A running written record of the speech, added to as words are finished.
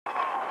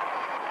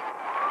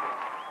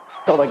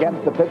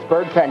against the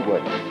Pittsburgh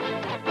Penguins.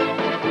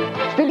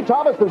 Steve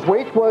Thomas this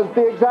week was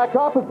the exact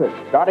opposite,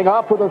 starting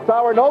off with a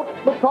sour note,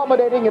 but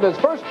culminating in his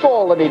first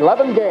goal in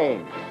 11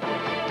 games.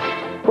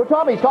 For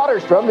Tommy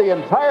Soderstrom, the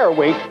entire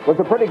week was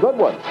a pretty good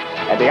one,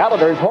 and the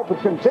Islanders hope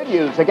it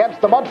continues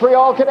against the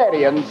Montreal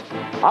Canadiens.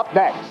 Up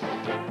next.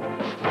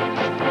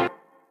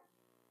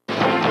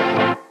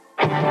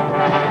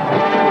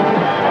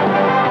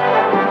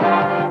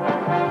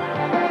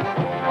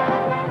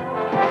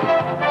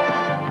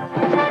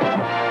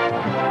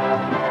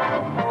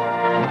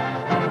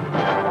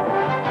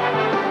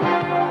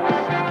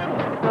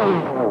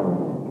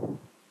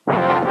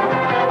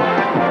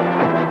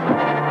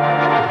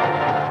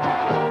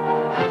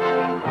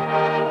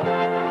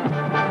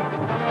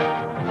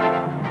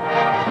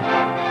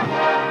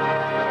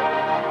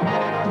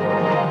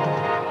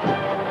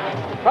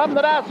 From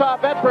the Nassau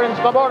Veterans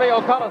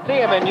Memorial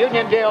Coliseum in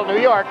Uniondale,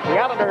 New York, the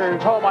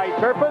Islanders' home ice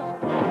surface,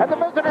 and the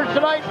visitors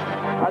tonight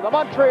are the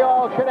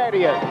Montreal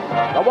Canadiens,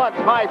 the once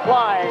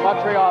high-flying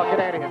Montreal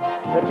Canadiens,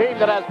 the team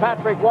that has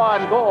Patrick Roy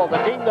in goal,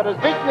 the team that has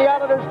beaten the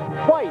Islanders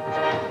twice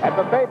at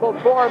the fabled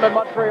Forum in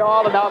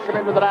Montreal and now come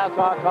into the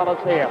Nassau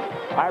Coliseum.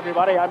 Hi,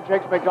 everybody. I'm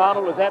Jiggs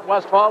McDonald with Ed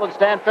Westfall and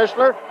Stan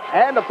Fischler,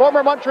 and the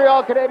former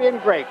Montreal Canadian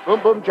great,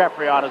 Boom Boom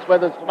Geoffrion, is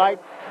with us tonight.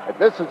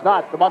 This is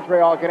not the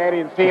Montreal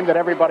Canadiens team that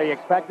everybody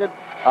expected.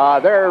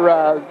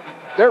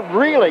 They're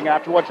reeling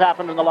after what's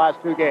happened in the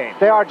last two games.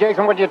 They are,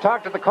 Jason. When you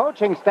talk to the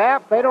coaching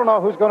staff, they don't know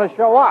who's going to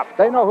show up.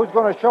 They know who's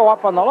going to show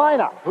up on the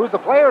lineup, who the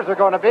players are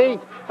going to be,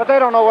 but they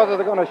don't know whether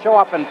they're going to show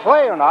up and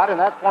play or not, and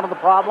that's one of the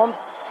problems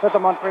that the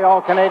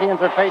Montreal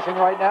Canadiens are facing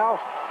right now.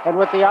 And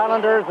with the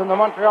Islanders and the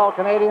Montreal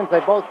Canadiens,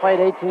 they both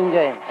played 18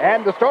 games.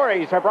 And the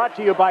stories are brought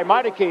to you by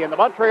Meineke. And the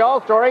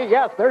Montreal story,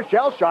 yes, they're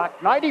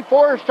shell-shocked.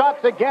 94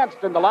 shots against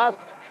in the last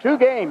two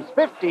games,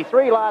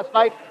 53 last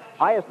night.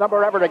 Highest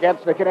number ever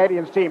against the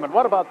Canadiens team. And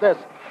what about this?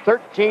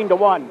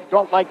 13-1.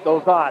 Don't like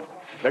those odds.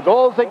 The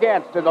goals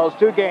against in those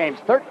two games,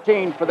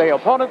 13 for the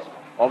opponents,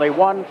 only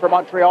one for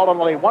Montreal, and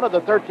only one of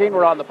the 13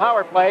 were on the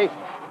power play.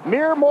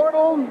 Mere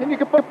mortal, and you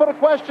can put a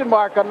question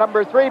mark on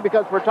number 3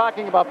 because we're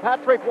talking about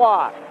Patrick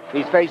Roy.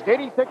 He's faced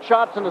 86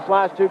 shots in his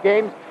last two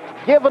games,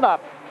 given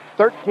up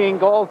 13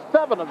 goals,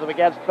 7 of them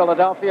against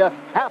Philadelphia,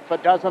 half a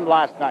dozen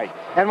last night.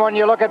 And when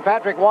you look at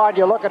Patrick Roy,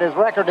 you look at his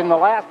record in the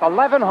last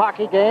 11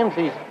 hockey games,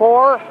 he's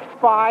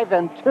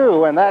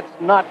 4-5-2, and that's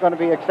not going to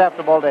be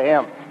acceptable to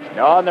him.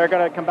 No, and they're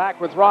going to come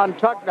back with Ron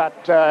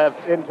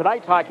Tucknut in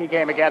tonight's hockey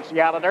game against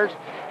the Islanders.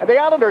 And the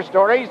Islanders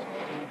stories,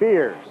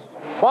 Beers.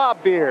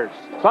 Bob Beers,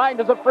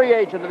 signed as a free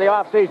agent in the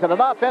offseason, an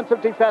offensive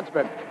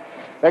defenseman.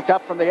 Picked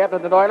up from the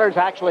Edmonton Oilers,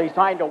 actually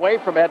signed away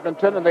from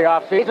Edmonton in the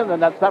offseason,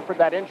 and then suffered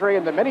that injury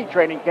in the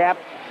mini-training camp.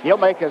 He'll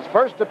make his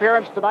first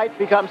appearance tonight,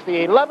 becomes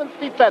the 11th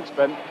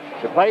defenseman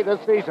to play this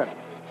season.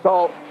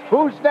 So,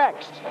 who's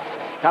next?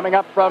 Coming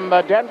up from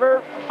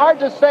Denver? Hard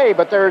to say,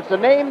 but there's a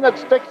name that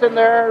sticks in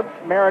there,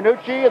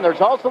 Marinucci, and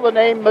there's also the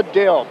name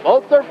Medill.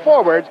 Both their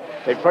forwards,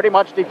 they've pretty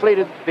much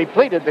depleted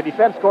the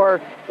defense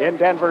corps in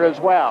Denver as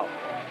well.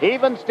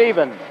 Even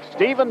Stephen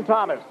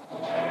Thomas.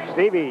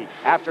 Stevie,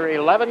 after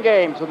 11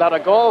 games without a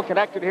goal,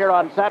 connected here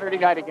on Saturday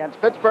night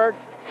against Pittsburgh.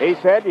 He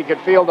said he could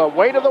feel the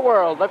weight of the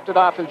world lifted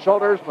off his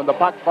shoulders when the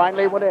puck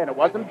finally went in. It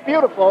wasn't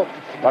beautiful,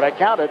 but it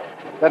counted.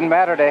 Didn't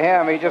matter to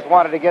him. He just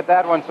wanted to get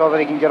that one so that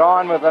he can get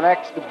on with the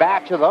next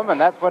batch of them, and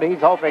that's what he's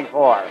hoping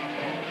for.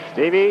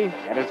 Stevie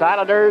and his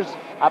Islanders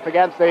up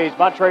against these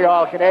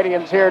Montreal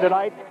Canadiens here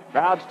tonight.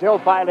 Crowd still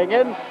filing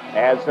in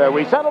as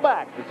we settle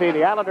back to see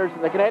the Islanders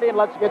and the Canadiens.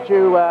 Let's get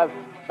you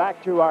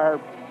back to our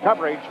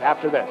coverage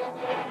after this.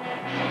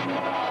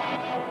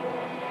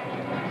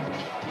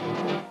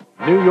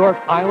 New York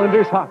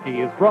Islanders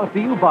hockey is brought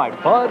to you by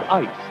Bud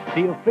Ice,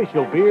 the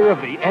official beer of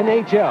the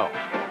NHL.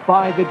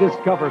 By the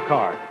Discover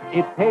card.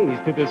 It pays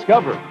to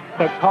discover,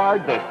 the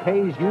card that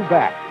pays you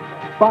back.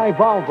 By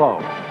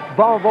Volvo.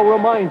 Volvo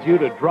reminds you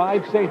to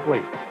drive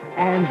safely.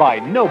 And by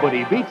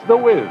Nobody Beats the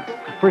Wiz.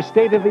 For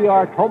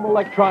state-of-the-art home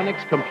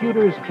electronics,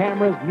 computers,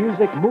 cameras,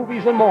 music,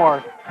 movies, and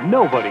more,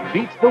 nobody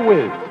beats the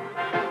Wiz.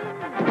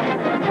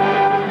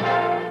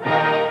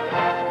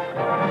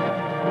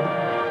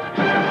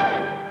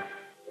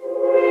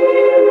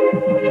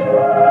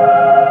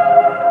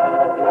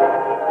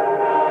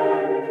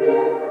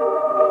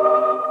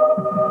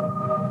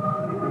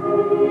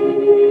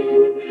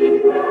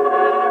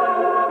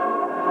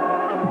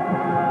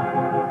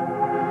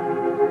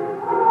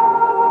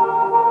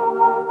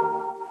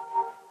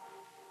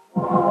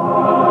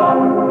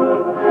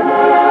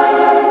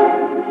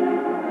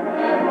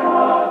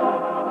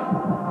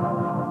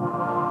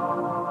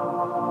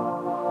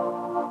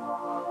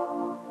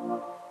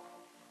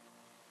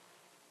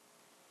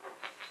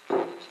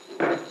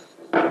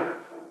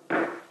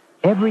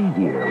 Every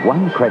year,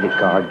 one credit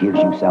card gives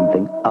you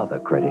something other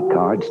credit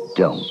cards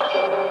don't.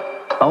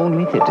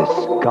 Only the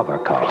Discover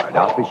card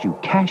offers you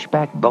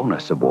Cashback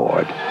Bonus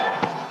Award.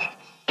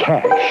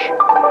 Cash.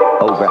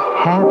 Over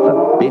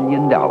 $500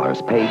 million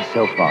paid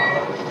so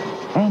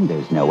far. And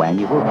there's no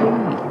annual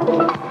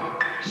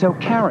fee. So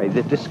carry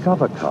the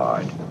Discover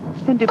card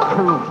and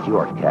improve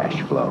your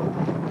cash flow.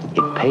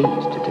 It pays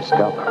to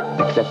Discover.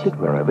 Accepted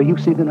wherever you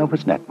see the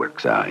Novus Network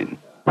sign.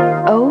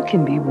 O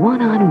can be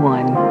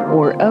one-on-one,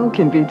 or O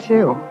can be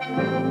two.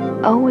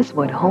 O is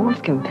what holds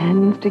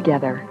companions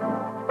together.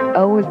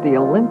 O is the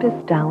Olympus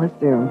Stylus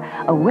Zoom,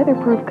 a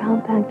weatherproof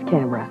compact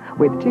camera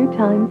with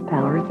 2x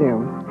power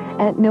zoom.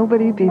 At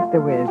Nobody Beats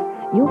the Whiz,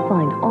 you'll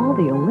find all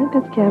the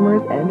Olympus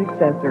cameras and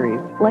accessories,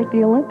 like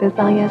the Olympus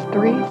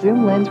IS3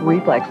 Zoom Lens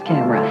Reflex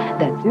camera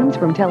that zooms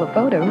from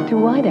telephoto to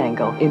wide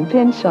angle in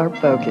pin-sharp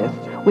focus.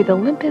 With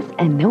Olympus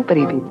and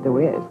Nobody Beats the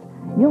Whiz,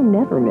 you'll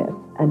never miss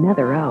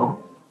another O.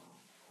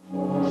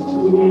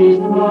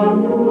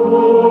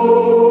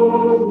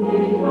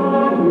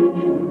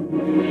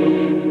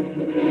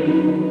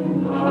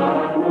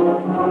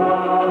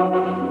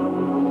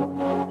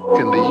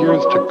 In the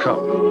years to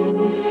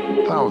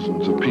come,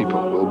 thousands of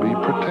people will be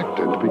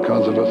protected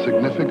because of a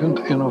significant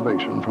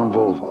innovation from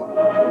Volvo.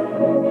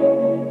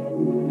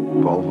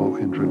 Volvo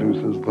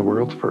introduces the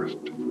world's first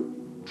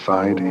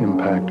side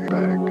impact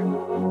bag.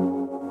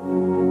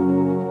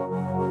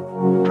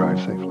 Drive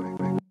safely.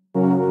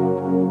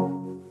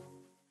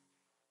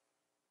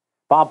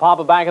 Bob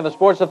Papa back in the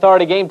Sports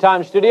Authority Game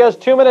Time Studios.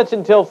 2 minutes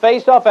until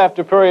face-off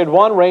after period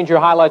one. Ranger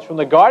highlights from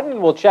the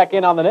Garden. We'll check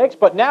in on the Knicks,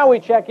 but now we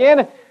check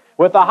in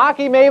with the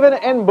hockey maven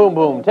and Boom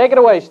Boom. Take it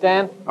away,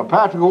 Stan.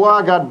 Patrick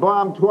Roy got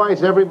bombed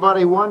twice.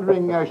 Everybody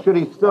wondering should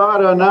he start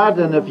or not,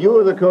 and if you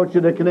were the coach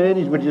of the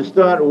Canadiens, would you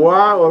start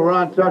Roy or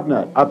Ron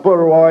Tucknut? I put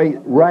Roy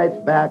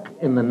right back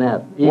in the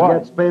net. He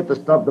gets paid to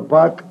stop the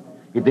puck.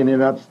 He did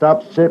not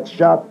stop 6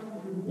 shots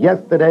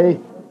yesterday.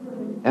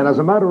 And as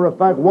a matter of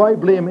fact, why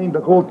blaming the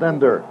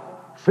goaltender?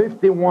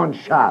 51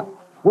 shot.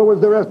 What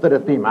was the rest of the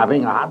team?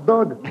 Having a hot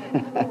dog?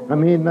 I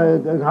mean,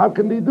 how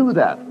can they do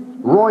that?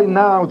 Roy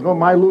now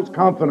might lose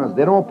confidence.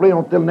 They don't play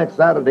until next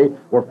Saturday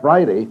or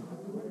Friday.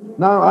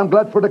 Now, I'm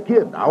glad for the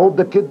kid. I hope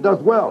the kid does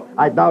well.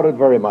 I doubt it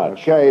very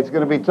much. Okay, it's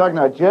going to be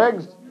Tucknut.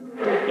 Jiggs?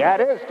 Yeah,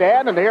 it is,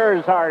 Stan. And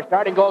here's our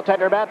starting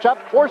goaltender matchup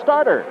for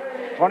starter.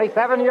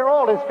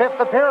 27-year-old, his 5th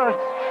appearance.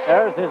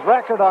 There's his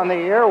record on the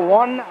year,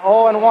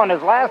 1-0-1.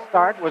 His last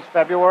start was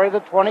February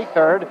the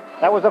 23rd.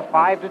 That was a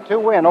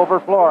 5-2 win over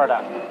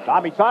Florida.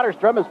 Tommy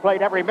Soderstrom has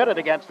played every minute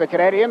against the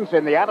Canadiens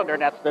in the Islander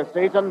nets this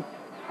season.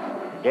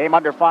 Game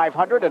under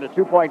 500 and a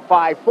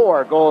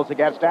 2.54 goals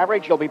against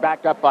average. He'll be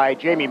backed up by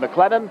Jamie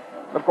McLennan.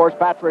 Of course,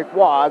 Patrick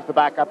was the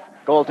backup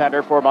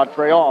goaltender for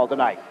Montreal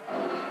tonight.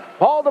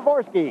 Paul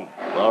Dvorsky,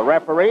 the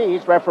referee.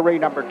 He's referee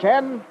number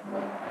 10.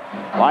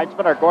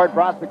 Linesmen are Gord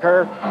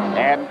Brosnaker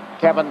and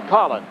Kevin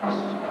Collins.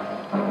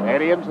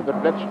 Canadians in the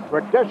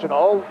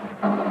traditional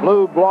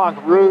blue, blanc,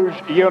 rouge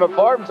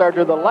uniforms are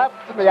to the left,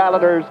 and the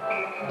Islanders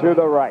to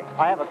the right.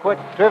 I have a quick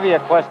trivia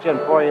question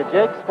for you,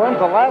 Jiggs. When's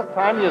the last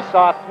time you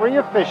saw 3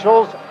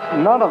 officials,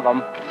 none of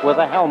them, with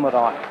a helmet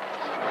on?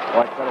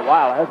 Well, it's been a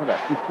while, hasn't it?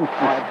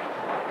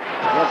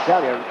 I can't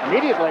tell you.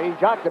 Immediately,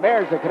 Jacques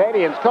Demers, the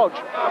Canadiens coach,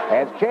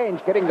 has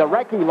changed, getting the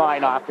recce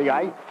line off the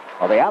ice.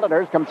 Well, the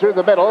Islanders come through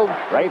the middle.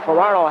 Ray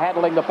Ferraro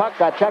handling the puck.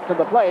 Got checked to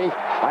the play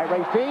by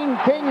Racine.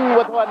 King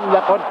with one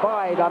that went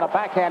wide on a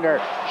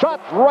backhander.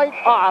 Shot right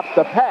off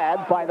the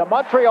pad by the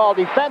Montreal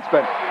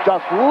defenseman.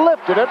 Just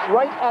lifted it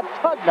right at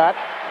Tucknut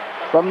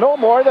from no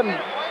more than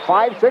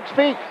 5-6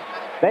 feet.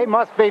 They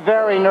must be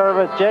very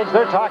nervous, Jiggs.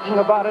 They're talking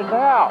about it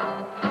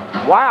now.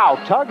 Wow,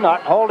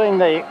 Tucknut holding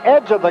the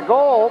edge of the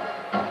goal.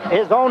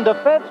 His own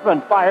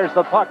defenseman fires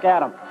the puck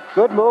at him.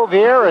 Good move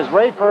here as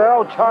Ray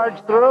Ferraro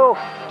charged through.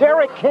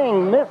 Derek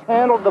King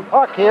mishandled the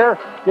puck here.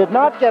 Did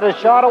not get a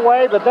shot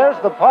away, but there's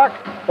the puck.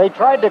 They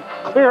tried to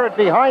clear it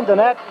behind the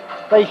net.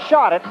 They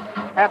shot it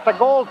at the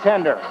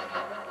goaltender.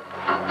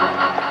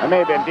 It may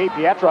have been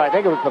DiPietro. I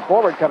think it was the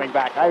forward coming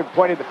back. I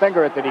pointed the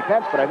finger at the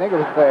defense, but I think it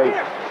was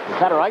the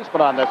center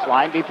iceman on this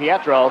line.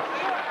 DiPietro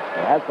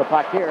has the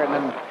puck here and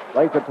then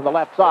lays it to the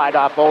left side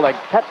off Oleg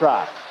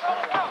Petrov.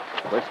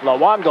 Chris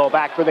Luongo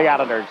back for the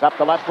Islanders. Up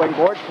the left wing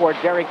boards toward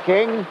Derek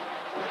King.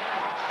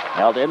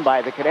 Held in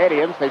by the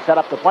Canadiens. They set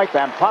up the point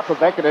man.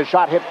 Popovic, and his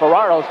shot hit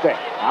Ferraro's stick.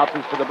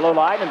 Bounces to the blue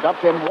line and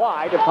dumped in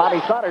wide to Tommy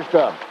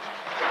Soderstrom.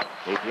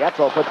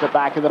 DiPietro puts it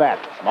back in the net.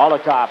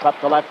 Molotov up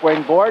the left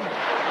wing board.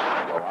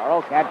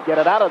 Ferraro can't get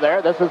it out of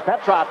there. This is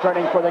Petrov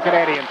turning for the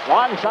Canadiens.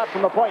 Long shot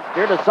from the point,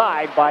 steered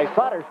aside by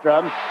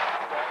Soderstrom.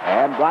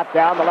 And brought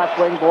down the left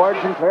wing boards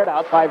and cleared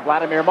out by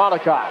Vladimir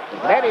Molotov. The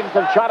Canadiens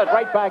have shot it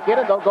right back in,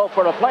 and they'll go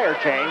for a player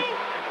change.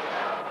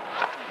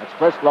 That's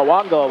Chris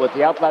Luongo with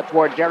the outlet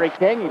toward Jerry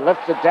King. He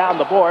lifts it down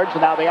the boards, and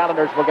now the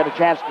Islanders will get a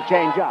chance to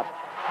change up.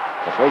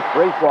 The Blake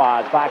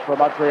Brisebois is back for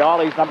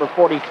Montreal. He's number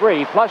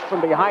 43. Flushed from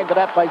behind the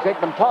net by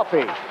Zygmunt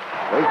Palffy.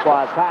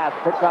 Brisebois' pass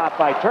picked off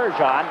by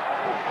Turgeon.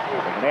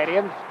 The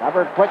Canadiens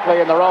covered quickly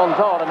in their own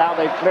zone, and now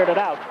they've cleared it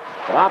out.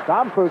 Off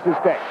Tom Cruise's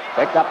stick.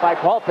 Picked up by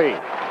Palffy.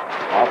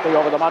 Palffy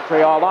over the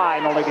Montreal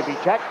line, only to be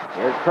checked.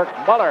 Here's Kirk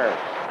Muller.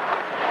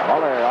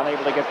 Muller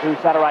unable to get through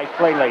center ice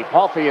cleanly.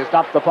 Palffy has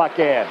dumped the puck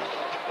in.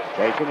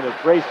 Chasing it is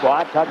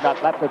Brisebois.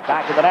 Tucknut left it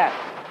back to the net.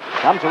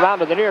 Comes around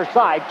to the near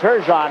side.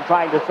 Turgeon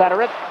trying to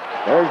center it.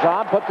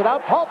 Bergeron puts it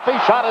out. Pulpy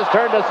shot is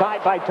turned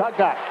aside by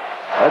Tugnut.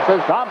 This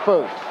is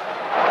Domfus.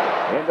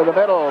 Into the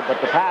middle, but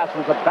the pass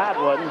was a bad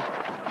one.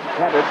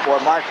 Intended for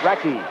Mark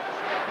Recchi.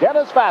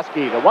 Dennis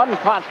Vasky, the one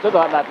constant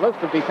on that list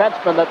of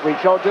defensemen that we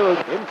showed you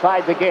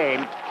inside the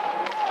game,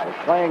 is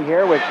playing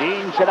here with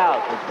Dean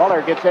Chenault. As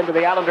Muller gets into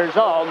the Islander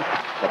zone,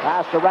 the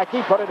pass to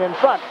Recchi, put it in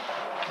front.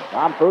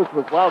 Domfus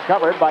was well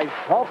covered by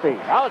Pulpy.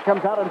 Now it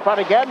comes out in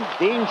front again.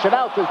 Dean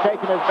Chenault has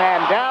taken his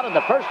man down, and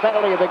the first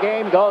penalty of the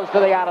game goes to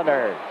the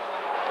Islanders.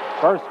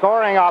 First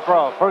scoring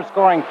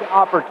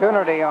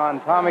opportunity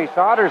on Tommy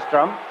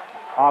Soderstrom.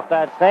 Off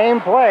that same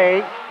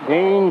play,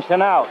 Dean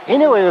Chenault. He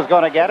knew he was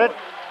going to get it.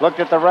 Looked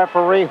at the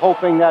referee,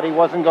 hoping that he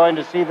wasn't going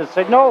to see the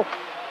signal,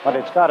 but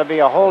it's got to be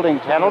a holding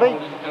penalty.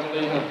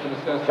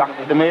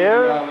 Jacques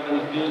Demire.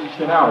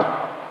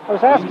 I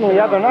was asking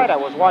the other night, I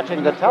was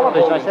watching the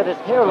television, I said his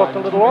hair looked a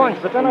little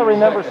orange, but then I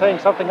remember saying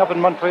something up in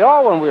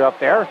Montreal when we were up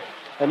there,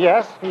 and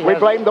yes, we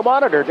blamed the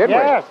monitor, didn't we?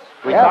 Yes.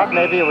 We thought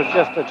maybe it was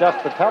just the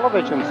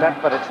television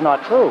set, but it's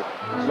not true.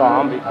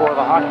 Saw him before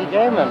the hockey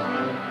game, and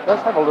it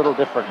does have a little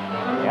different.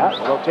 Yeah,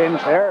 a little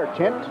tinge there,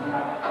 tint.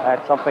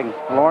 That's something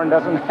Lorne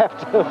doesn't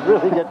have to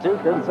really get too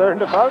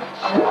concerned about.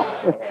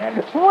 Well,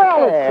 it's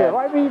true.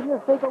 I mean,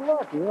 just take a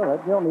look. You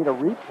don't need a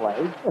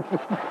replay.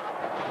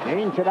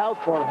 Dean Chenault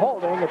for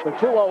holding at the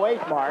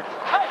 2:08 mark.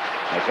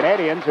 The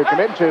Canadiens, who come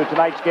into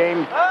tonight's game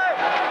with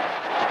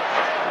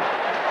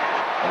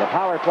a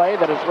power play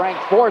that is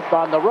ranked 4th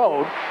on the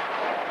road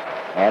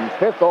and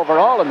 5th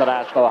overall in the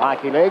National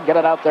Hockey League, get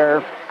it out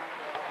there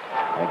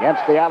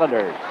against the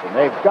Islanders. And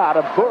they've got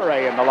a Bure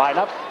in the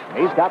lineup.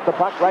 He's got the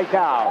puck right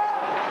now.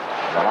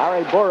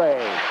 Larry Bure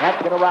can't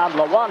get around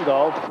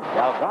Luongo.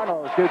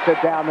 Delgarno shoots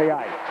it down the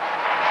ice.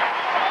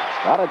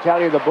 Gotta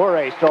tell you the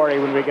Bure story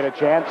when we get a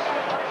chance.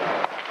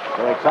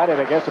 So excited,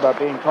 I guess, about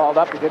being called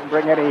up. He didn't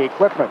bring any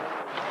equipment.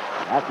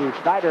 Matthew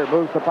Schneider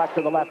moves the puck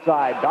to the left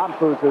side.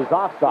 Domfus is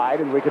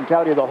offside, and we can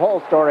tell you the whole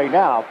story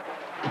now.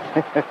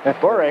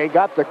 Bure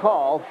got the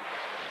call.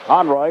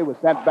 Conroy was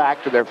sent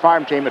back to their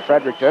farm team at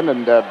Fredericton,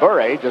 and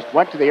Bure just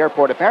went to the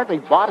airport, apparently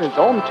bought his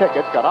own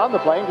ticket, got on the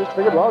plane, just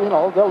figured, well,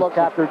 they'll look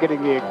after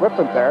getting the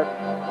equipment there.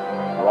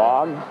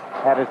 Wrong.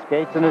 Had his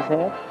skates in his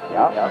hand?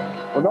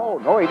 Yeah. Well,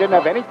 no, he didn't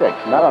have anything.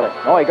 None of it.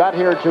 No, he got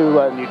here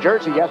to New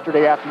Jersey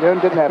yesterday afternoon,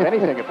 didn't have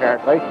anything,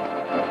 apparently.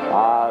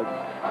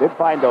 Did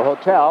find a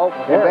hotel,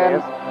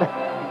 and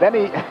then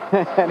he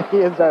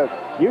is a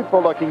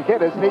youthful-looking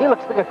kid, isn't he? He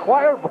looks like a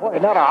choir boy,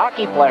 not a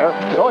hockey player.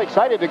 So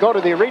excited to go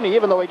to the arena,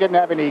 even though he didn't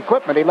have any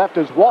equipment. He left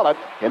his wallet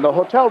in the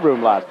hotel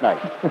room last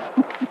night.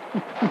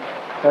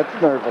 That's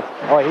nervous.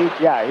 Oh, he's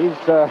got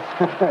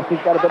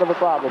a bit of a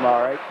problem,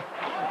 all right.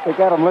 They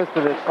got him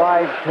listed at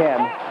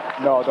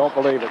 5'10". No, don't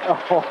believe it.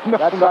 Oh, no,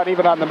 that's not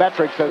even on the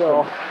metric system.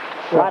 No.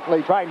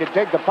 Flatley trying to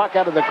dig the puck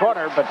out of the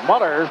corner, but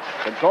Muller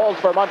controls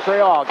for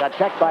Montreal. Got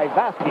checked by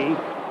Vasky.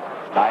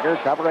 Schneider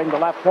covering the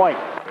left point.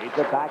 Feeds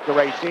it back to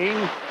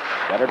Racine.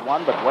 Centered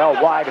one, but well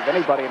wide of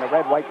anybody in a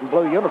red, white, and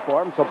blue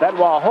uniform. So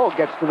Benoit Hogue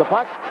gets to the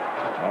puck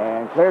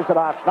and clears it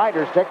off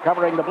Schneider's stick,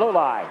 covering the blue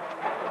line.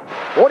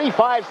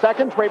 45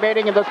 seconds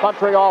remaining in this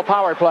Montreal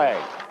power play.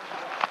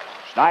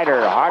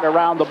 Schneider hard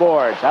around the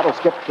boards. That'll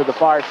skip to the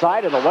far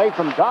side and away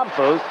from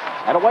Domfus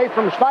and away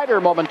from Schneider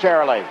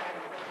momentarily.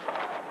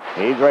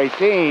 He's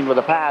Racine with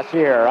a pass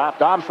here off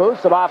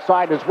Domfus and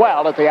offside as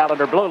well at the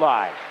Islander blue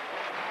line.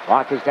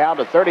 Clock is down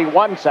to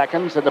 31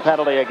 seconds and the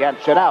penalty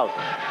against Chenault.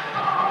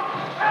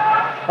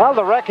 Well,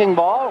 the wrecking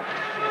ball.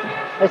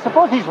 I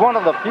suppose he's one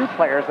of the few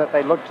players that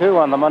they look to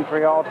on the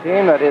Montreal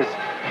team that is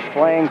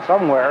playing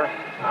somewhere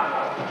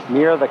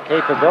near the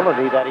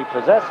capability that he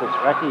possesses.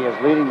 Recchi is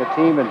leading the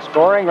team in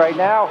scoring right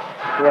now.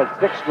 He has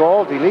 6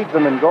 goals. He leads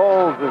them in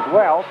goals as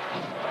well.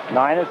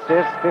 9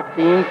 assists,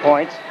 15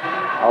 points,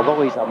 although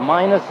he's a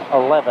minus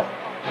 11.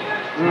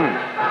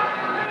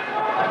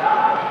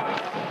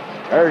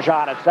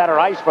 Bergeron at center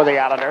ice for the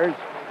Islanders.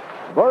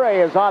 Bure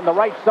is on the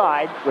right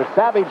side with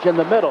Savage in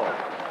the middle.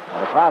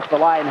 And across the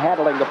line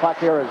handling the puck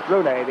here is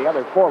Brunet, the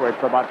other forward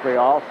for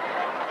Montreal.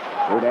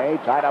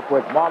 Brunet tied up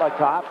with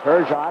Molotov.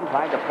 Bergeron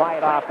trying to pry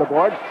it off the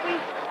board.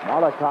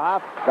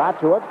 Molotov got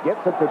to it,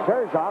 gets it to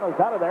Bergeron, who's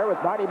out of there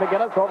with Marty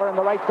McGinnis over on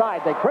the right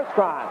side. They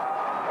crisscross.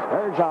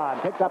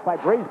 Bergeron picked up by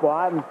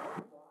Brisebois.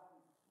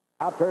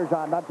 Now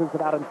Bergeron nudges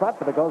it out in front,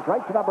 but it goes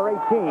right to number 18.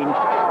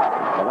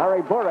 To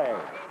Larry Bure.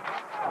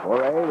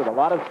 Bure with a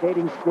lot of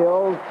skating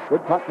skills.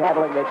 Good puck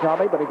handling, they tell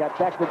me, but he got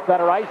checked at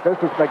center ice. This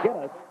is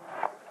McGinnis.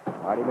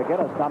 Marty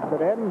McGinnis dumps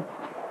it in.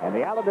 And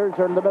the Islanders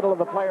are in the middle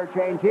of a player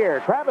change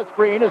here. Travis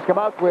Green has come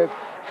out with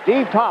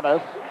Steve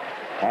Thomas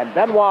and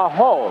Benoit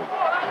Hogue.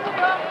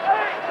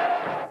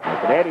 The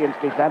Canadiens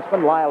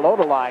defenseman Lyle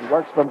Odeline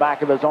works from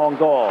back of his own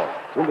goal.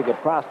 Seemed to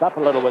get crossed up a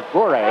little with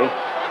Bure. Now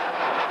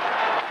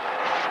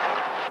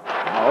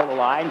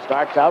Odeline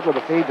starts out with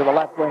a feed to the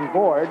left wing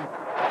board.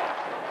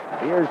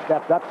 Beers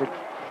stepped up to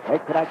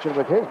make connection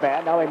with his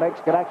man. Now he makes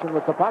connection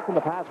with the puck, and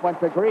the pass went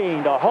to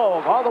Green, to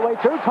Hogue, all the way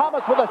through.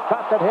 Thomas with a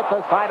shot that hit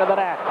the side of the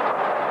net.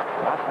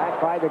 Shot back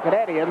by the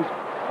Canadiens.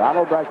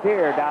 Donald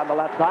Brashear down the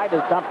left side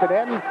has dumped it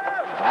in.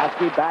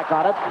 Lasky back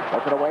on it.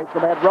 Took it away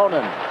from Ed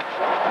Ronan.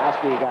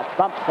 Lasky got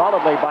thumped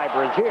solidly by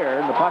Brazier,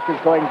 and the puck is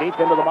going deep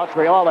into the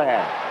Montreal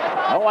end.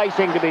 No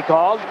icing to be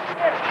called.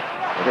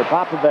 Peter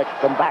Popovic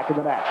from back in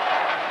the net.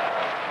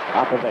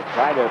 Popovic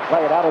trying to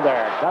play it out of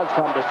there. Does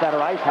come to center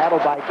ice,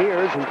 handled by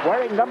Beers, who's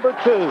wearing number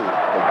 2.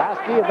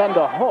 Lasky and then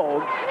to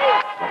Hogue.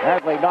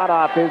 Apparently not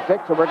off his stick,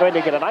 so we're going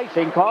to get an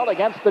icing call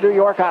against the New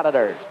York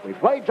Islanders. We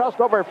played just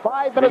over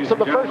 5 minutes of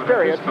the first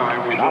period.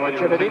 An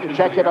opportunity to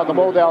check in on the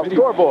Moldale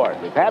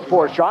scoreboard. We've had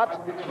 4 shots,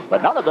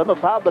 but none of them have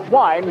found the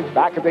twine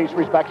back of these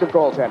respective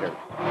goaltenders.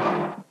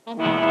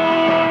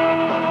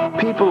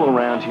 People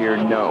around here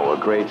know a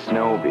great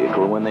snow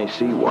vehicle when they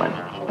see one.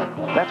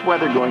 That's why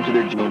they're going to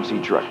their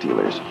GMC truck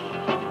dealers,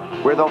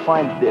 where they'll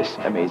find this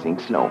amazing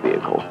snow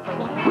vehicle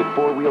with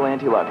 4-wheel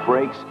anti-lock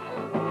brakes,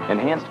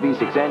 enhanced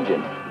V6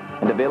 engine,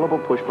 and available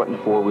push-button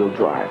 4-wheel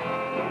drive.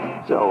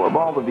 So, of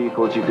all the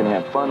vehicles you can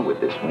have fun with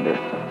this winter,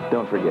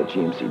 don't forget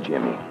GMC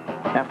Jimmy.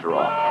 After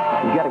all,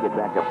 you gotta get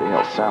back up the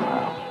hill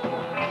somehow.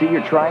 See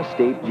your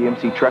tri-state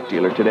GMC truck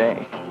dealer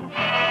today.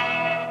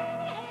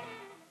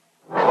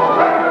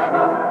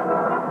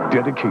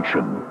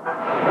 Dedication.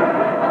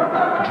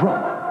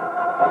 Drama.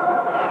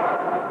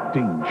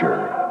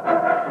 Danger.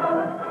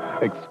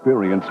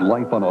 Experience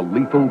life on a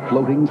lethal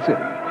floating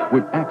city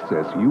with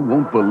access you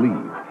won't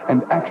believe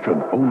and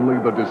action only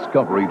the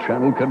Discovery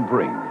Channel can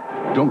bring.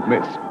 Don't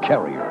miss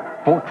Carrier,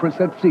 Fortress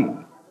at Sea,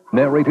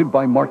 narrated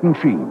by Martin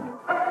Sheen.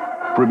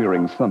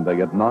 Premiering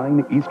Sunday at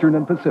 9 Eastern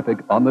and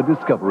Pacific on the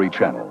Discovery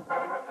Channel.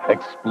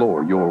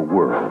 Explore your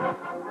world.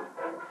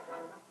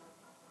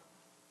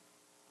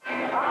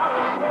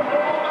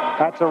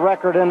 That's a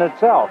record in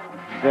itself.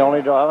 The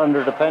only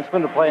Islander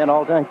defenseman to play in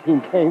all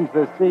 19 games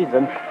this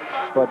season.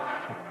 But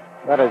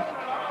got his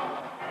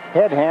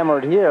head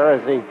hammered here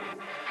as the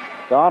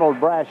Donald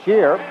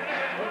Brashear.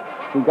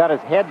 He got his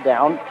head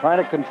down,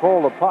 trying to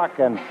control the puck,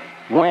 and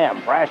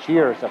wham!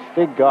 Brashear is a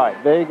big guy,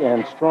 big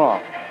and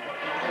strong.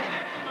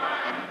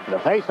 The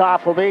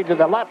face-off will be to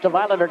the left of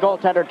Islander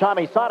goaltender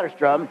Tommy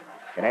Soderstrom.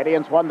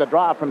 Canadiens won the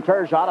draw from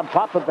Turgeon, and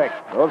Popovic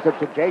moves it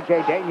to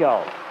J.J.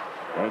 Daigneault.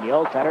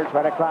 Daigneault centers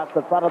right across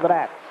the front of the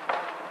net.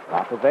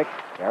 Popovic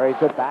carries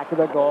it back to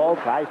the goal,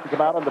 tries to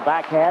come out on the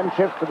backhand,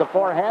 shifts to the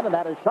forehand, and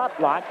that is shot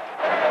blocked.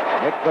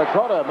 Nick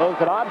Lakota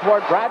moves it on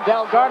toward Brad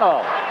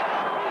Delgarno.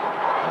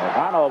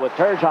 Delgarno with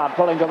Turgeon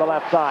pulling to the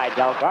left side.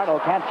 Delgarno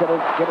can't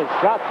get his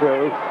shot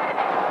through.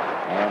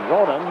 And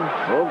Ronan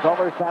moves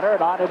over center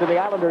and on into the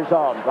Islander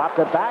zone. Dropped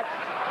it back.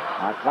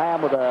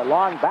 Slam with a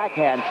long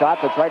backhand shot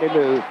that's right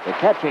into the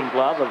catching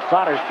glove of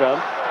Soderstrom.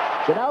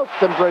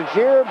 Janowsk and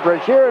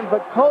Brazier and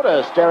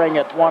Vakota staring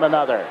at one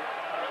another.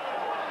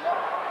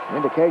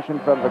 Indication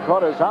from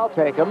Vakota's, I'll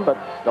take him, but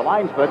the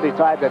linesmen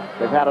decide that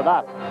they've had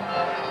enough.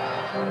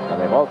 So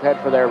they both head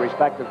for their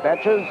respective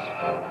benches.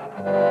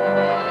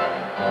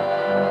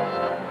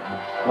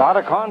 A lot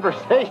of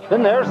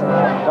conversation. There's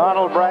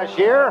Donald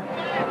Brashear.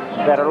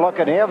 Better look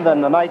at him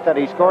than the night that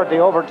he scored the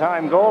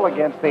overtime goal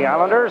against the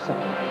Islanders.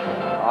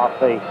 Off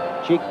the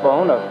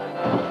cheekbone of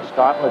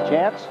Scott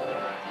LaChance.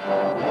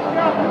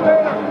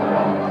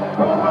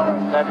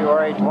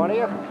 February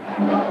 20th.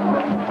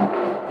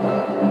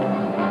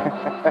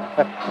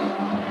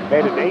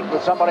 Made a date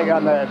with somebody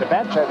on the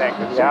bench, I think.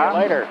 We'll see you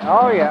later.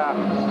 Oh, yeah.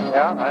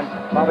 Yeah,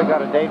 I probably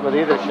got a date with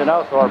either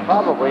Chanel or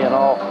probably in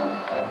all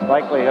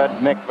likelihood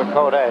Mick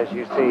Vakota, as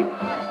you see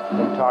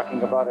him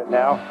talking about it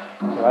now.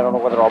 So I don't know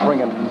whether I'll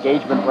bring an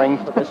engagement ring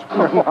for this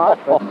one or not.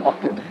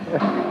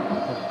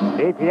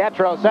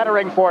 DiPietro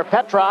centering for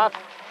Petrov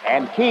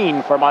and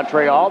Keane for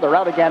Montreal. They're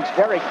out against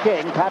Derek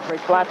King,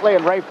 Patrick Flatley,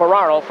 and Ray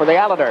Ferraro for the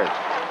Islanders.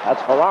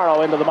 That's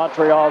Ferraro into the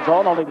Montreal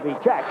zone, only to be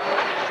checked.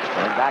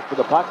 And back to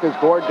the puck is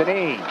Gord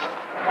Dineen.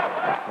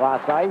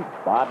 Cross ice,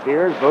 Bob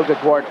Beers moved it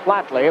toward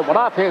Flatley. It went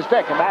off his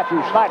stick, and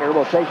Matthew Schneider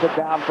will chase it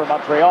down for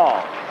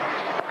Montreal.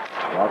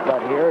 Well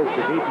done here is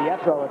to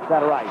DiPietro at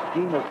center ice.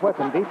 Keane is with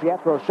him.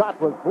 DiPietro's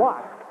shot was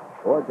blocked.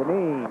 Gord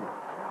Dineen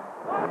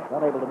was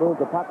unable to move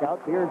the puck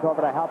out. Beers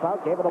over to help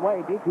out, gave it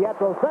away.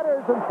 DiPietro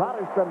centers, and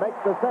Soderstrom makes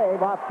the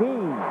save off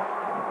Keane.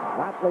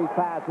 Flatley's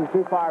pass is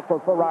too far for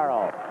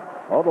Ferraro.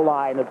 Total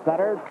line at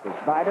center to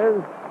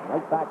Schneider.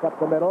 Right back up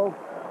the middle.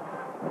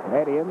 The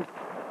Canadiens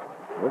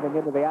moving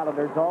into the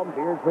Islanders' zone.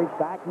 Beers reached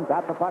back and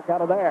got the puck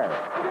out of there.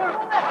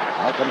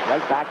 Welcomes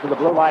right back to the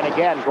blue line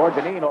again. Gord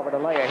Dineen over to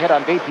lay a hit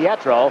on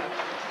DiPietro.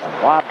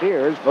 And Bob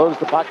Beers moves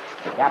the puck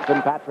to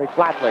Captain Patrick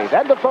Flatley.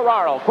 Then to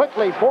Ferraro.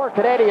 Quickly, 4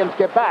 Canadians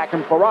get back,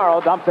 and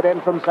Ferraro dumps it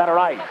in from center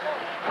ice.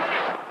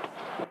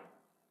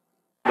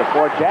 The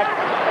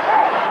forecheck.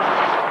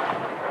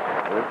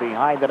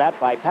 Behind the net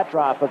by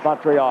Petrov of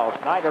Montreal.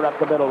 Schneider up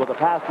the middle with a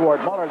pass toward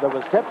Muller that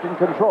was tipped and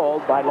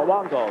controlled by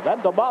Luongo.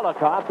 Then to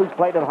Molotov, who's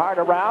played it hard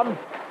around.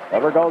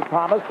 Over goes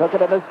Thomas, took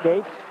it in his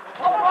skates.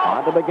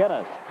 On to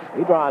McGinnis.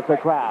 He draws the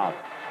crowd.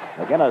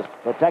 McGinnis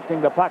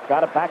protecting the puck,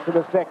 got it back to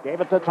the stick, gave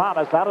it to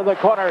Thomas out of the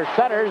corner,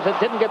 centers. It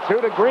didn't get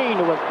through to Green,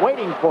 who was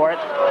waiting for it.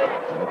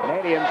 The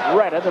Canadiens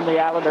read it, and the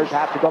Islanders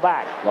have to go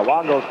back.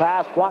 Luongo's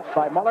pass blocked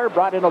by Muller,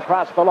 brought in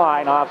across the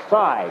line,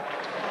 offside.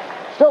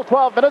 Still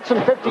 12 minutes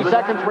and 50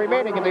 seconds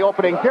remaining in the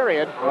opening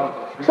period.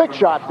 6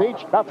 shots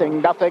each,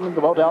 nothing,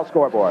 the Model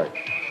scoreboard.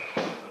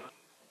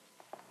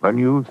 The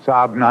new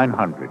Saab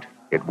 900.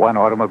 It won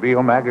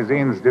Automobile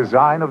Magazine's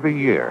Design of the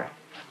Year.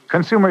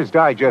 Consumers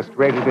Digest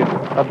rated it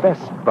a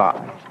best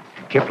buy.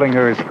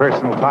 Kiplinger's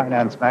Personal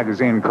Finance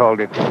magazine called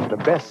it the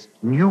best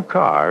new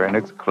car in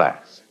its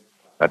class.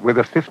 But with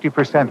a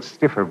 50%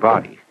 stiffer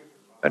body,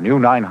 the new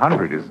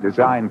 900 is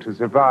designed to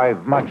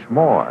survive much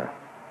more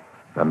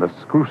than the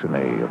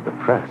scrutiny of the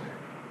press.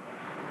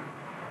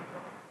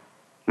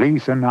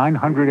 Lease a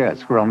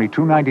 900S for only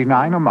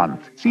 $299 a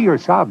month. See your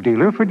Saab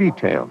dealer for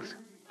details.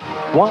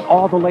 Want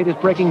all the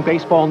latest breaking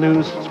baseball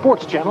news?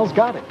 Sports Channel's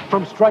got it.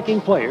 From striking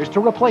players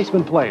to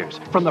replacement players,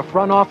 from the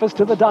front office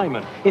to the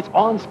diamond, it's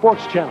on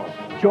Sports Channel.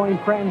 Join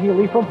Fran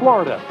Healy from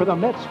Florida for the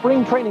Mets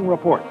Spring Training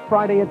Report,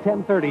 Friday at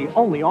 10:30,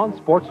 only on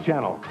Sports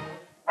Channel.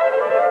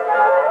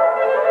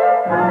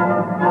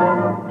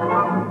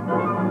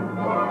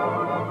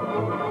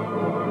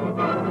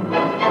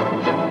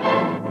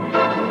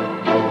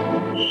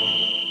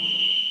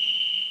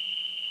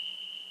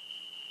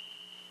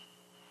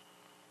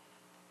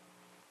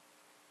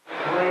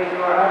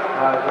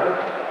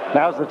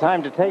 Now's the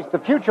time to taste the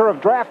future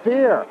of draft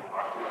beer.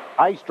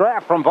 Ice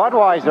Draft from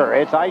Budweiser.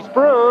 It's ice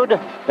brewed,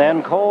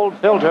 then cold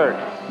filtered.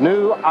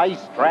 New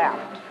Ice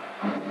Draft.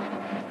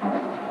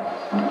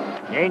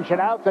 Gene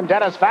Chenoweth and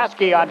Dennis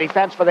Faskey on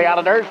defense for the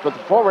Islanders, with the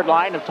forward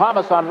line of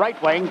Thomas on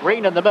right wing,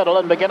 Green in the middle,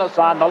 and McGinnis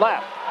on the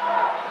left.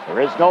 There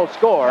is no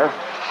score.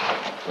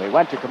 We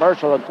went to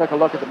commercial and took a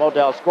look at the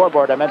Model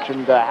scoreboard. I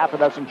mentioned half a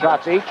dozen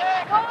shots each,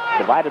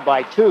 divided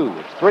by 2.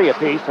 It's 3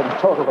 apiece and a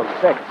total of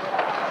 6.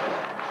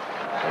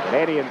 The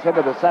Canadiens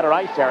into the center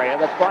ice area.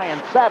 That's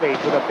Brian Savage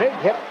with a big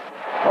hit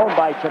thrown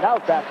by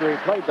Chenoweth after he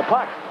played the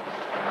puck.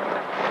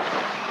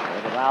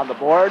 Around the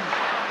board.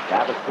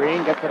 Travis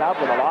Green gets it out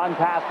with a long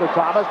pass to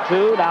Thomas.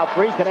 2, now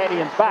 3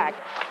 Canadiens back.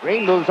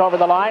 Green moves over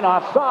the line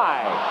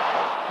offside.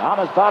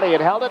 Thomas thought he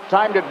had held it,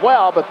 timed it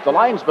well, but the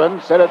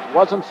linesman said it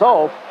wasn't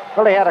so.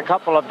 Well, he had a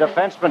couple of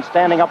defensemen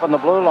standing up on the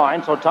blue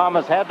line, so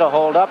Thomas had to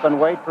hold up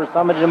and wait for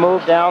somebody to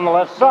move down the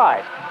left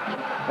side.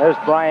 There's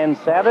Brian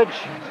Savage.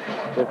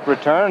 Just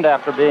returned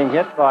after being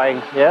hit by,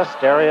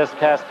 Darius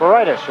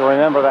Kasparaitis. You'll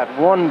remember that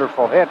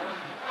wonderful hit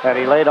that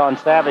he laid on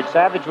Savage.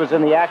 Savage was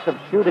in the act of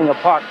shooting a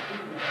puck.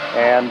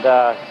 And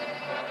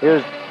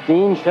here's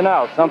Dean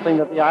Chenoweth, something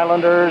that the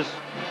Islanders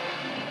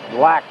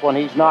lack when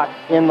he's not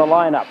in the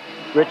lineup.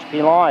 Rich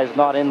Pilon is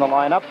not in the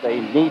lineup. They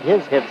need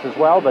his hits as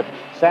well, but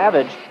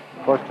Savage,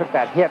 of course, took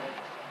that hit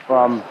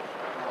from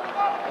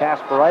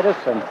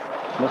Kasparaitis and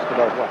missed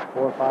about,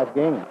 4 or 5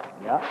 games.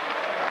 Yeah.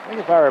 I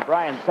think if I were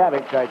Brian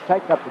Savage, I'd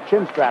tighten up the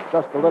chin strap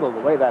just a little,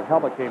 the way that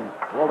helmet came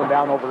rolling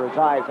down over his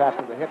eyes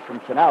after the hit from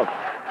Chenoweth.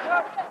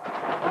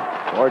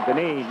 Gord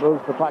Denis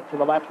moves the puck to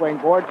the left wing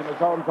boards in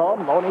his own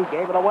zone. Loney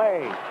gave it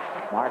away.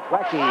 Mark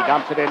Recchi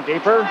dumps it in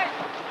deeper.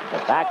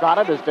 But back on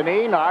it is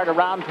Denis. Nard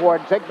around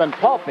toward Zygmunt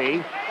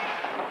Palffy.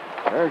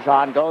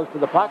 Turgeon goes to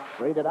the puck,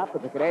 freed it up,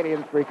 but the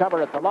Canadiens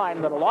recover at the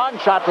line. Then a long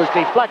shot was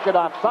deflected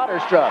off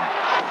Soderstrom.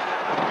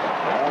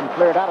 And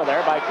cleared out of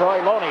there by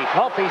Troy Loney.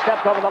 Palffy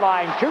stepped over the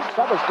line, shoots.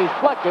 That was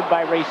deflected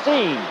by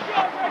Racine.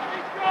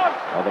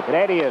 Well, the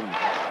Canadiens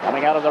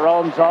coming out of their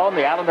own zone.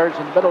 The Islanders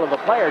in the middle of the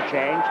player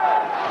change.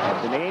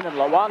 Denis and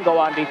Luongo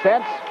on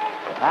defense.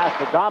 The pass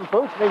to Dom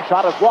Boots, and he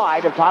shot it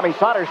wide of Tommy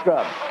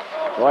Soderstrom.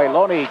 Troy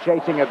Loney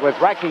chasing it with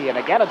Recchi, and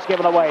again it's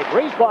given away.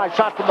 Brisebois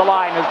shot from the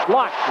line is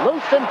blocked,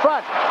 loose in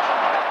front.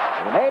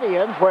 The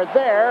Canadiens were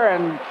there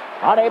and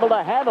unable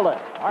to handle it.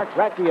 Mark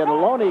Recchi and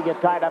Loney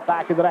get tied up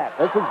back in the net.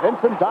 This is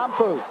Vincent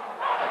Dompouz.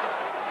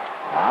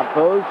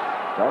 Dompouz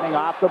turning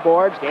off the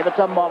boards, gave it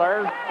to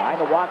Muller. Trying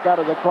to walk out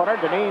of the corner.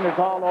 Denis is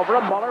all over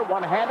him. Muller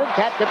one-handed,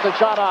 can't get the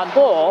shot on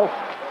goal.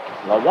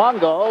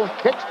 Luongo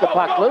kicks the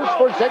puck loose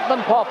for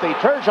Zygmunt Palffy.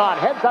 Turgeon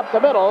heads up the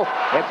middle.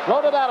 It's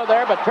floated out of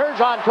there, but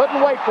Turgeon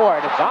couldn't wait for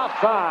it. It's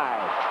offside.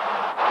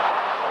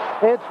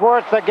 It's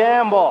worth the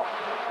gamble.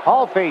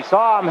 Palffy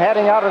saw him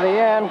heading out of the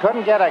end,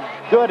 couldn't get a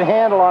good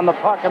handle on the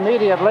puck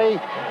immediately.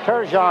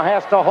 Turgeon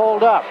has to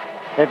hold up.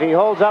 If he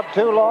holds up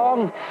too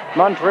long,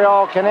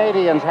 Montreal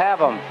Canadiens have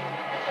him.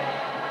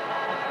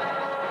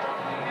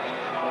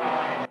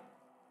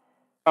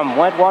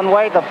 Went one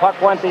way, the puck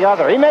went the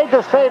other. He made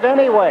the save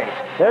anyway.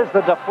 There's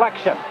the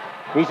deflection.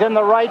 He's in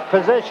the right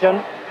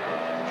position.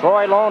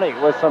 Troy Loney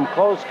with some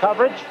close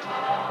coverage.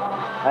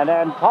 And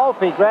then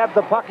Palffy grabbed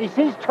the puck. He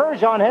sees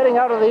Turgeon heading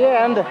out of the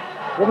end.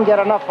 Didn't get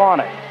enough on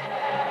it.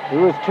 He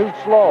was too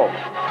slow.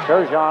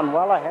 Turgeon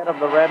well ahead of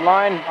the red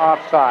line,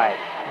 offside.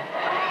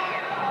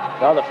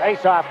 So the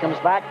faceoff comes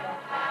back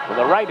to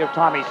the right of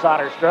Tommy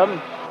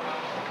Soderstrom.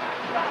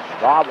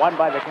 Draw won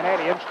by the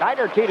Canadiens.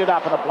 Schneider teed it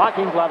up and a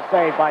blocking glove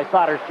save by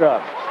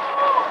Soderstrom.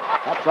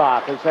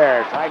 Petrov is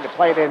there, trying to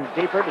play it in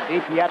deeper to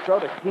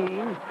DiPietro to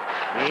Keane.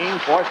 Keane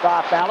forced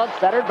off balance,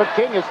 centered, but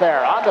King is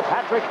there. On to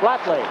Patrick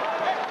Flatley.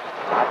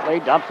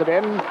 Flatley dumps it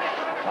in.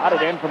 Got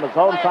it in from his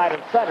own side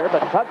of center,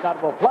 but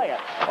Tugnutt will play it.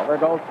 Over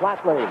goes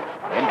Flatley.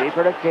 In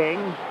deeper to King.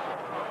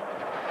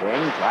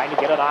 King trying to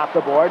get it off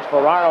the boards.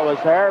 Ferraro is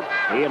there.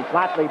 He and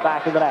Flatley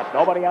back in the net.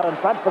 Nobody out in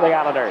front for the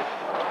Islanders.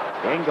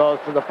 King goes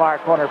to the far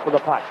corner for the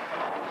puck.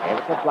 Gave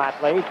it to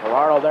Flatley.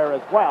 Ferraro there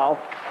as well.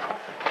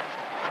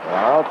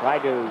 Ferraro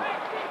tried to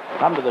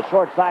come to the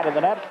short side of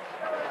the net.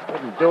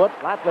 Didn't do it.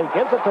 Flatley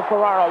gives it to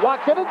Ferraro.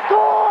 Walks in and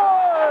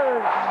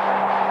scores!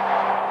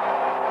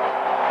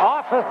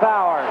 Office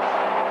hours.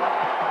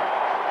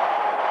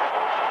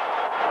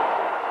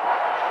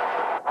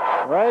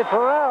 Ray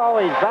Ferraro,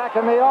 he's back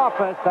in the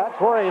office. That's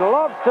where he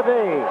loves to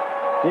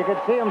be. You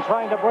could see him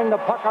trying to bring the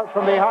puck out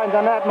from behind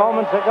the net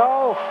moments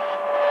ago.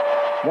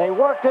 They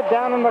worked it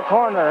down in the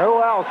corner.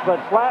 Who else but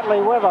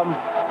Flatley with him?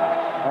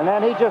 And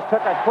then he just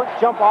took a quick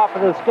jump off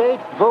of the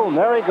skates. Boom,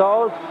 there he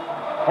goes.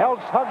 Held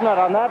Tugnut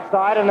on that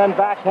side and then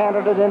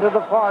backhanded it into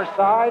the far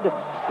side.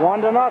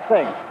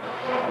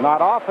 1-0.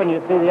 Not often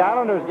you see the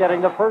Islanders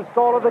getting the first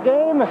goal of the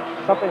game.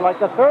 Something like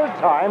the third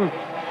time.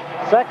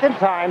 Second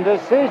time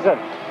this season.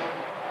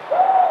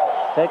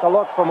 Take a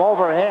look from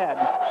overhead.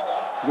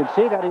 You can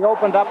see that he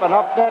opened up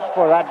enough net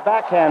for that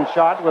backhand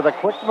shot with a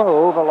quick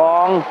move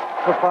along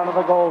the front of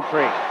the goal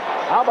tree.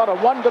 How about a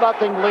 1-0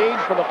 lead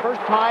for the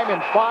first time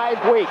in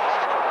 5 weeks?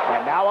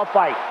 And now a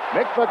fight.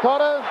 Mick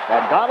Makota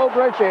and Donald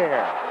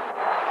Brashear.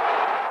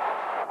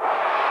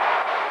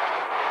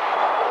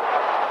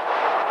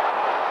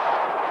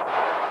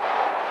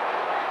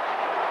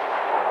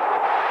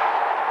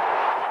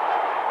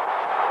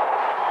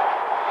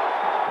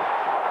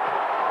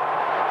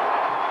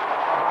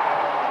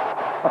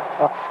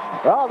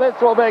 Well, this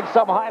will make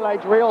some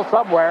highlights reel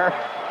somewhere.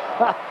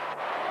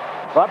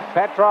 But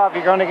Petrov,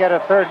 you're going to get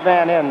a third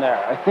man in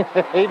there,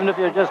 even if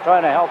you're just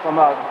trying to help him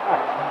out.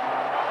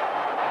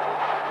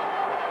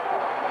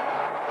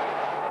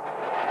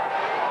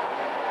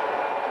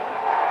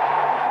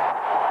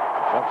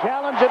 The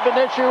challenge had been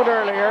issued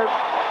earlier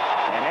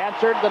and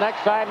answered the next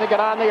time they get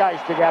on the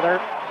ice together.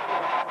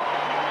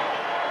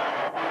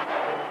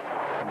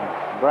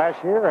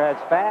 Brashear has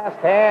fast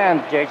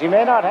hands, Jiggs. He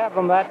may not have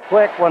them that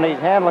quick when he's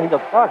handling the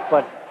puck,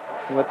 but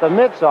with the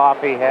mitts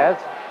off, he has.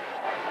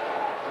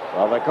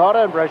 Well,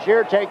 Makota and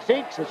Brashear take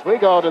seats as we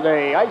go to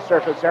the ice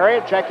surface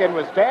area. Check in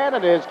with Stan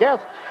and his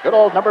guest, good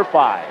old number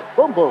 5.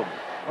 Boom, boom.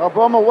 Well,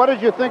 Boomer, what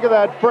did you think of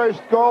that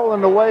first goal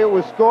and the way it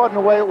was scored and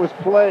the way it was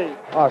played?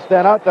 Oh,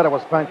 Stan, I thought it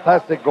was a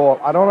fantastic goal.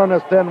 I don't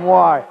understand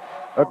why.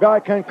 A guy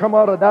can come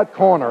out of that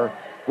corner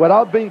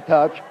without being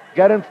touched,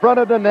 get in front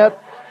of the net,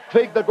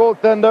 fake the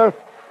goaltender,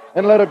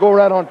 and let it go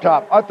right on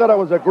top. I thought it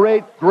was a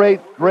great, great,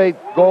 great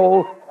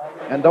goal.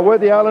 And the way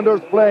the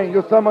Islanders playing,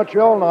 you saw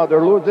Montreal now,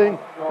 they're losing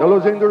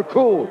their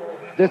cool.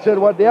 This is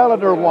what the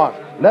Islanders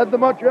want. Let the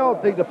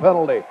Montreal take the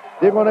penalty.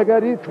 They're going to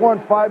get each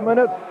one 5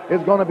 minutes.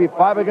 It's going to be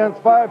 5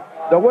 against 5.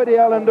 The way the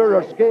Islanders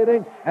are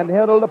skating and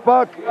handle the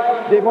puck,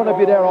 they're going to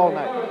be there all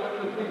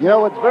night. You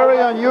know, it's very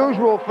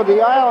unusual for the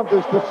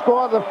Islanders to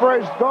score the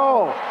first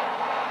goal.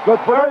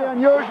 But Very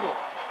unusual.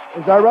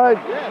 Is that right?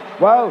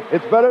 Yes. Well,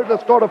 it's better to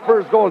score the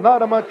first goal. Now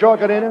the Montreal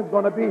Canadiens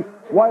going to be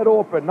wide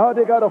open. Now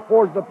they got to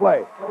force the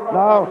play.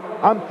 Now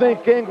I'm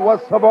thinking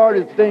what Savard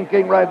is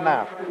thinking right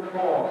now.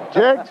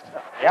 Jiggs?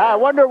 Yeah, I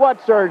wonder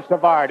what Serge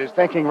Savard is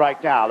thinking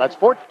right now. That's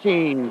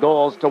 14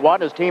 goals to 1.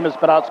 His team has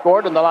been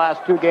outscored in the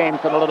last 2 games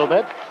in a little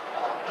bit.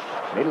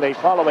 Immediately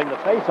following the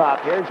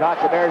face-off here, Jacques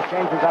Hebert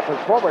changes up his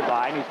forward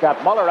line. He's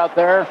got Muller out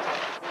there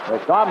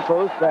with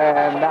Domfus,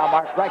 and now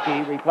Mark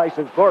Recchi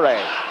replaces Bure.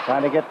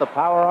 Trying to get the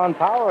power on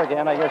power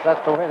again. I guess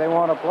that's the way they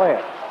want to play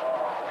it.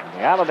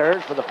 The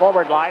Islanders for the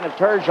forward line of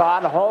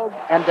Turgeon, Hogue,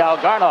 and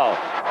Delgarno.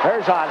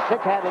 Turgeon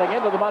stick handling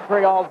into the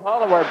Montreal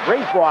zone where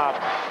Brisebois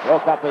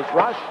broke up his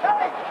rush.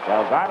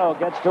 Delgarno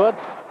gets to it.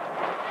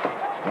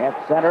 Can't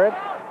center it.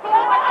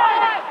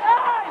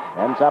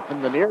 Ends up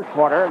in the near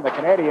corner, and the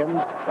Canadiens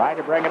trying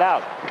to bring it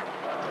out.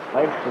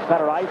 Plays to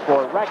center ice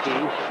for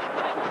Recchi.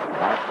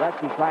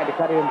 Recchi trying to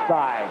cut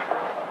inside.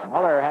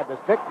 Muller had the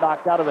stick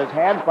knocked out of his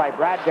hands by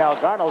Brad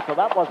Delgarno, so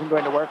that wasn't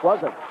going to work,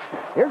 was it?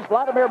 Here's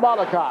Vladimir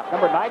Molotov,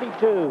 number 92.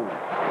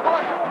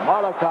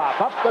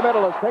 Molotov up the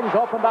middle as things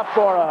opened up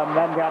for him,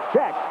 then got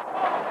checked.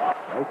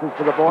 Races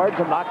to the boards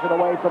and knocks it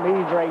away from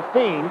Yves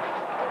Racine.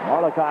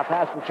 Molotov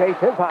has to chase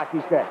his hockey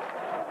stick.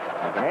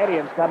 The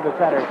Canadiens come to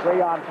center,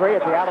 3-on-3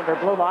 at the Islander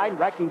blue line.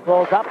 Recchi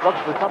pulls up, looks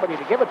for somebody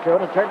to give it to,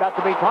 and it turned out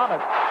to be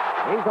Thomas.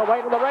 He's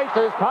away to the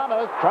races.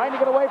 Thomas trying to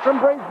get away from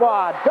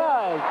Brisebois.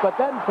 Does, but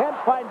then can't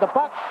find the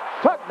puck.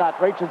 Tugnut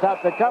reaches out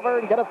to cover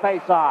and get a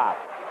face-off.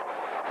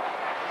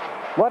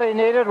 What he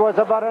needed was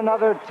about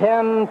another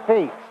 10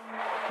 feet,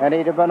 and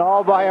he'd have been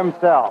all by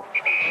himself.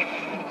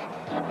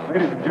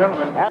 Ladies and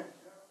gentlemen.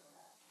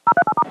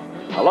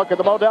 A look at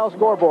the Modell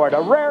scoreboard.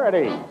 A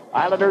rarity.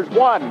 Islanders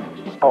won.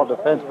 All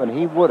defenseman,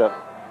 he would have.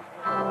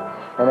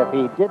 And if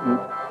he didn't,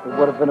 it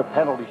would have been a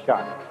penalty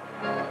shot.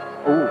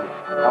 Ooh,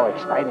 how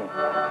exciting.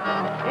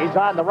 He's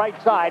on the right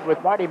side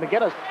with Marty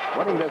McGinnis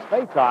winning this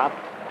face-off.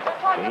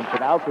 Dean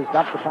Canals has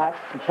dumped the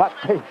puck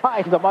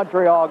behind the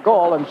Montreal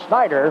goal, and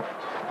Schneider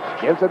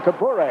gives it to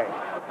Bure.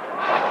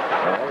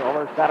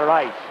 Over center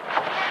ice.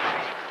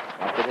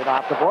 Knocked it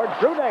off the board.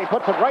 Brunet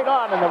puts it right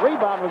on, and the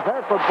rebound was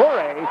there for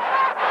Bure.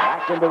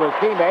 Back into his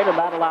teammate, and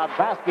that allowed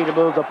Baskey to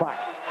move the puck.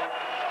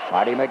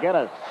 Marty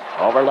McGinnis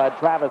overled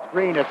Travis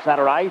Green at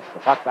center ice.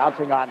 The puck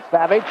bouncing on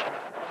Savage.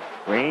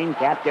 Green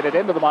can't get it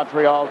into the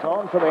Montreal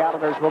zone, so the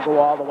Islanders will go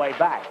all the way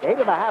back.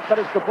 8.5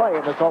 minutes to play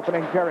in this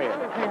opening period.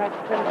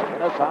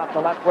 McGinnis off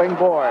the left wing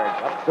board.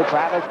 Up to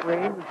Travis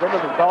Green. He's into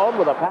the zone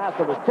with a pass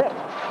that was tipped.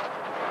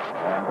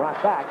 And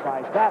brought back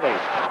by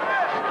Savage.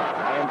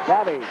 And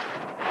Savage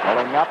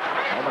pulling up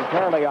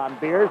momentarily on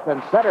Beers,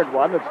 then centered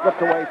one that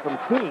slipped away from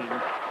Keene.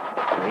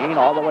 Green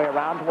all the way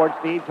around towards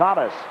Steve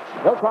Thomas.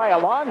 He'll try a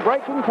long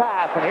breaking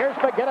pass, and here's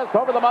McGinnis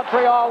over the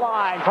Montreal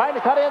line. Trying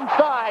to cut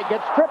inside,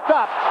 gets tripped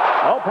up.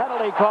 No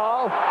penalty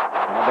call.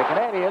 And the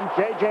Canadiens,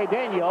 J.J.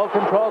 Daniel,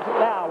 controls it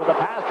now with a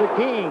pass to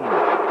Keene.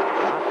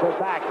 Knocks it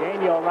back.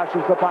 Daniel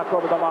rushes the puck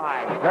over the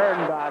line.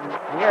 Turned on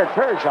Pierre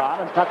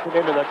Turgeon and tucks it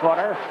into the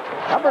corner.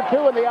 Number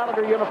 2 in the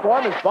Islander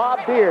uniform is Bob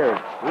Beard.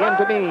 Ian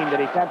Deneen, the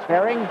defense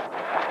pairing.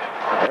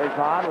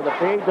 Turgeon with a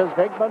feed to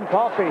Zygmunt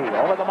Palffy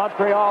over the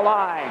Montreal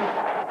line.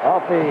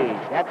 Palffy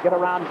can't get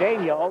around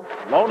Daniel.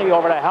 Loney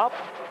over to help.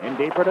 In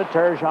deeper to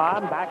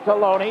Turgeon. Back to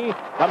Loney.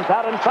 Comes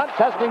out in front,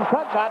 testing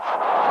Tugnut.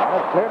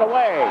 And it's cleared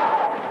away.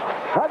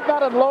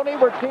 Tugnut and Loney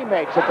were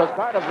teammates at the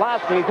start of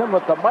last season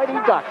with the Mighty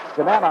Ducks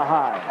in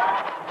Anaheim.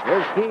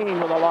 Here's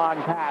Keene with a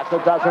long pass.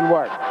 It doesn't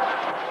work.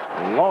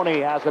 Loney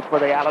has it for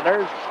the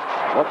Islanders.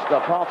 Looks to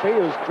Palffy,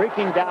 who's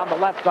streaking down the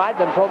left side,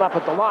 then pulled up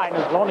at the line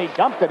as Loney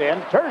dumped it in.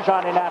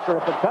 Turgeon in after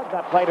it, but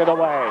Tugnut played it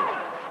away.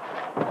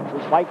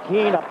 This is Mike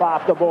Keene up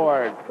off the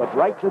board, but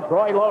right to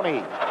Troy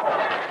Loney.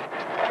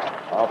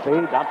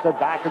 Palffy dumps it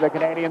back to the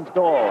Canadiens'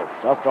 goal.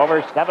 Just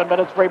over 7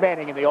 minutes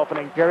remaining in the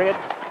opening period.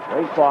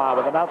 Westfall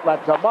with an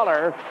outlet to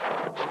Muller.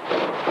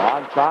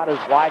 Long shot is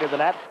wide of the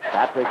net.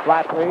 Patrick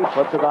Flatley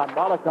puts it on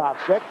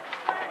Malakoff's stick.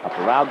 Up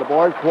around the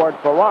boards toward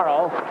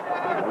Ferraro.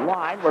 The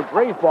line where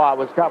Brisebois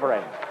was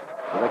covering.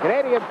 So the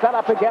Canadiens set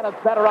up again at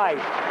center ice.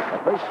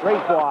 The first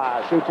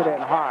Brisebois shoots it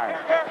in hard.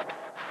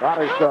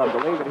 Soderstrom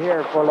to leave it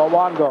here for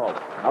Luongo.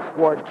 Up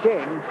toward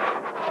King.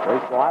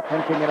 Brisebois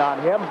pinching it on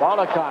him.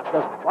 Malakoff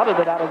just flooded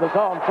it out of the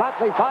zone.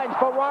 Flatley finds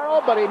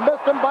Ferraro, but he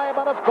missed him by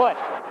about a foot.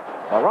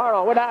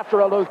 Ferraro went after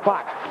a loose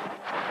puck.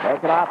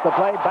 Taken off the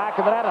play, back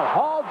of the net, and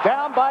hauled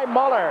down by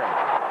Muller.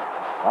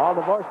 Paul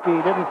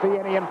Dvorsky didn't see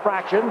any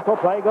infraction, so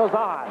play goes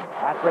on.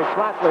 Patrick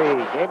Flatley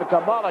gave it to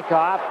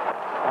Malakoff.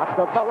 Up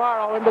to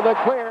Ferraro into the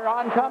clear.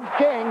 On comes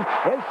King.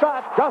 His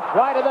shot just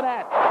wide of the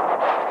net.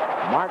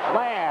 Mark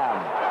Lamb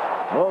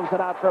moves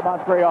it out for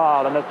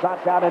Montreal, and it's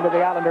shot down into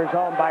the Islanders'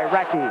 zone by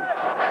Recchi.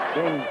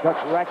 King took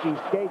Recchi's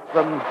skate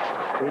from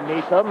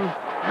beneath him.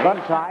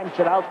 Sometime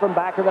shot out from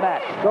back of the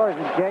net. Scores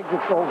and Jiggs,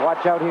 so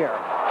watch out here.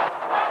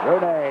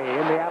 Rune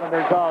in the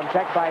Islanders' zone,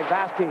 checked by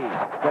Vasti.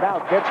 Get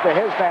out, gets to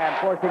his man,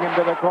 forcing him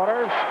to the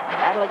corner.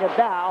 Handling it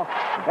now.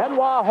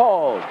 Benoit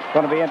holds. It's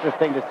going to be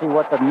interesting to see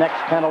what the next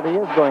penalty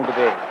is going to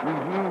be.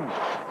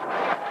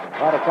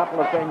 Let a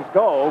couple of things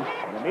go.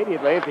 And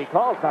immediately, if he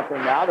calls something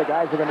now, the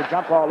guys are going to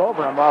jump all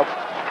over him. Well,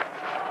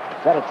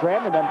 set a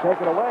trend and then take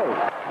it away.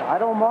 I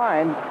don't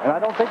mind, and I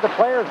don't think the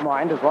players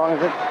mind as long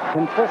as it's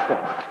consistent.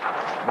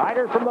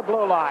 Snyder from the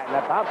blue line.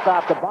 That bounced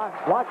off the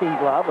blocking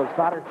glove of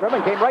Soderstrom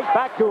and came right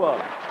back to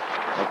him.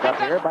 Picked up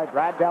here by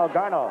Brad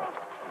Delgarno.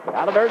 The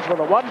Islanders with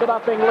a 1-0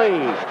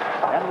 lead.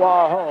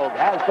 Benoit Hogue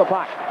has the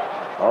puck.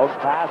 Hogue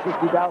passes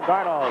to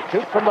Delgarno.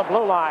 Shoots from the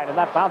blue line, and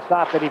that bounced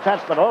off the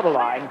defenseman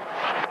Odeline.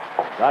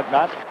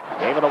 Tugnut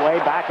gave it away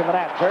back in the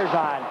net.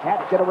 Turgeon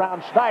can't get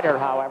around Snyder,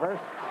 however.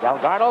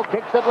 Delgarno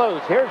kicks it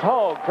loose. Here's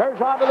Hogue.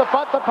 Turgeon to the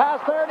front, the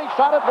pass there, and he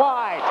shot it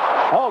wide.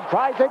 Hogue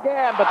tries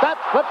again, but that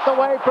slips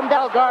away from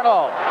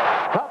Delgarno.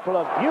 Couple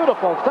of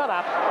beautiful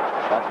setups,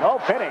 but no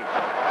finish.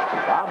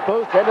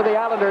 Dompoos into the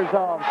Islanders'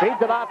 zone.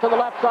 Feeds it off to the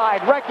left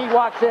side. Recchi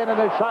walks in, and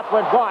his shot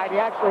went wide. He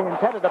actually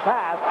intended to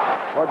pass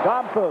for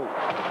Dompoos.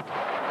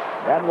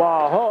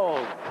 Benoit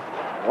Hogue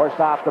forced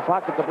off the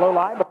puck at the blue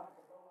line.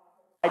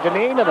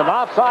 Deneen and an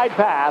offside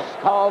pass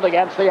called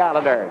against the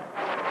Islanders.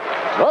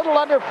 A little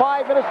under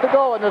 5 minutes to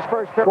go in this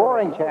first period.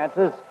 Scoring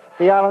chances,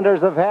 the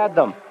Islanders have had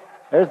them.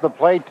 There's the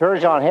play.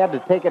 Turgeon had to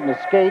take it in his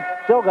skate.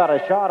 Still got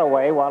a shot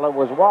away while it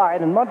was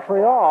wide. In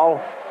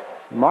Montreal,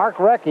 Mark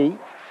Recchi,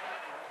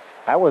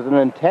 that was an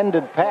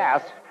intended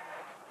pass.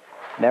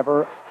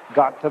 Never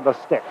got to the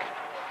stick.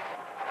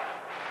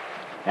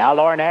 Now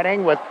Lorne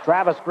Henning with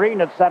Travis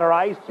Green at center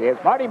ice.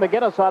 It's Marty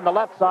McGinnis on the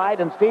left side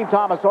and Steve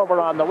Thomas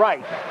over on the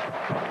right.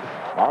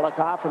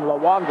 Malakoff and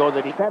Luongo,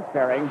 the defense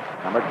pairing.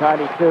 Number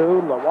 92,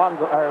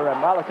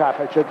 Malakoff,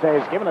 I should say,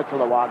 has given it to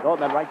Luongo,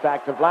 and then right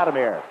back to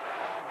Vladimir.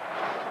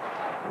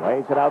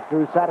 Lays it out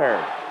through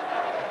center.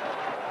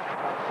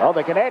 Well,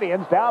 the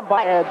Canadiens down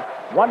by a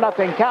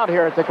 1-0 count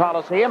here at the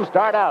Coliseum.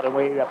 Start out, and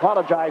we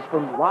apologize for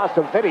loss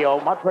of video.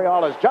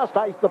 Montreal has just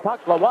iced the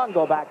puck.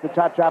 Luongo back to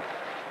touch up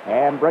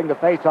and bring the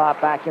face-off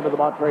back into the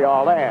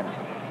Montreal end.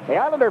 The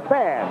Islander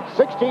fans,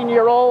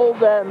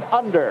 16-year-old and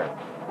under,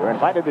 you're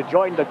invited to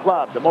join the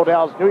club, the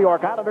Modell's New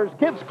York Islanders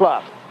Kids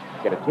Club.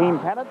 Get a team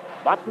pennant,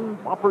 button,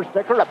 bumper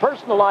sticker, a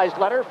personalized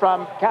letter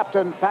from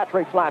Captain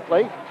Patrick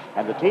Flatley,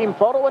 and the team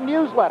photo and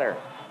newsletter.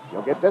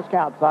 You'll get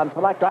discounts on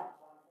select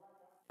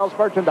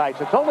merchandise.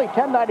 It's only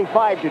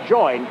 $10.95 to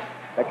join,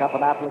 Pick up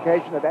an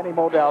application at any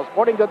Modell's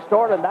Sporting Goods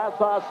store in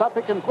Nassau,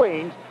 Suffolk, and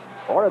Queens,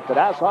 or at the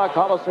Nassau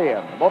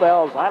Coliseum.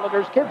 Modell's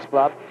Islanders Kids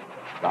Club.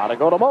 Gotta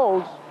go to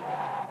Moles.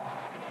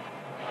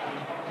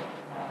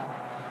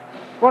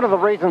 One of the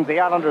reasons the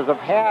Islanders have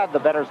had the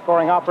better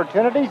scoring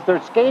opportunities,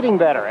 they're skating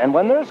better. And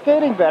when they're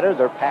skating better,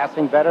 they're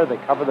passing better, they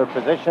cover their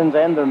positions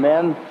and their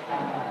men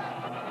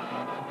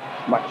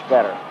much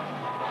better.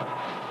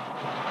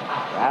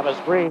 Travis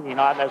Green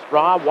on this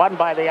draw, won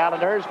by the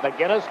Islanders.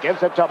 McGinnis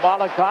gives it to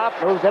Molotov,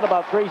 moves in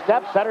about 3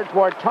 steps, centered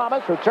toward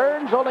Thomas, who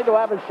turns only to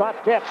have his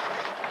shot tipped.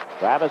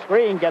 Travis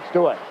Green gets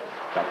to it.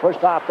 Got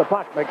pushed off the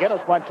puck.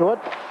 McGinnis went to it.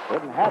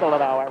 Didn't handle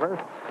it, however.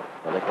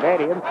 So the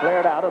Canadiens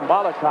cleared out, and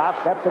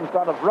Molotov steps in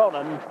front of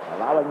Ronan,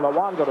 allowing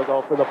Luongo to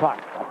go for the puck.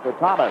 Up to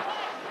Thomas.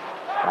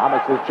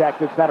 Thomas is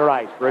checked at center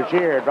ice.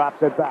 Brazier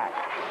drops it back.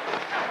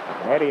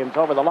 The Canadiens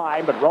over the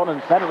line, but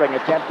Ronan's centering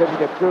attempt didn't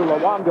get through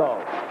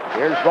Luongo.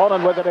 Here's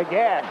Ronan with it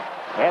again.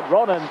 And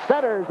Ronan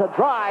centers a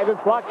drive.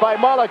 It's blocked by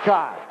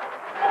Molotov.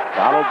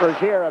 Donald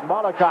Brazier and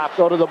Molotov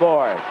go to the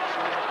board.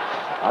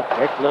 Up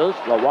kick loose.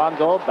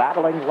 Luongo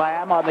battling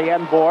Lamb on the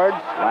end boards.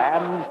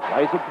 Lamb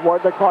plays it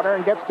toward the corner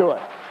and gets to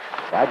it.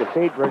 Tried to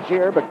feed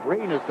Brazier, but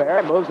Green is there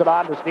and moves it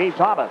on to Steve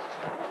Thomas.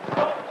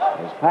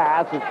 His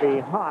pass is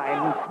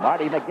behind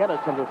Marty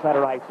McGinnis in the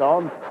center ice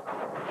zone.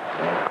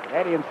 The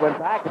Canadiens went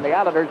back, and the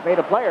Islanders made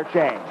a player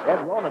change.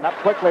 Ed Ronan up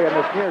quickly on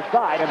this near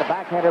side, and the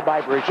backhander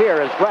by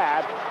Brazier is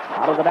grabbed.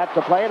 Out of the net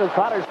to play it is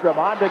Soderstrom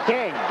on to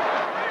King.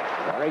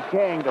 Larry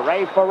King to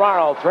Ray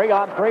Ferraro.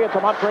 3-on-3 at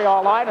the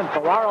Montreal line, and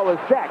Ferraro is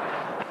checked.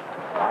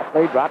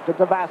 Flatley dropped it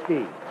to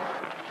Vasky.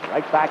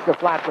 Right back to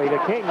Flatley. To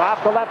King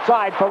off the left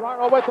side.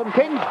 Ferraro with him.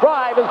 King's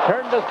drive is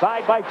turned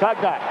aside by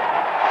Tugnut.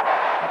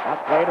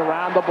 Puck played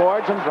around the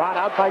boards and drawn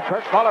out by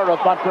Kirk Muller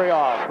of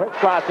Montreal. Quick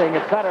crossing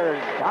at center.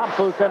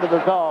 Domfus into the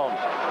zone.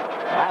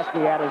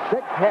 Vasky had his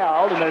stick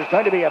held, and there's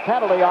going to be a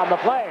penalty on the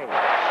play.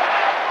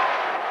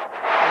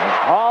 The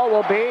call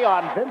will be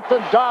on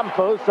Vincent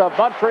Domfus of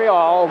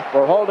Montreal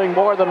for holding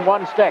more than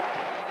one stick.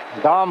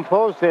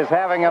 Domfus is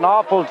having an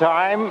awful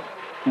time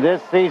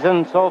this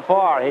season so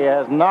far. He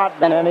has not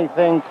been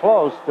anything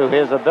close to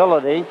his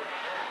ability.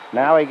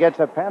 Now he gets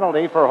a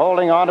penalty for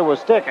holding onto a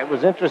stick. It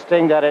was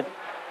interesting that it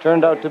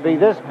turned out to be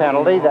this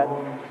penalty that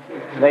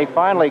they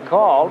finally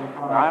called.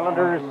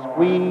 Islanders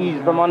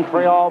squeeze the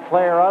Montreal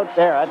player out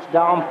there. That's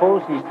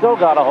Domfus. He's still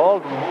got a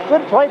hold.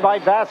 Good play by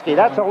Vasky.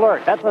 That's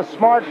alert. That's a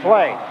smart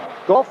play.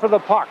 Go for the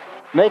puck.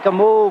 Make a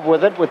move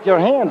with it with your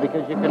hand,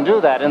 because you can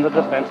do that in the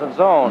defensive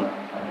zone.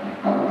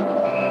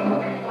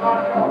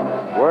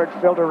 Word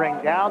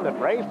filtering down that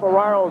Ray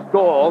Ferraro's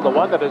goal, the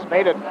one that has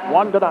made it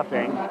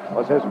 1-0,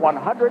 was his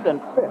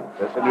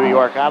 105th as a New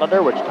York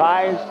Islander, which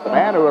ties the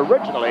man who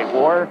originally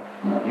wore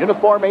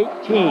uniform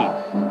 18.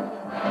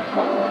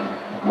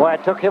 Boy,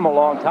 it took him a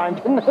long time,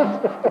 didn't it?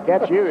 To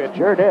get you, it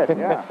sure did,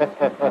 yeah.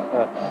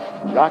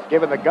 Jock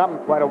giving the gum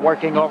quite a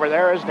working over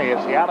there, isn't he,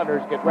 as the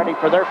Islanders get ready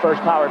for their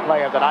first power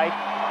play of the night.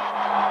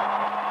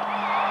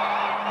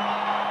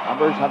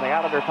 Numbers on the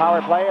Islander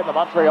power play and the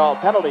Montreal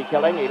penalty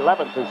killing,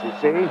 11th as you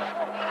see.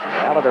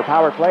 The Islander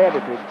power play at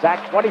its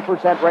exact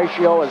 20%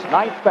 ratio is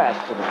 9th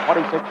best in the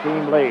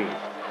 2016 league.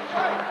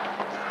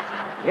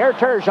 Here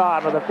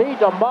Turgeon with a feed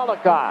to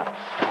Molotov.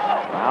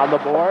 Around the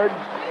boards.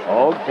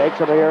 Hogue takes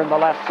it here in the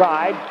left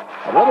side.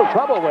 A little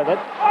trouble with it.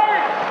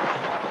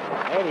 The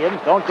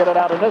Canadiens don't get it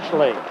out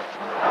initially.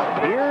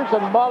 Beers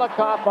and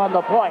Molotov on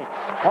the point.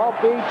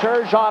 Holtby,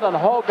 Turgeon, and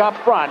Hogue up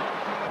front.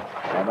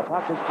 And the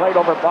puck is played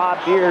over Bob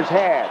Beer's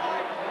head.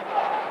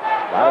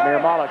 Vladimir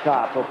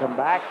Molotov will come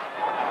back.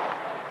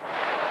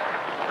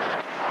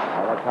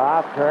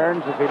 Molotov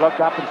turns as he looked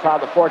up and saw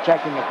the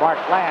forechecking of Mark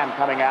Lamb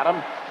coming at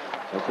him.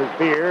 This is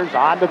Beers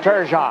on to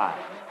Turgeon.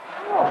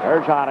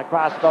 Turgeon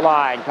across the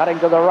line, cutting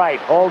to the right,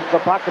 holds the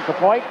puck at the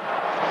point.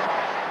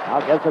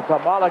 Now gets it to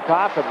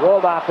Molotov. It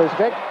rolled off his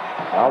stick.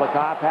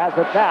 Molotov has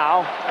it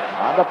now.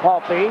 On to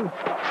Palpy.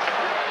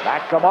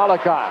 Back to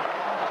Molotov.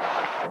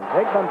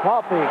 Zygmunt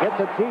Palpy gets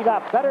it teed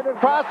up, centered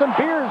across, and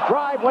Beers'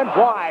 drive went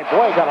wide.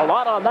 Boy, got a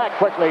lot on that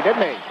quickly,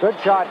 didn't he? Good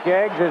shot,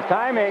 Jiggs. His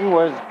timing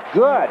was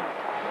good.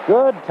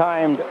 Good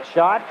timed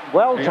shot.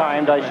 Well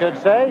timed, I should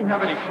say.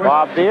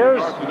 Bob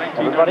Beers,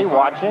 everybody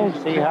watching,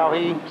 see how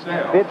he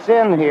fits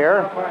in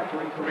here.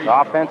 His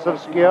offensive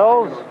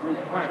skills.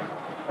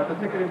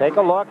 Take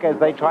a look as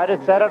they try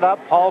to set it up.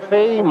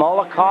 Palpy,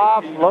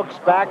 Molotov looks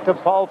back to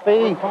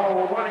Palpy.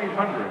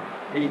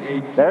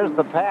 There's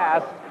the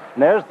pass,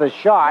 and there's the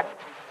shot.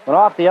 Went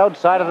off the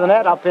outside of the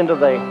net, up into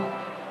the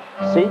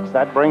seats.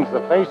 That brings the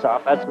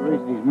face-off. That's the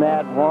reason he's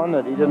mad, one,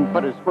 that he didn't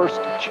put his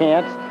first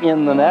chance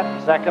in the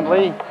net.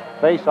 Secondly,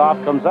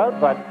 face-off comes out,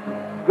 but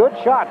good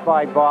shot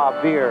by Bob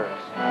Beers.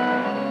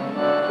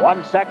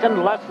 1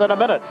 second, less than a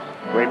minute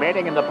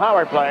remaining in the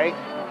power play.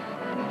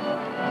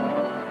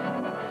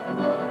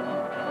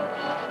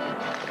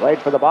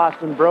 Played for the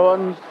Boston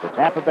Bruins, the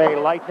Tampa Bay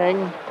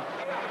Lightning,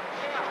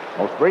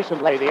 most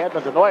recently the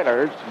Edmonton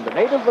Oilers, and the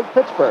natives of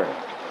Pittsburgh.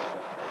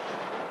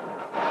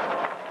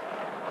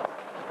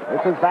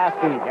 This is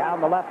Vasky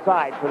down the left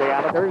side for the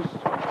Islanders.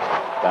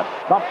 Got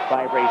thumped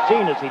by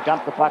Racine as he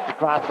dumped the puck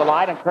across the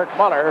line, and Kurt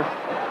Muller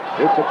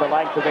shoots it the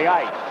length of the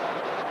ice.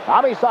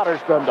 Tommy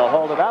Soderstrom to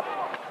hold it up.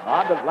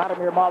 On to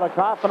Vladimir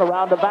Molotov and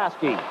around to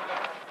Vasky.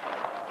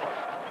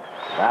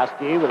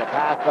 Vasky with a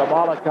pass to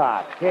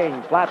Molotov.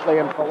 King, Flatley,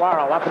 and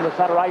Ferraro up in the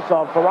center ice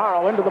zone.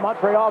 Ferraro into the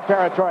Montreal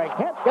territory.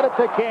 Can't get it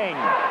to King.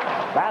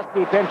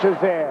 Vasky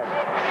pinches in.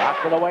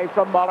 Knocks it away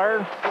from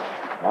Muller.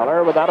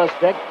 Muller without a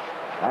stick.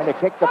 Trying to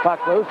kick the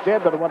puck loose.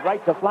 Did, but it went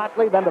right to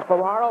Flatley, then to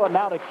Ferraro, and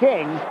now to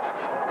King.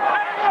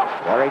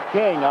 Gary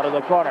King out of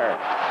the corner.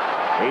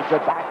 Feeds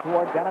it back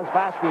toward Dennis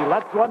Vasky.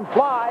 Lets one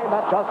fly, and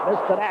that just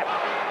missed the net.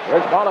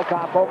 Here's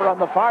Molotov over on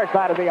the far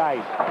side of the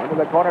ice. Into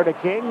the corner to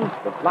King,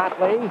 to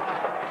Flatley.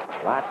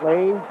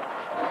 Flatley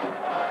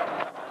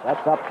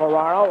sets up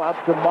Ferraro, up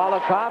to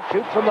Molotov,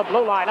 shoots from the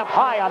blue line, up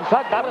high on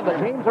Tugnut, and the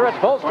teams are at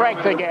full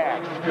strength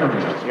again.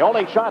 The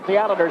only shot the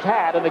Islanders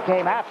had, and it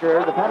came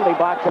after the penalty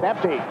box had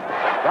emptied.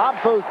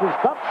 Domfus is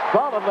thumped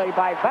solidly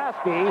by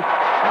Vasky.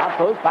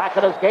 Domfus back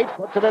at his skates,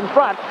 puts it in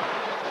front.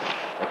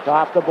 It's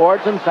off the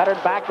boards and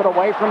centered back, but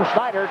away from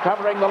Schneider,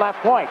 covering the left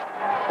point.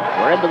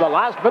 We're into the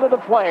last minute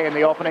of play in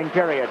the opening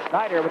period.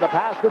 Schneider with a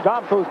pass to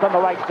Domfus on the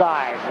right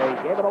side.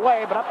 They gave it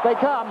away, but up they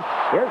come.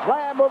 Here's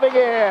Lamb moving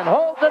in.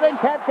 Holds it and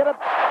can't get it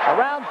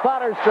around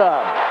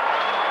Soderstrom.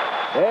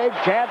 Big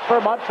chance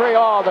for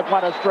Montreal that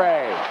went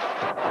astray.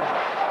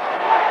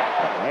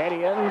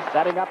 Canadiens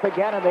setting up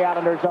again in the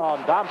Islander zone.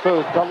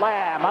 Domfus to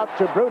Lamb, out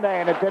to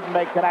Brunet, and it didn't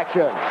make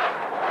connection.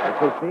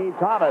 This is Steve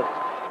Thomas.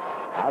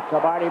 Out to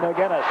Marty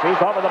McGinnis. He's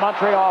over the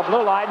Montreal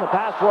blue line. The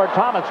pass toward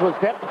Thomas was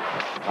tipped.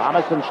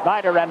 Thomas and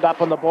Schneider end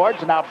up on the boards,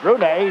 and now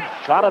Brunet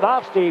shot it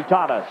off Steve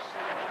Thomas.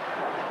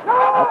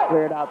 That's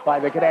cleared out by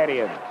the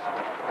Canadiens.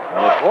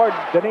 Gord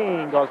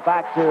Dineen goes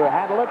back to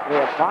handle it. We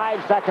have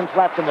 5 seconds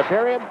left in the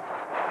period.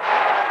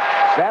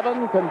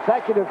 7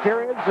 consecutive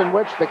periods in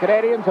which the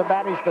Canadiens have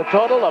managed a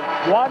total of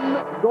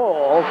 1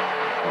 goal.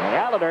 And the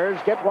Islanders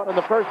get one in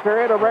the first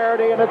period, a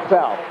rarity in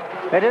itself.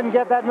 They didn't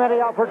get that many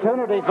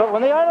opportunities, but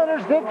when the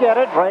Islanders did get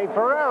it, Ray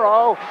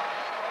Ferraro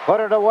put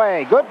it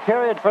away. Good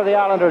period for the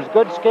Islanders.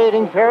 Good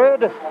skating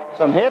period.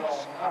 Some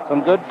hits,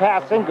 some good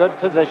passing, good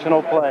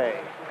positional play.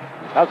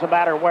 Doesn't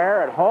matter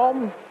where, at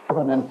home.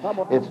 And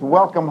it's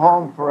welcome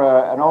home for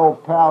an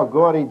old pal,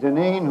 Gordy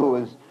Dineen, who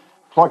is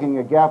plugging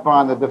a gap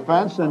on the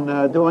defense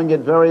and doing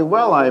it very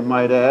well, I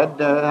might add.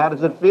 How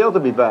does it feel to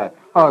be back?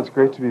 Oh, it's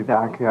great to be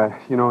back.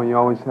 You know, you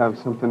always have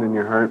something in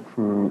your heart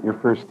from your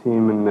first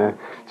team, and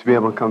to be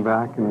able to come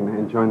back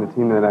and join the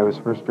team that I was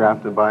first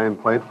drafted by and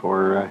played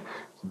for,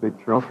 it's a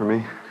big thrill for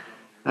me.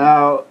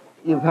 Now,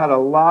 you've had a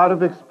lot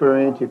of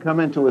experience. You come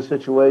into a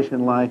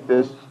situation like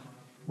this.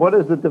 What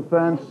does the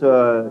defense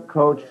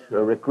coach,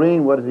 Rick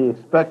Green, what does he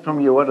expect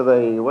from you? What do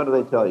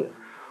they tell you?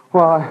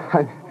 Well,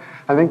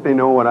 I think they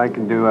know what I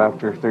can do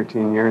after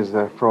 13 years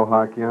of pro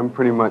hockey. I'm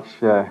pretty much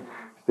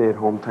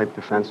stay-at-home type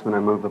defenseman. I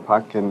move the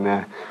puck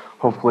and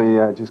hopefully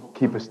just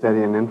keep a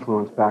steady and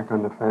influence back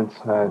on defense,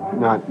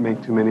 not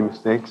make too many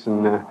mistakes.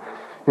 And,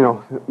 you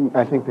know,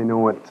 I think they know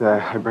what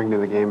I bring to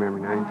the game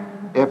every night.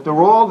 After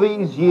all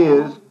these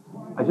years,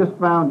 I just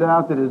found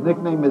out that his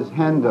nickname is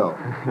Hendo.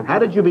 How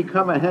did you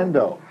become a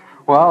Hendo?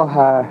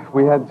 Well,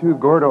 we had 2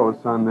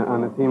 Gordos on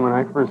the team when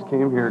I first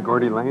came here,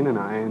 Gordy Lane and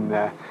I,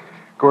 and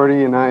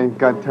Gordy and I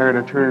got tired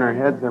of turning our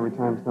heads every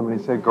time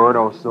somebody said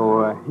Gordo,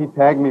 so he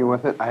tagged me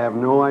with it. I have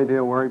no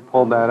idea where he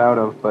pulled that out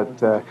of, but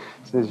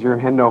says you're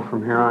Hendo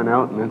from here on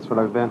out, and that's what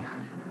I've been.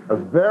 A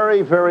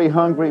very, very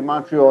hungry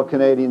Montreal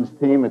Canadiens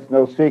team. It's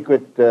no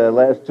secret.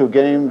 Last 2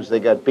 games, they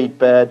got beat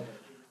bad.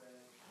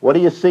 What do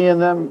you see in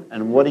them,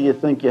 and what do you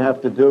think you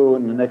have to do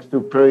in the next 2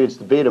 periods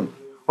to beat them?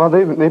 Well,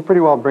 they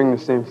pretty well bring the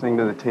same thing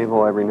to the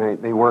table every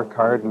night. They work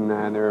hard, and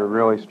they're a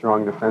really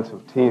strong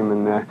defensive team,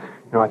 and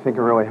you know, I think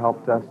it really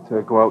helped us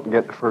to go out and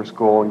get the first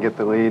goal and get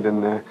the lead,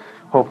 and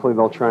hopefully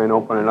they'll try and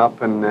open it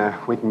up, and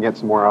we can get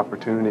some more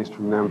opportunities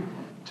from them.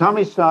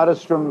 Tommy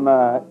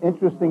Soderstrom,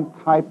 interesting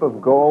type of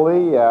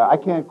goalie. I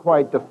can't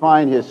quite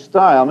define his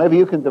style. Maybe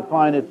you can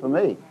define it for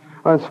me.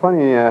 Well, it's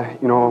funny,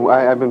 you know,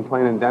 I've been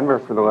playing in Denver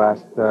for the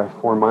last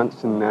 4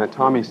 months, and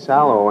Tommy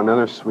Salo,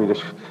 another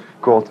Swedish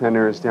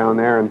goaltender, is down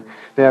there, and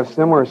they have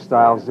similar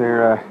styles.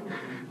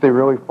 They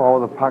really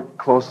follow the puck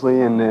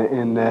closely, and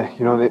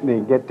you know, they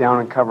get down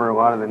and cover a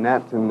lot of the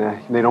net, and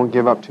they don't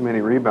give up too many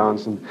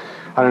rebounds. And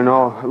I don't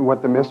know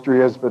what the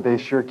mystery is, but they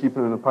sure keep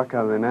the puck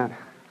out of the net.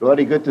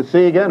 Gordy, good to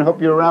see you again.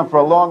 Hope you're around for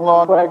a long,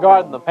 long... Square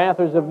Garden. The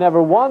Panthers have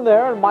never won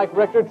there, and Mike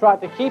Richter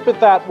tried to keep it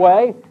that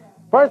way.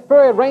 First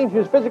period,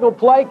 Rangers physical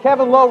play.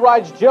 Kevin Lowe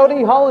rides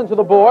Jody Hull into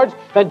the boards.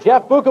 Then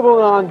Jeff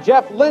Bukaboom on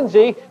Jeff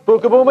Lindsay.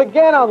 Bukaboom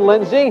again on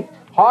Lindsay.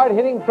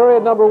 Hard-hitting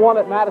period number 1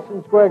 at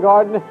Madison Square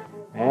Garden.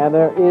 And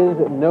there is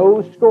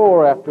no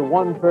score after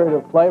 1 period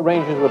of play.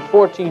 Rangers with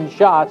 14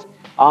 shots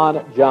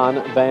on John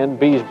Van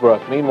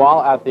Beesbrook.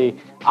 Meanwhile, at the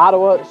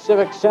Ottawa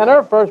Civic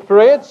Center, first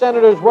period,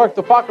 Senators work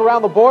the puck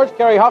around the boards.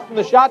 Kerry Huffman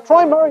the shot.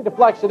 Troy Murray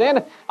deflects it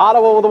in.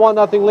 Ottawa with a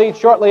 1-0 lead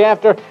shortly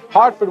after.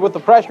 Hartford with the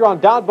pressure on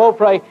Don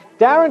Beaupre.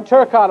 Darren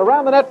Turcotte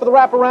around the net for the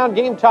wraparound.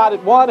 Game tied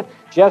at 1.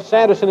 Jeff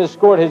Sanderson has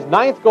scored his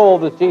 9th goal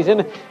of the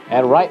season.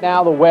 And right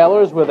now the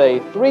Whalers with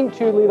a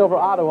 3-2 lead over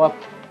Ottawa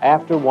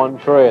after 1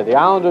 period. The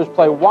Islanders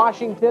play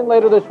Washington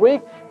later this week.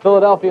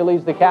 Philadelphia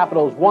leads the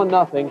Capitals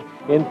 1-0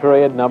 in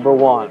period number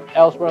 1.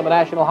 Elsewhere in the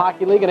National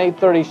Hockey League, an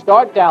 8:30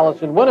 start.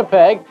 Dallas and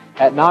Winnipeg.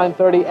 At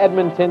 9:30,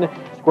 Edmonton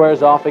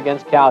squares off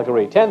against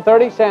Calgary.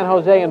 10:30, San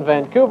Jose and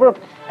Vancouver,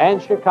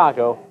 and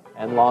Chicago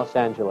and Los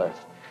Angeles.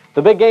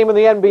 The big game in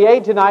the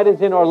NBA tonight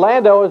is in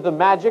Orlando as the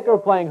Magic are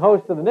playing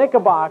host to the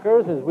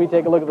Knickerbockers. As we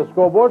take a look at the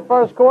scoreboard,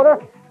 first quarter,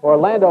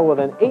 Orlando with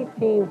an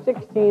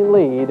 18-16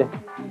 lead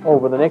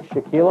over the Knicks.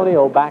 Shaquille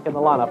O'Neal back in the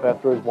lineup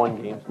after his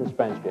 1-game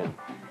suspension.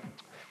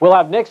 We'll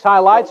have Knicks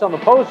highlights on the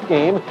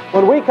postgame.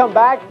 When we come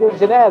back,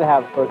 Jiggs and Ed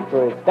have first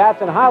period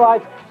stats and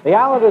highlights. The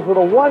Islanders with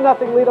a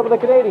 1-0 lead over the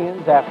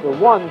Canadiens after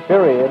 1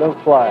 period of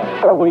play.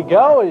 Here we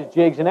go as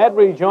Jiggs and Ed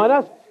rejoin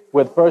us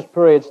with first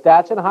period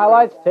stats and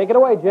highlights. Take it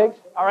away, Jiggs.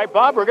 All right,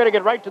 Bob, we're going to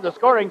get right to the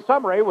scoring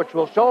summary, which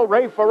will show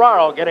Ray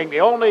Ferraro getting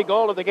the only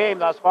goal of the game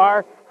thus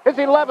far. His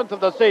 11th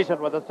of the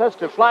season with assists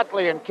to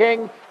Flatley and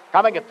King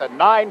coming at the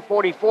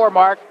 9:44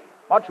 mark.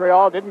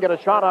 Montreal didn't get a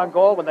shot on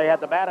goal when they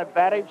had the man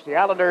advantage. The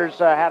Islanders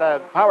had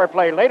a power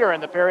play later in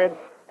the period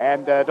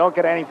and don't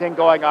get anything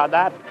going on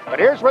that. But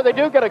here's where they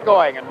do get it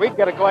going, and we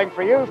get it going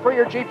for you for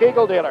your Jeep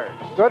Eagle dealers.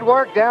 Good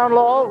work down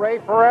low. Ray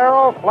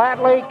Ferraro,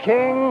 Flatley,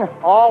 King,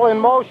 all in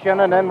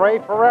motion, and then Ray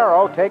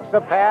Ferraro takes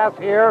the pass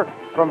here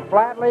from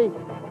Flatley,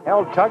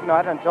 held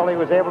Tugnut until he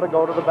was able to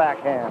go to the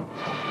backhand.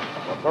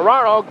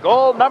 Ferraro,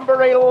 goal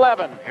number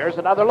 11. Here's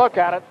another look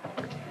at it.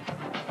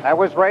 That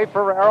was Ray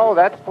Ferraro.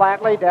 That's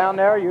Flatley down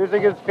there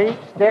using his feet,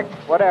 stick,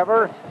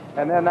 whatever.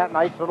 And then that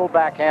nice little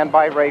backhand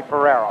by Ray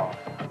Ferraro.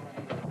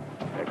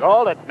 The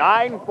goal at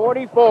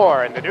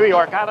 9:44, and the New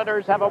York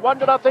Islanders have a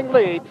 1-0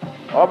 lead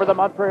over the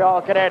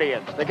Montreal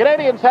Canadiens. The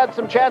Canadiens had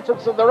some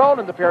chances of their own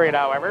in the period,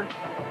 however.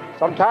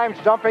 Sometimes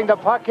dumping the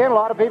puck in, a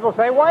lot of people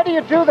say, why do you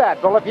do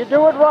that? Well, if you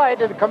do it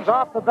right, it comes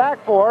off the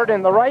backboard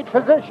in the right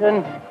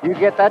position, you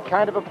get that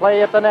kind of a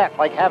play at the net,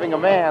 like having a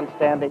man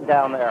standing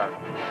down there.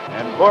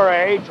 And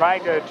Bure tried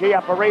to tee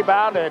up a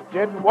rebound. It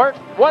didn't work.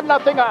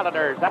 1-0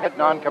 Islanders. That's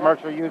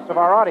non-commercial use of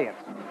our audience.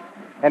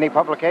 Any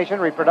publication,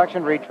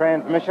 reproduction,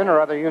 retransmission,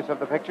 or other use of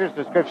the pictures,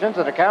 descriptions,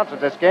 and accounts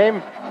of this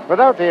game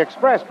without the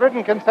express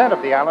written consent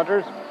of the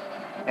Islanders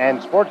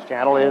and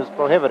SportsChannel is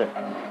prohibited.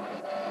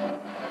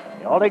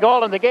 The only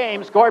goal in the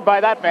game scored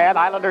by that man,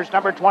 Islanders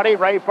number 20,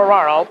 Ray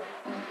Ferraro.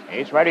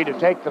 He's ready to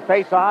take the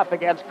face-off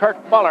against Kirk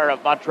Muller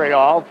of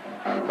Montreal.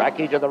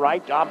 Recchi to the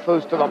right,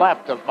 Domfus to the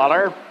left of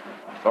Muller.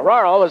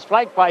 Ferraro is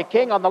flanked by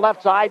King on the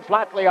left side,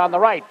 Flatley on the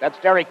right. That's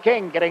Derek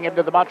King getting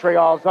into the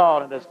Montreal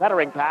zone, and his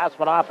centering pass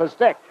went off his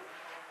stick.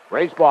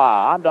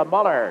 Brisebois on to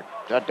Muller,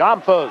 to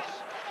Domfus.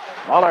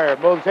 Muller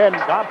moves in,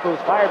 Domfus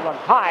fired one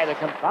high that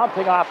comes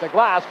bouncing off the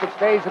glass, but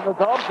stays in the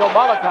zone, so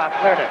Molotov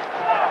cleared it.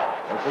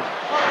 This is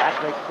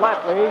Patrick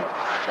Flatley,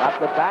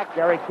 dropped it back,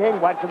 Derek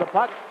King went to the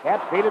puck,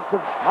 can't beat it to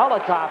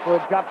Molotov, who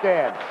had jumped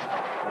in.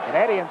 The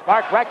Canadiens,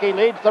 Mark Recchi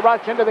leads the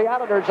rush into the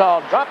Islander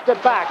zone, dropped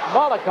it back,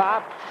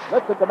 Molotov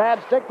lifted the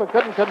man's stick but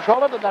couldn't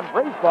control it, and then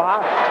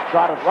Brisebois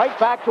shot it right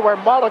back to where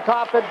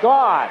Molotov had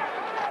gone,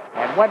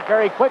 and went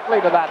very quickly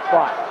to that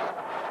spot.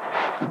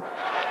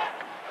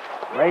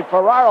 Ray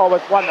Ferraro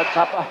with one that's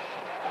up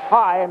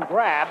high and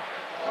grabbed.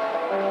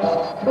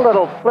 A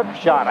little flip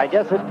shot, I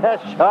guess a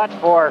test shot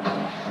for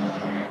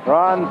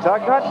Ron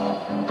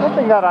Tugnut.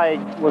 Something that I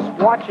was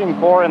watching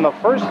for in the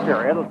first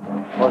period. Of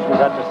course, we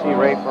got to see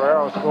Ray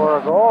Ferraro score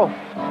a goal.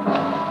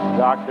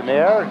 Jacques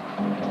Demers.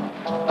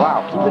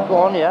 Wow, keep it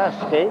going, yeah,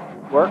 skate,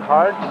 work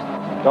hard.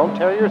 Don't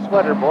tear your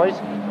sweater, boys.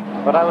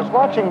 But I was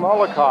watching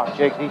Molotov,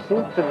 Jiggs. He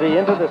seems to be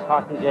into this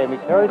hockey game. He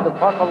carried the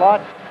puck a lot.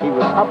 He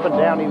was up and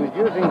down. He was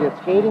using the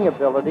skating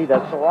ability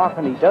that so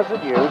often he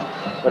doesn't use,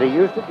 but he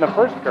used it in the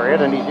first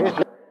period, and he's used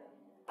it.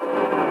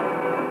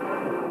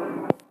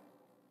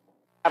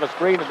 Have a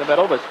screen in the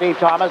middle with Steve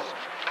Thomas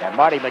and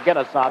Marty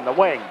McGinnis on the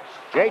wing.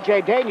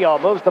 J.J. Daniel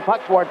moves the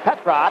puck toward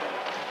Petrot.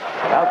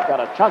 Now got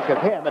a chunk of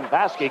him, and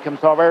Vasky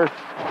comes over,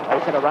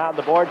 racing around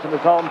the boards in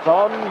his own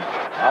zone.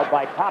 Held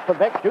by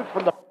Popovic, shoots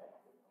from the...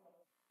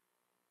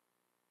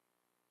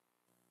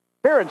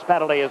 Appearance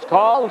penalty is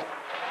called.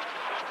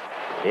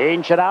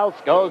 Dean Schnauz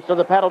goes to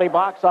the penalty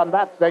box on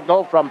that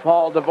signal from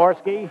Paul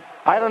Dvorsky.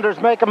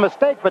 Islanders make a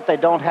mistake, but they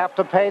don't have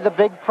to pay the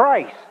big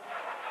price.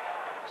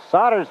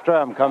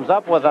 Soderstrom comes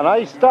up with a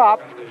nice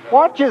stop.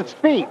 Watch his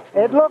feet.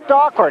 It looked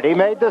awkward. He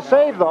made the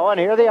save, though, and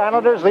here the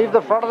Islanders leave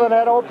the front of the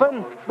net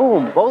open.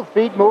 Boom, both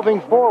feet moving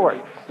forward.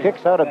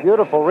 Kicks out a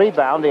beautiful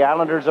rebound. The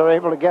Islanders are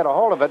able to get a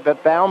hold of it,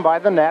 but bound by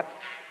the net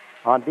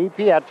on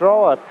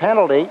DiPietro, a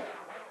penalty.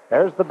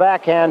 There's the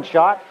backhand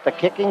shot, the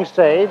kicking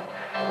save.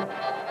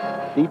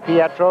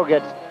 DiPietro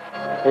gets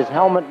his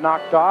helmet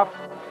knocked off,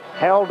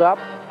 held up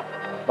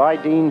by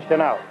Dean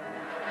Schnauz.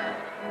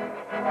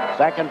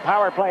 Second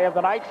power play of the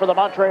night for the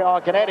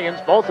Montreal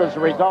Canadiens, both as a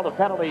result of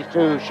penalties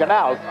to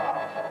Schnauz.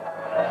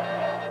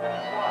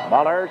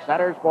 Muller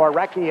centers for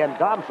Recchi and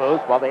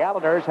Domfus, while the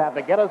Islanders have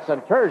McGinnis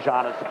and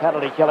Turgeon as the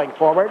penalty killing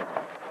forward.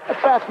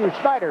 That's Matthew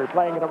Schneider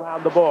playing it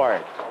around the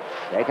board.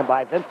 Taken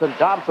by Vincent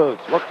Domfus.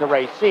 Looked to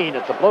Racine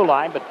at the blue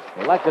line, but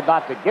elected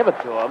not to give it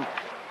to him.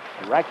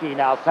 Recchi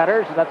now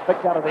centers, and that's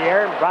picked out of the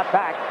air and brought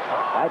back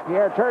by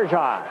Pierre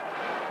Turgeon.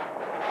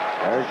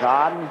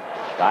 Turgeon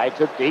guides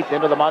it deep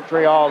into the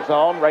Montreal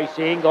zone.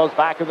 Racine goes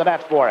back in the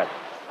net for it.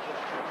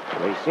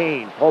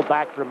 Racine pulled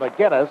back from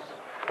McGinnis.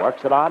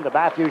 Works it on to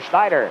Matthew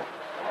Schneider.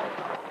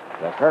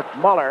 To Kirk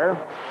Muller.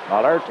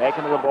 Muller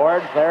taken to the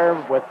boards there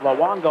with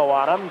Luongo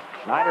on him.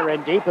 Schneider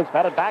in deep is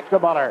headed back to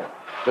Muller.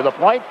 To the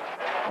point.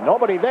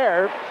 Nobody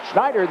there.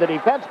 Schneider, the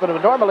defenseman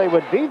who normally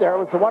would be there,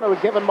 was the one who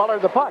had given Muller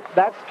the puck.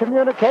 That's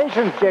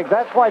communications, Jig.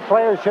 That's why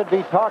players should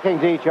be talking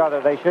to each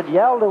other. They should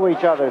yell to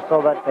each other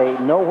so that they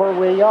know where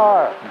we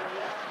are.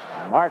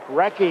 Mark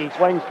Recchi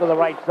swings to the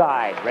right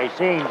side.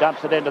 Racine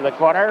dumps it into the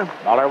corner.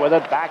 Muller with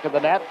it, back of the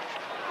net.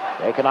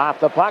 Taken off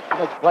the puck.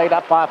 It's played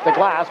up off the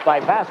glass by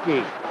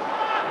Vasky.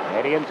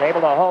 Canadiens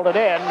able to hold it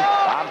in.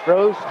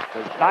 Domfus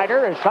to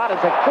Schneider. His shot is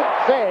a quick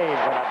save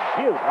and a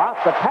beaut off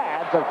the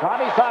pads of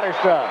Tommy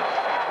Soderstrom.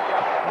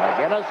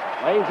 McGinnis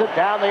lays it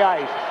down the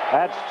ice.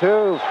 That's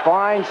two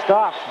fine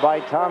stops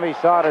by Tommy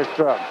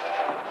Soderstrom.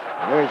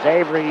 Here's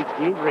Avery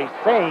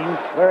Singh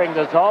clearing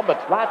the zone, but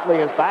Flatley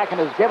is back and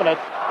has given it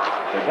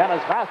to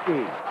Dennis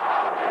Vasky.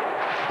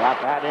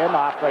 Got that in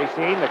off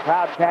Racine. The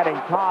crowd chanting,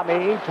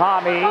 Tommy,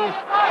 Tommy.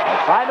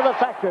 A sign of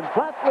affection.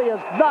 Flatley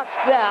is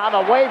knocked down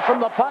away from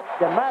the puck,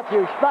 and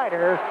Matthew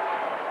Schneider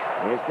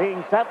is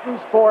being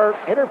sentenced for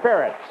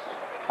interference.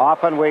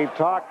 Often we've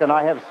talked, and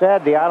I have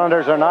said, the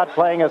Islanders are not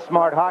playing a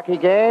smart hockey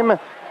game.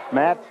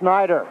 Matt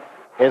Schneider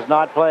is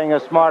not playing a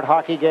smart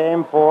hockey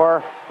game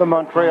for the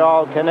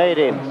Montreal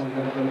Canadiens.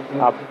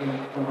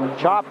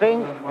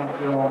 Chopping,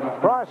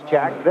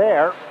 cross-check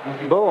there,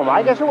 boom.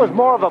 I guess it was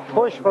more of a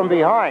push from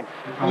behind.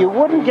 You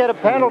wouldn't get a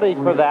penalty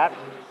for that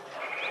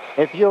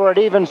if you were at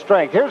even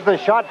strength. Here's the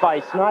shot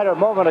by Schneider a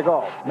moment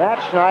ago. Matt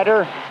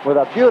Schneider with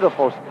a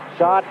beautiful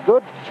shot.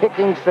 Good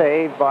kicking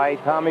save by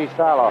Tommy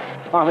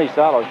Soderstrom. Tommy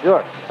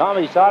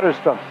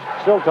Soderstrom.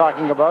 Still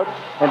talking about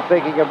and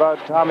thinking about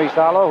Tommy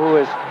Soderstrom, who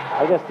is,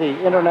 I guess,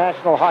 the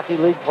International Hockey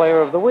League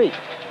Player of the Week.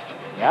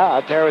 Yeah,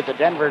 out there with the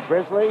Denver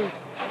Grizzlies.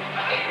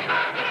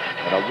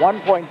 And a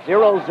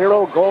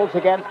 1.00 goals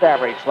against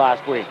average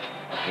last week.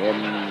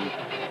 In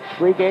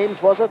 3 games,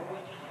 was it?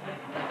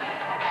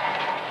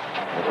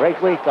 A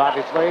great week,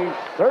 obviously.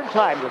 3rd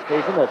time this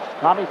season that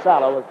Tommy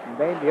Salo was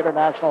named the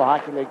International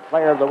Hockey League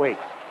Player of the Week.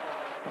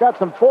 Got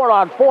some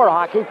 4-on-4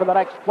 hockey for the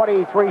next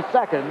 23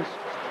 seconds.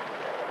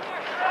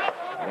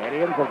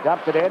 Canadiens have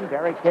dumped it in.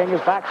 Derek King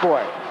is back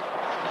for it.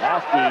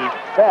 Vasky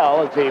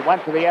fell as he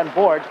went to the end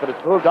boards, but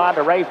it's moved on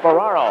to Ray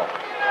Ferraro.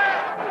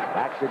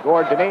 Back to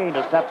Gord Dineen,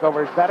 who steps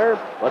over center,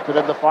 puts it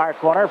in the far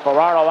corner.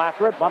 Ferraro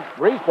after it, bumps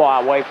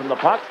Brisebois away from the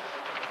puck.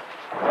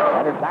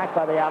 Centered back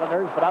by the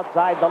Islanders, but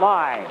outside the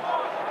line.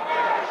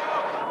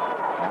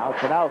 Now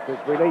Chenault is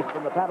released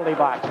from the penalty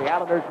box. The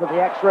Islanders with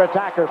the extra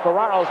attacker.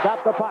 Ferraro's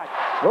got the puck.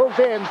 Moves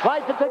in,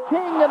 slides it to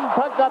King, and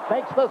tugged up,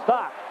 makes the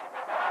stop.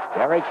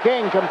 Derek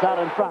King comes out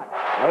in front,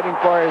 waiting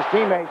for his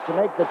teammates to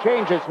make the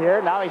changes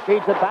here. Now he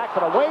feeds it back,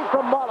 but away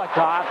from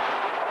Molotov.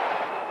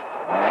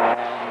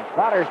 And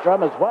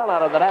Soderstrom is well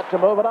out of the net to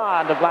move it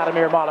on to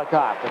Vladimir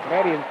Molotov. The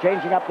Canadiens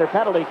changing up their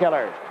penalty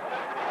killers.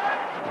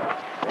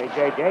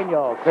 A.J.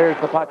 Daniel clears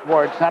the puck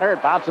toward center.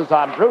 It bounces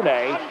on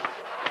Brunet.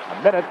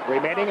 A minute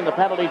remaining in the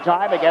penalty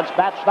time against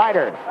Matt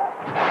Schneider.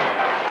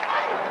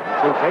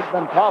 This is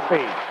Igman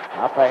Palffy.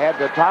 Up ahead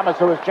to Thomas,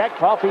 who is checked.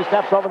 Palffy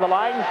steps over the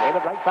line. Gave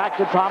it right back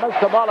to Thomas,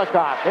 to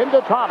Molotov.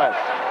 Into Thomas.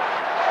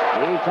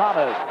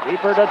 Thomas.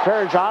 Deeper to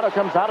Turgeon, who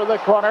comes out of the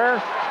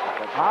corner.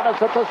 To Thomas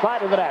at the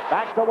side of the net.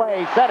 Backed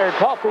away. Centered.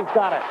 Palffy's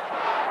got it.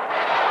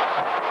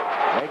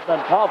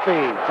 Igman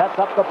Palffy sets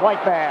up the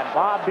point man.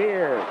 Bob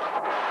Beers.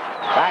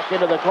 Back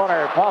into the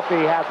corner.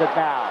 Palffy has it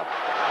now.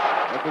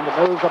 Making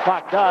the moves the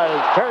puck does.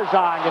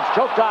 Turgeon gets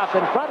choked off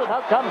in front, and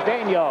out comes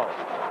Daniel.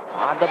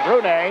 On to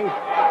Brunet.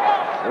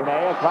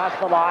 Brunet across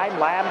the line.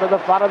 Lamb to the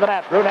front of the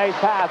net. Brunet's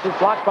pass is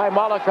blocked by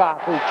Molotov,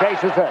 who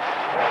chases it.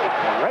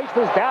 And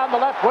races down the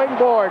left wing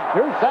board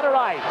through center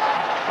ice.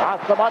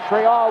 Across the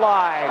Montreal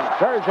line.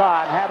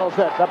 Turgeon handles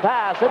it. The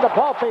pass into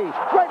Palffy.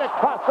 Right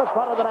across the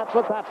front of the net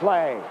with that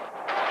play.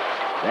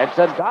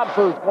 Vincent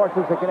Domfus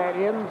forces the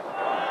Canadiens.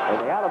 And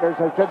the Islanders,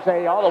 I should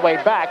say, all the way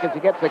back as he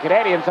gets the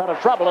Canadiens out of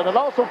trouble. And it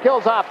also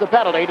kills off the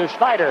penalty to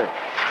Schneider.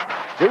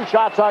 2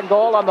 shots on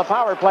goal on the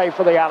power play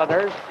for the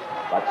Islanders,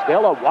 but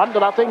still a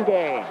 1-0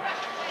 game.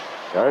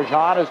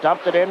 Turgeon has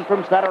dumped it in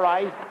from center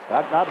ice.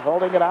 Not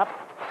holding it up.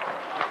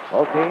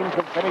 Both teams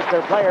have finished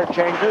their player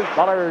changes.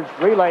 Muller's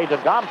relay to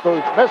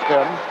Domfus missed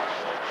him.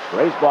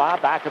 Brisebois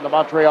back in the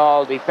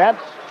Montreal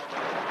defense.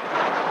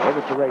 Gave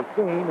it to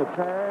Racine, who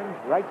turns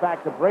right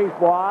back to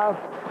Brisebois.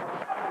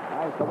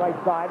 That's the right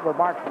side where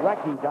Mark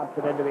Recchi dumps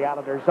it into the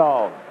Islanders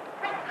zone.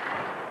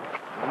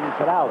 Moves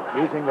it out,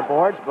 using the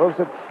boards, moves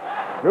it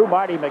through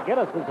Marty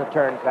McGinnis as it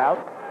turns out.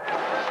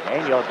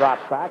 Daniel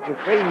drops back with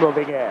Green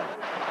moving in.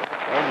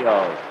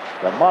 Daniel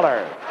to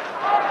Muller.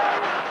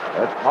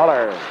 It's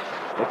Muller.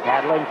 It's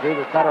handling through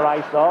the center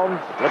ice zone.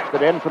 Flips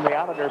it in from the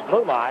Islanders'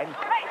 blue line.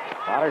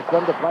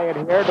 Soderstrom to play it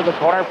here to the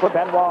corner for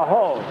Benoit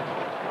Hogue.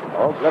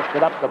 Hogue lifts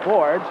it up the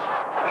boards.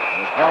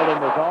 It's held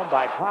in the zone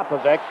by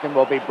Popovic and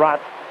will be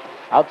brought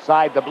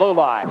outside the blue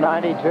line.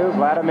 92,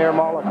 Vladimir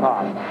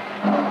Molotov.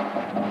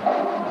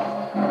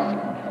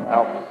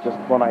 Well, just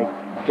when I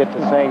get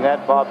to saying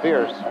that, Bob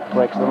Beers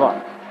breaks them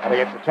up. And they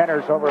get the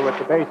tenors over with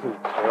the bases,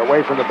 or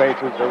away from the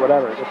bases, or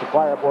whatever. Get the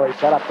choir boys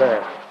set up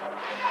there.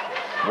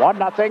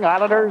 1-0,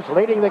 Islanders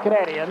leading the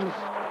Canadiens.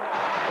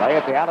 Play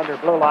at the Islander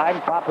blue line.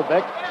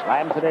 Popovic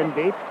slams it in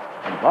deep.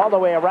 And all the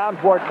way around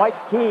toward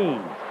Mike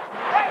Keane.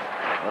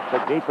 Lifts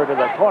it deeper to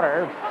the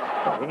corner.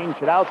 Keane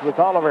should out with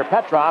Oliver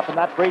Petrov, and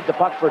that freed the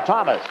puck for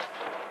Thomas.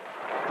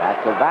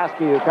 Back to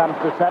Vasky, who comes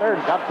to center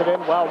and dumps it in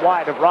well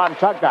wide of Ron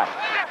Tugnut.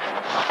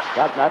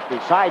 Tugnut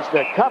decides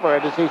to cover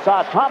it as he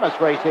saw Thomas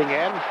racing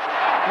in.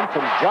 And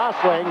some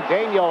jostling,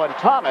 Daniel and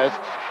Thomas.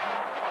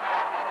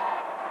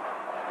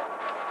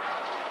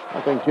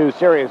 Nothing too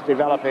serious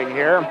developing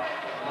here.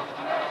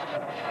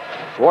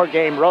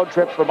 4-game road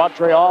trip for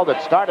Montreal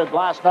that started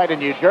last night in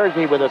New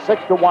Jersey with a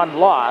 6-1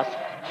 loss.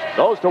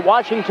 Goes to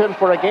Washington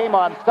for a game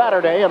on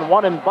Saturday and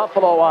one in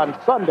Buffalo on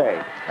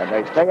Sunday. And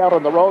they stay out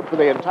on the road for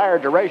the entire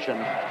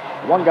duration.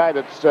 One guy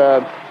that's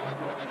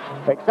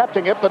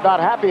accepting it but not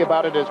happy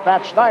about it is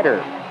Matt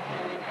Schneider.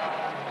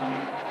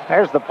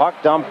 There's the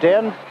puck dumped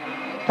in.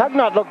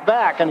 Tugnut looked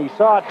back and he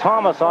saw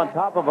Thomas on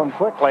top of him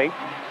quickly.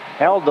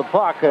 Held the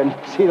puck and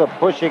see the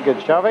pushing and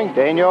shoving.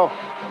 Daniel,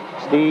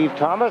 Steve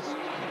Thomas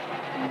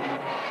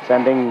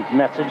sending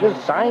messages,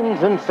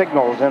 signs and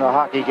signals in a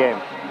hockey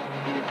game.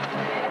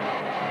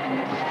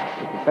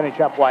 We can finish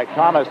up why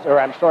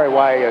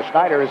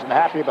Schneider isn't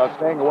happy about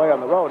staying away on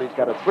the road. He's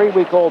got a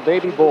 3-week-old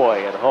baby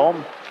boy at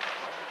home.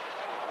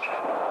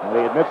 And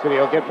he admits that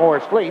he'll get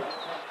more sleep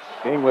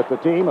being with the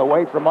team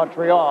away from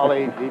Montreal.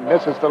 He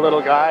misses the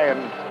little guy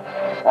and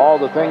all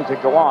the things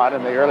that go on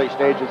in the early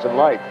stages of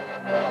life.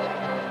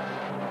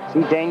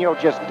 See Daniel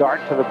just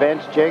dart to the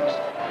bench, Jiggs.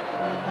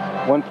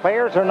 When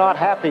players are not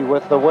happy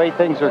with the way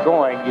things are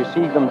going, you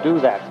see them do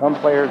that. Some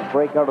players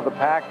break out of the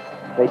pack.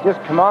 They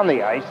just come on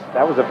the ice.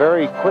 That was a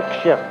very quick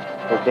shift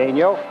for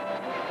Daniel.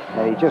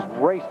 And he just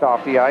raced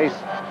off the ice.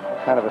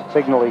 Kind of a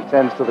signal he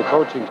sends to the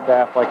coaching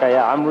staff like,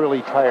 I'm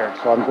really tired,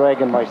 so I'm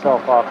dragging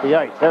myself off the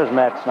ice. There's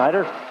Matt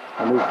Schneider,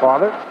 a new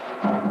father.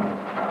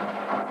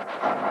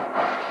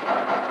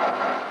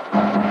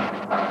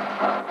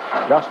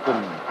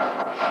 Justin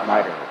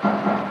Schneider,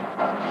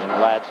 in the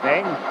lad's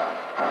name.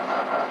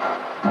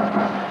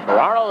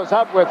 Ferraro is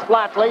out with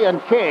Flatley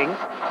and King.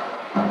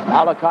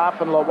 Malakoff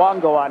and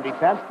Luongo on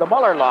defense. The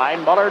Muller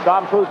line. Muller,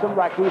 Domfus, and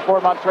Recchi for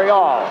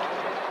Montreal.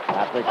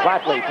 Patrick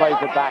Flatley plays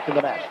it back in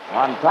the net.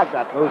 Ron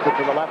Tugnut moves it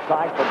to the left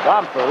side for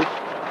Domfus.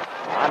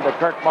 On to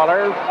Kirk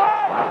Muller.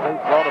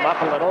 Flatley's thrown him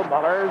up a little.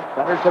 Muller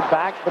centers it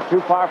back, but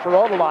too far for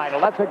Odeline.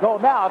 Lets it go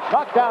now.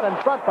 Tucked down in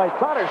front by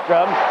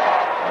Soderstrom.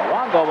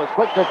 Luongo was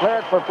quick to clear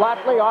it for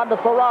Flatley. On to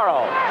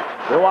Ferraro.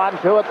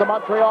 2-on-2 at the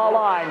Montreal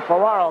line.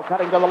 Ferraro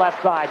cutting to the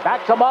left side.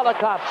 Back to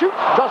Malakoff. Shoot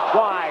just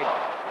wide.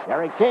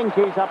 Gary King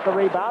keys up the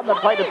rebound and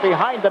played it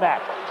behind the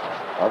net.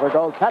 Over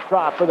goes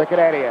Petrov for the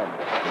Canadiens.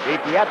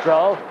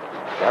 DiPietro.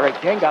 Gary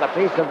King got a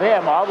piece of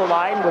him. All the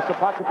line with the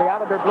puck at the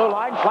Islander blue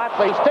line.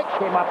 Flatley's stick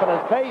came up in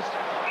his face.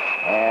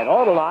 And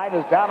Odeline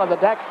is down on the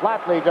deck.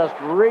 Flatley just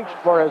reached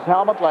for his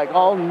helmet like,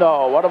 oh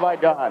no, what have I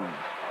done?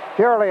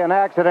 Purely an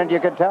accident. You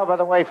could tell by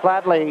the way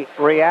Flatley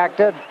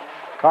reacted.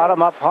 Caught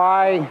him up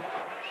high.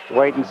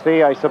 Wait and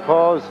see, I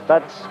suppose.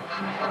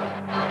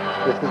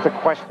 This is the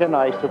question.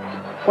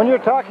 When you're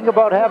talking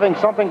about having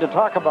something to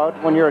talk about,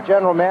 when you're a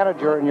general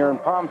manager and you're in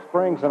Palm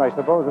Springs, and I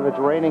suppose if it's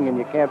raining and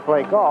you can't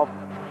play golf,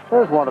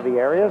 there's one of the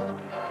areas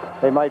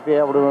they might be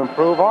able to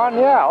improve on.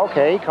 Yeah,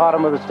 okay, caught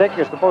him with a stick.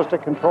 You're supposed to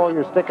control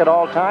your stick at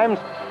all times.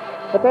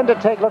 But then to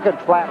take a look at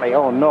Flatley,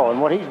 oh no,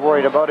 and what he's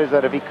worried about is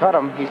that if he cut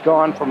him, he's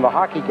gone from the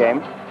hockey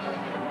game.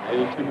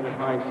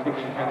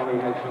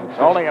 It's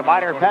only a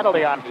minor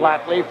penalty on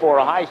Flatley for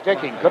a high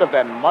sticking. Could have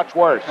been much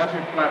worse.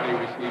 Patrick Flatley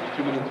receives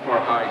 2 minutes for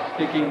high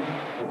sticking.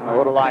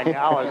 Odeline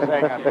now is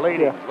saying I'm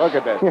bleeding. Look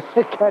at this.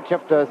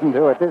 Ketchup doesn't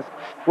do it.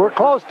 We're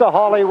close to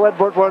Hollywood,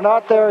 but we're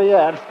not there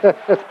yet.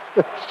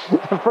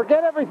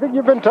 Forget everything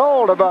you've been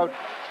told about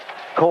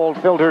cold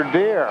filtered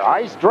beer.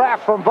 Ice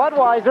draft from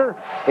Budweiser.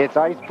 It's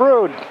ice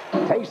brewed.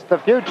 Taste the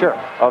future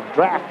of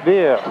draft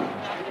beer.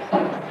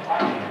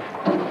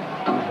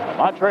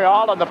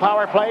 Montreal on the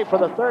power play for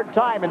the third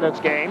time in this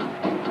game.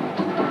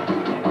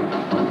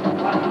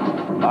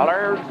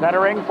 Muller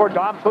centering for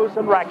Domfus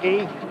and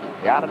Recchi.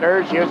 The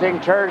Islanders using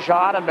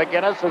Turgeon and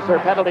McGinnis as their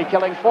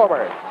penalty-killing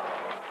forward.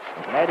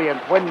 The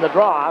Canadiens win the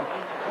draw.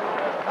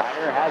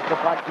 Schneider has the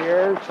puck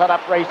here. Set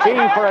up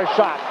Racine for a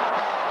shot.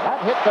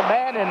 That hit the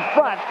man in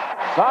front.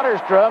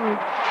 Soderstrom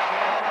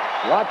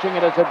watching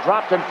it as it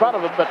dropped in front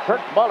of him, but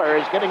Kirk Muller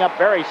is getting up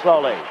very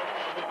slowly.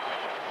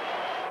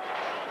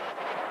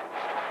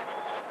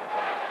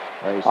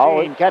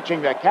 Racine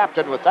catching the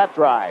captain with that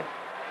drive.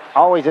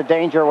 Always a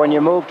danger when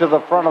you move to the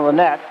front of the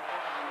net.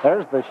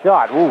 There's the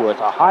shot. Ooh, it's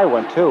a high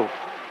one, too.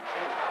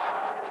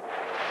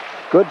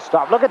 Good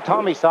stop. Look at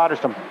Tommy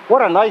Soderstrom.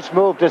 What a nice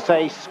move to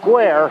say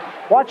square.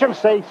 Watch him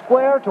say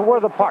square to where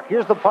the puck.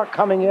 Here's the puck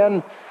coming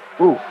in.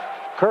 Ooh,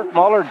 Kurt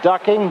Muller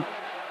ducking.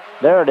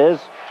 There it is.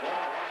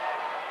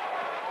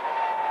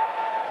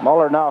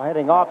 Muller now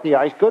heading off the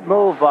ice. Good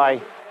move by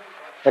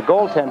the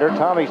goaltender,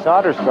 Tommy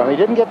Soderstrom. He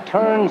didn't get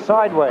turned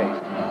sideways.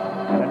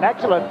 And an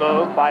excellent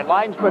move by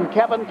linesman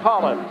Kevin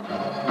Collins.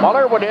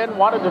 Muller went in,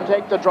 wanted to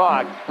take the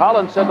draw.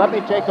 Collins said, let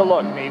me take a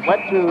look. And he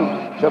went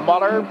to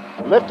Muller,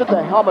 lifted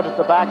the helmet at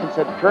the back and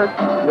said, Kurt,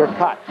 you're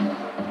cut.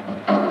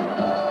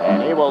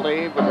 And he will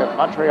leave with the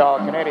Montreal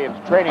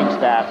Canadiens training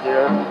staff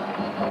here.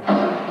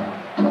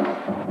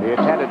 Be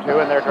attended to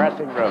in their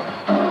dressing room.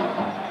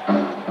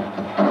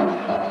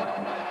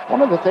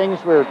 One of the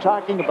things we were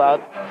talking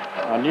about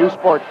on New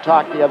Sport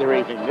Talk the other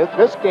evening,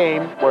 this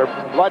game where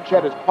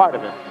bloodshed is part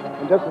of it,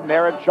 and just an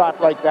errant shot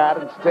like that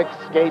and sticks,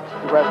 skates,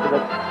 the rest of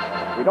it,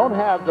 we don't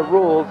have the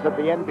rules that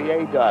the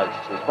NBA does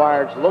as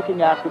far as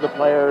looking after the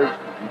players,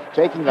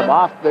 taking them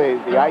off the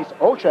ice.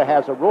 OSHA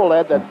has a rule,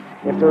 Ed, that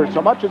if there's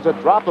so much as a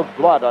drop of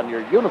blood on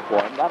your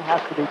uniform, that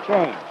has to be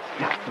changed.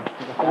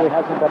 It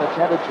hasn't been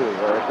attended to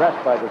or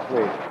addressed by this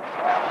league.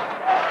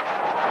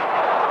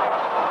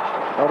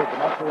 Noted the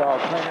Montreal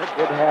trainer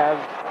did have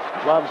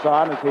gloves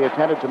on as he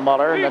attended to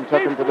Muller and then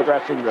took him to the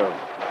dressing room.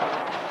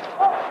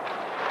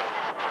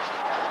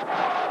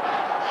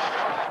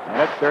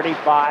 Minute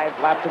 35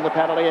 left in the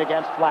penalty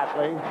against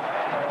Flatley.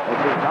 This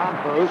is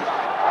Domfus.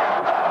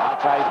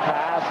 Outside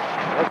pass.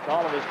 Hits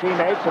all of his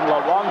teammates, and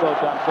Luongo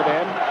dumps it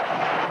in.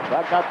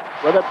 Back up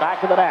with it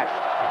back of the net.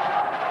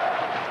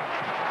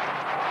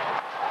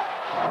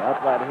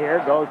 Outlet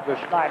here goes to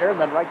Schneider, and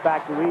then right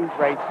back to Yves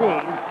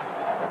Racine.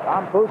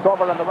 Domfus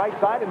over on the right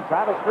side, and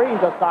Travis Green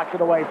just knocked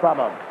it away from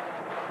him.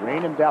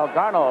 Green and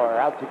Delgarno are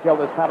out to kill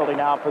this penalty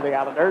now for the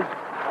Islanders.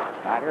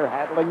 Schneider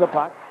handling the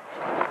puck.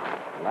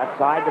 Left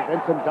side to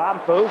Vincent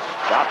Domfus.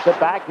 Drops it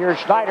back. Here's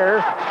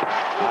Schneider.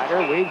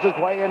 Schneider weaves his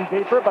way in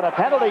deeper, but a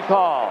penalty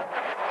call.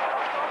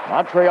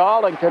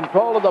 Montreal in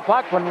control of the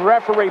puck when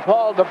referee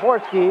Paul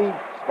Dvorsky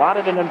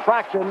spotted an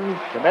infraction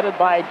committed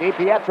by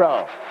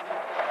DiPietro.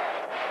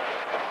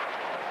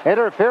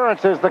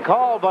 Interference is the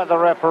call by the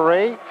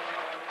referee.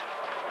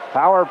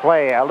 Power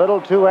play, a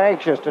little too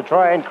anxious to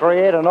try and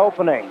create an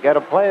opening. Get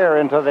a player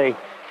into the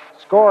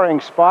scoring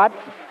spot.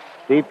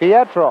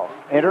 DiPietro,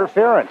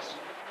 interference.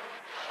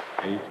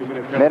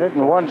 Minute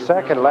and 1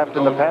 second left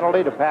in the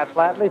penalty to Pat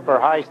Flatley for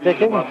high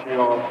sticking.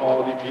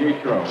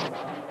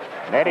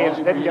 Canadiens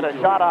didn't get a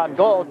shot on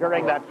goal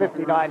during that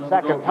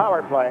 59-second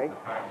power play.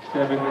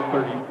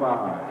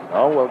 7:35.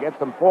 So we'll get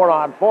some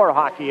 4-on-4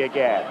 hockey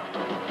again.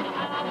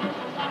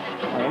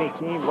 Any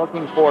team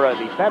looking for a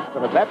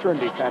defenseman, a veteran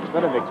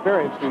defenseman, an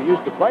experienced who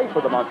used to play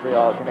for the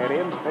Montreal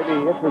Canadiens, may be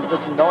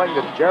interested in knowing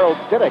that Gerald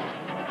Diddick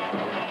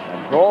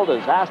and Gold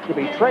is asked to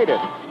be traded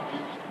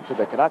to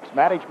the Canucks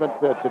management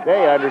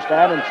today, I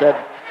understand, and said,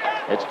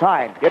 it's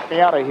time, get me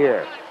out of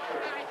here.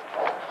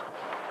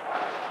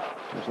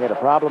 He had a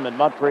problem in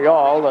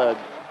Montreal.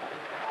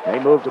 They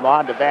moved him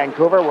on to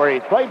Vancouver, where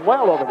he's played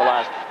well over the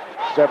last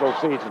several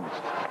seasons.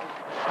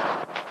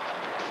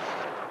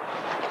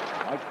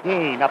 Mike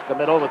Keane up the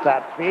middle with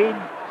that feed.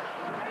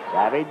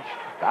 Savage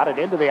got it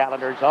into the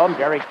Islanders' zone.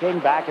 Gary King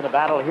back in a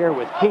battle here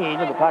with Keane,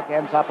 and the puck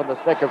ends up in the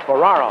stick of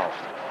Ferraro.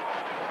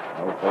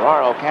 So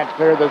Ferraro can't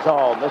clear the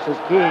zone. This is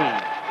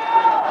Keane.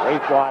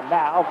 Raithwan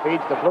now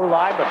feeds the blue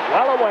line, but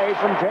well away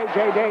from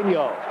J.J.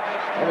 Daigneault.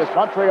 And this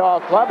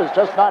Montreal club is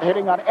just not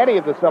hitting on any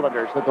of the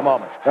cylinders at the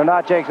moment. They're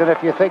not, Jakes, and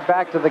if you think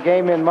back to the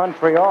game in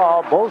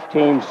Montreal, both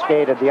teams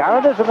skated. The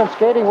Islanders have been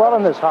skating well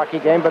in this hockey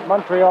game, but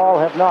Montreal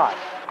have not.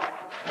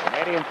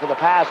 Canadiens for the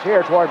pass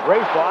here toward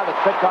Raithwan. It's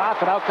picked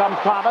off, and out comes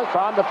Thomas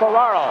on to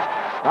Ferraro.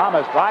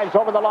 Thomas drives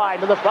over the line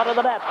to the front of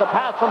the net. The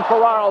pass from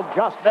Ferraro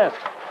just missed.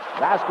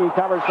 Lasky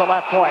covers the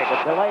left point.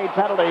 A delayed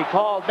penalty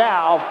called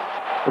now.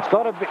 It's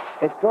going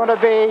to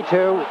be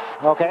to,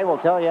 okay, we'll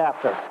tell you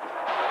after.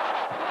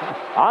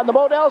 On the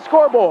Modell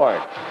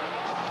scoreboard,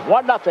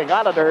 1-0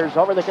 Islanders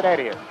over the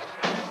Canadiens.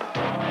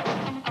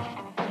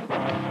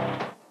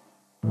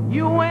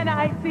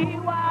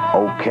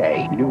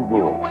 Okay, new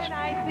rules.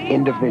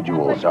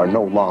 Individuals are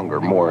no longer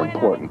more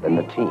important than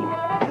the team.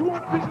 You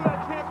want a piece of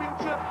that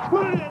championship?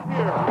 Put it in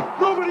here.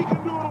 Nobody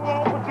can do it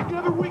alone, but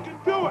together we can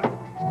do it.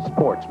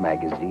 Sports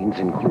magazines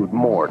include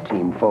more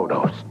team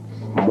photos.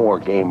 More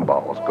game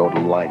balls go to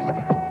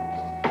linemen.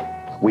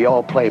 We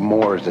all play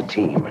more as a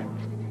team.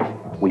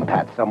 We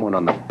pat someone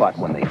on the butt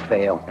when they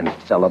fail and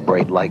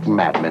celebrate like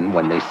madmen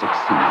when they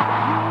succeed.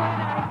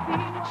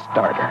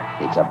 Starter,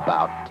 it's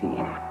about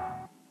team.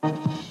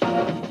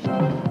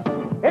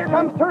 Here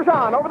comes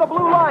Turgeon over the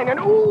blue line, and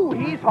ooh,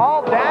 he's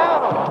hauled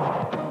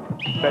down.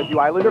 As you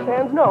Islander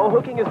fans know,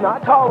 hooking is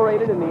not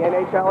tolerated in the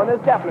NHL and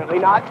is definitely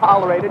not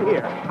tolerated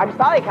here. I'm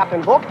sorry,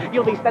 Captain Hook.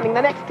 You'll be spending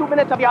the next 2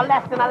 minutes of your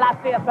less than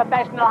illustrious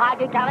professional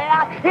hockey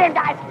career in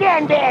the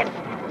skin bin.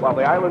 While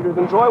the Islanders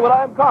enjoy what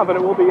I am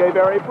confident will be a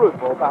very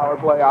fruitful power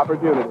play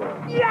opportunity.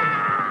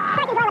 Yeah!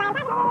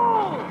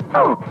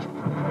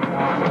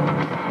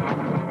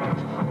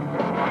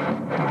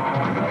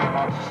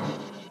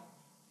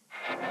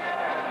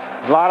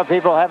 A lot of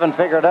people haven't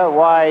figured out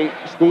why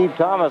Steve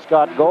Thomas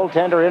got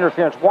goaltender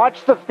interference.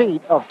 Watch the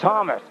feet of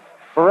Thomas.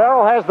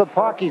 Ferraro has the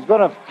puck. He's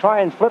going to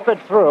try and flip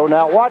it through.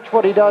 Now watch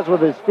what he does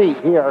with his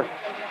feet here.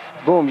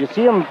 Boom. You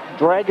see him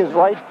drag his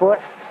right foot,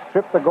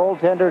 trip the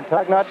goaltender,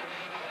 Tugnut.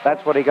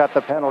 That's what he got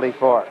the penalty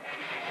for.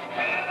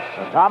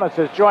 So Thomas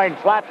has joined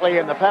Flatley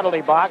in the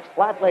penalty box.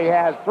 Flatley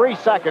has 3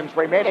 seconds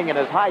remaining in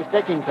his high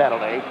sticking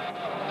penalty.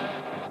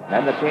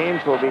 Then the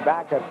teams will be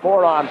back at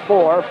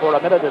 4-on-4 for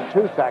 1 minute and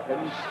 2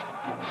 seconds,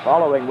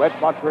 following which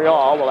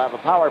Montreal will have a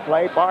power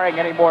play barring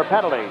any more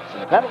penalties.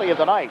 And the penalty of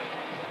the night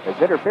is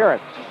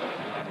interference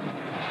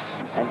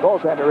and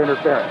goaltender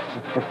interference.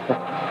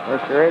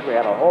 First period, we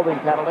had a holding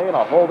penalty and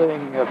a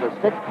holding of the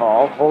stick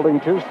call. Holding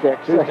 2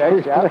 sticks. 2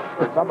 sticks, yeah,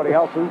 for somebody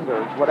else's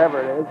or whatever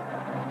it is.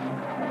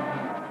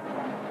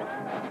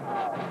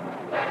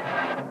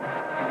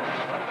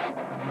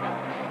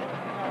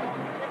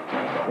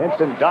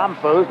 Vincent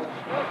Domfus,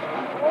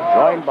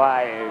 joined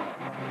by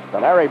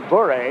Larry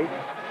Bure.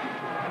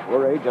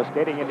 Bure just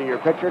getting into your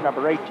picture,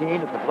 number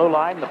 18 at the blue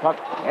line. The puck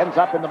ends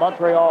up in the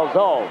Montreal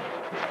zone.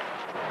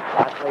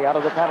 Lastly out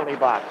of the penalty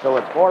box, so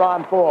it's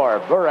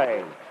 4-on-4.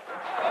 Bure.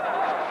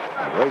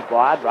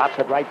 Brisebois drops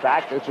it right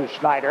back. This is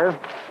Schneider.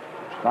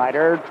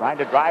 Schneider trying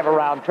to drive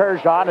around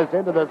Turgeon is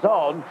into the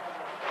zone.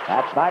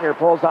 That Schneider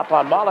pulls up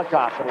on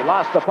Molotov, but he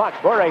lost the puck.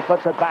 Bure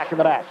puts it back in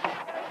the net.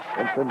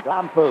 Vincent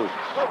Domfus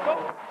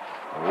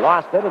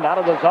lost it, and out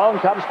of the zone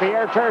comes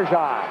Pierre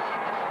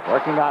Turgeon.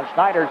 Working on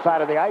Schneider's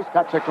side of the ice,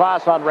 cuts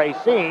across on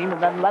Racine,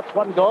 and then lets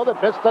one go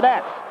that missed the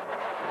net.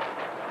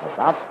 The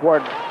bounce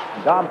toward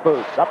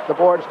Domfus, up the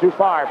boards too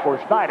far for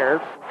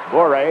Schneider.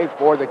 Bure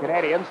for the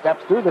Canadiens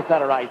steps through the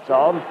center ice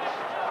zone.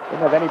 Didn't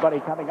have anybody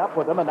coming up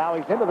with him, and now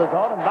he's into the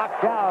zone and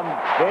knocked down.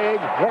 Big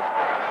hit.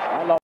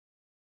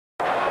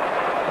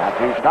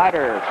 Matthew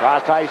Schneider,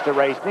 cross ice to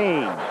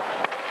Racine.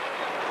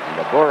 And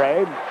the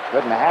Bure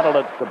couldn't handle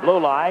it at the blue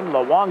line.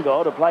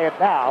 Luongo to play it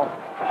now.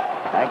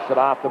 Banks it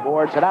off the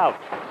boards and out.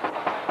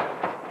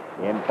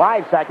 In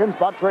 5 seconds,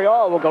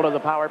 Montreal will go to the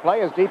power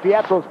play as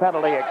DiPietro's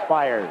penalty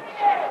expires.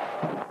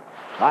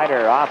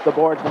 Schneider off the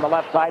boards from the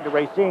left side to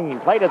Racine.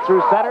 Played it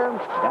through center,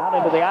 down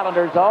into the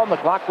Islanders zone. The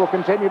clock will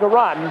continue to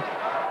run.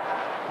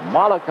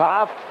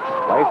 Molotov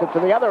plays it to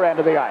the other end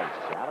of the ice.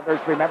 The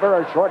Islanders, remember,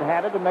 are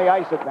shorthanded and they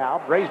ice it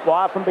now.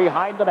 Brisebois from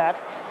behind the net.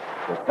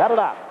 Just set it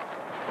up.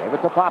 Gave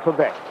it to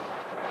Popovic.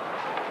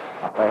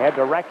 Up ahead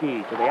to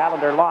Recchi to the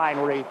Islander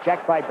line where he's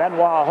checked by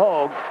Benoit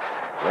Hogue.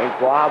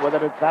 Brisebois with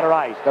it at center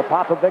ice. To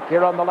Popovic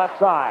here on the left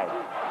side.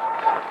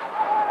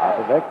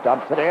 Popovic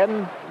dumps it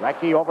in.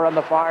 Recchi over on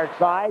the far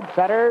side.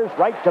 Centers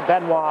right to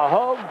Benoit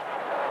Hogue.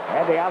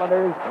 And the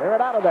Islanders clear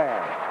it out of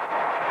there.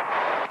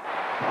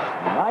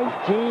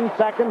 19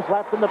 seconds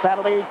left in the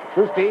penalty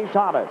to Steve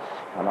Thomas.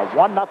 And a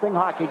 1-0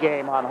 hockey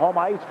game on home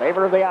ice,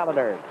 favor of the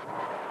Islanders.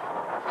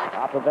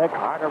 Popovic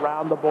hard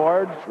around the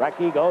boards.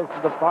 Recchi goes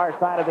to the far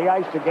side of the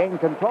ice to gain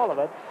control of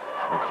it.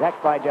 And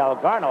checked by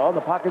Delgarno.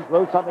 The puck is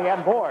loose on the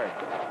end board.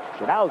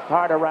 Schnauz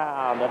hard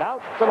around and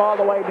outs it all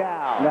the way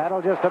down.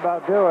 That'll just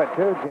about do it,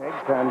 too,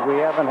 Jiggs. And we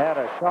haven't had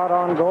a shot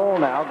on goal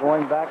now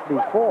going back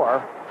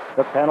before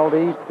the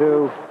penalty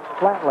to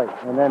Flatley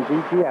and then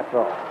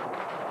DiPietro.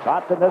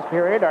 Shots in this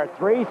period are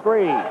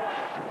 3-3.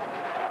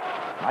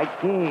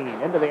 Mike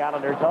Keane into the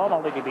Islander zone,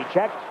 only to be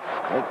checked.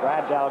 Here's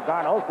Brad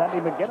Delgarno,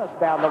 sending McGinnis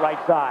down the right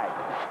side.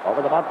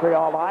 Over the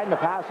Montreal line, the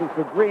pass is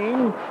to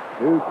Green,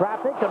 to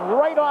Traffic, and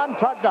right on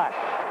Tugnut.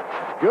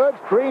 Good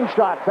screen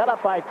shot set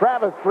up by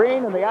Travis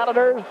Green and the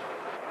Islanders.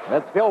 And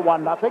it's still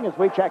 1-0 as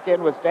we check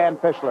in with Stan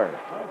Fischler.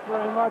 Thanks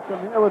very much.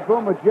 I'm here with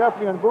Boomer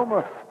Jeffrey, and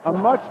Boomer, a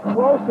much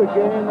closer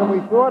game than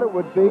we thought it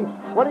would be.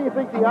 What do you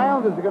think the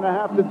Islanders are going to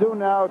have to do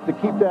now to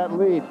keep that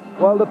lead?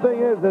 Well, the thing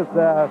is,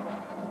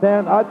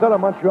 Stan, I thought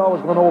Montreal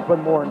was going to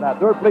open more than that.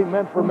 They're playing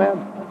men for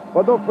men.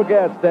 But don't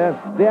forget, Stan,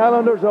 the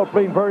Islanders are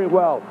playing very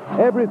well.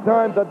 Every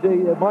time that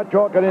the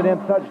Montreal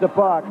Canadiens touch the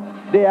puck,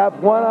 they have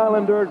one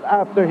Islanders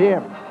after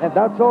him. And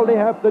that's all they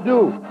have to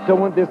do to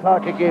win this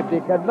hockey game.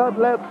 They cannot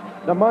let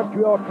the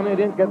Montreal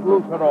Canadiens get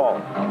loose at all.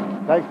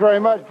 Thanks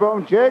very much,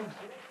 Boom. Jiggs?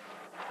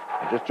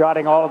 Just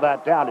jotting all of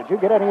that down. Did you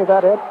get any of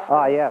that, Ed?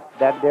 Ah, yes.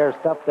 That there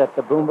stuff that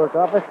the Boomberg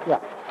office? Yeah.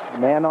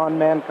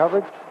 Man-on-man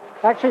coverage.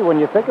 Actually, when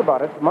you think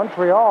about it,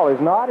 Montreal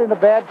is not in a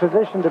bad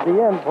position to be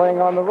in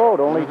playing on the road.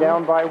 Only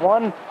down by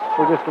 1.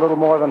 We're just a little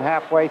more than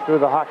halfway through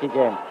the hockey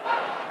game.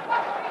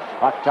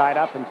 Puck tied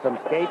up in some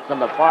skates on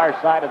the far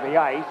side of the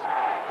ice.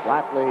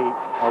 Flatley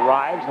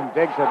arrives and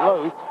digs it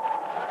loose.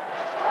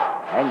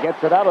 And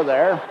gets it out of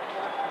there.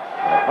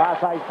 A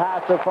cross-ice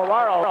pass to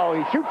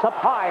Ferraro. He shoots up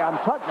high on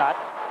Tugnut.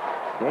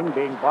 King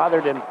being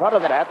bothered in front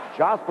of the net,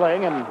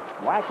 jostling and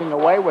whacking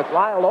away with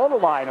Lyle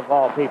Odeline, of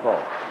all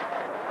people.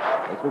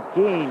 This was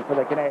Keane for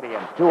the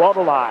Canadiens, to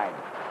Odeline.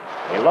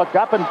 He looked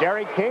up and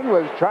Derek King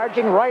was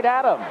charging right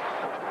at him.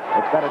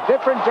 It's got a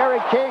different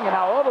Derek King, and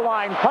now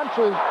Odeline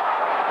punches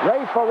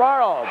Ray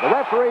Ferraro. The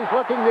referee's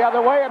looking the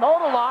other way, and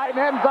Odeline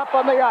ends up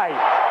on the ice.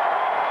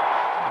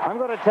 I'm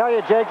going to tell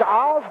you, Jiggs,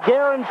 I'll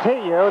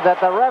guarantee you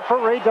that the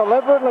referee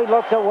deliberately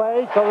looked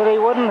away so that he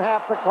wouldn't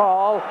have to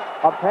call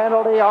a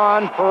penalty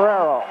on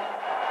Ferrero.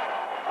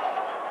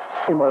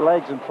 In my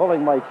legs and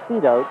pulling my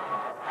feet out,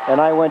 and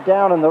I went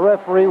down, and the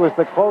referee was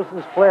the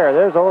closest player.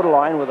 There's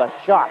Odeline with a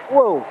shot.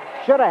 Whoa,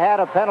 should have had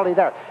a penalty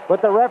there.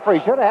 But the referee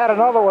should have had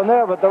another one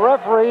there, but the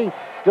referee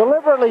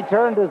deliberately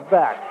turned his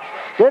back.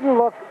 Didn't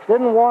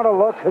want to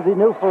look because he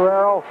knew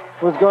Ferrero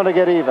was going to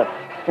get even.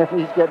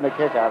 He's getting a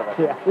kick out of it.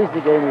 Yeah. At least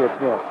he gave me a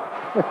sniff.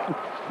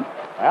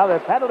 Well, the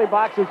penalty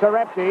boxes are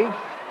empty.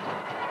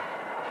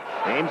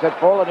 Teams at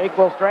full and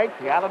equal strength.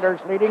 The Islanders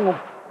leading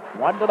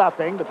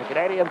 1-0, but the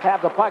Canadiens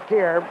have the puck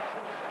here.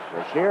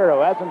 Brashear,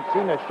 who hasn't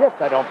seen a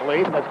shift, I don't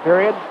believe, in this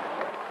period,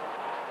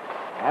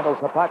 handles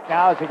the puck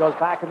now as he goes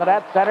back in the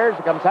net. Centers.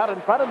 He comes out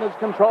in front and is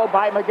controlled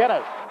by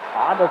McGinnis.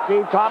 On to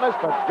Steve Thomas,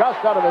 but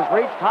just out of his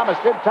reach. Thomas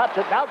did touch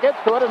it. Now gets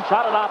to it and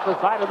shot it off the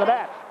side of the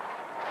net.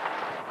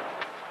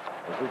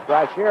 This is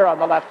Brashear on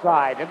the left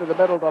side. Into the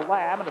middle to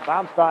Lamb, and it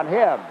bounced on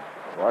him.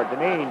 Or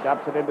Deneen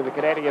dumps it into the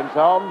Canadian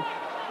zone.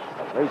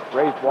 At least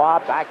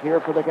Brisebois back here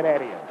for the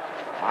Canadiens.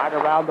 Hard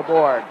around the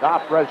boards.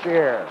 Off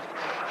Brashear.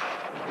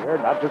 Here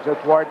nudges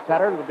it towards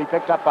center. It'll be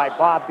picked up by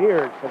Bob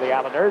Beers for the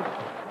Islanders.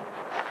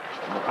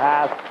 In the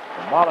pass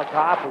to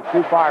Molotov is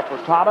too far for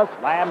Thomas.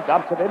 Lamb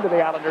dumps it into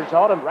the Islanders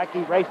zone, and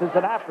Recchi races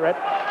it after it.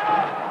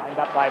 Lined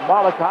up by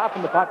Molotov,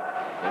 and the puck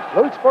is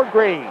loose for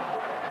Green.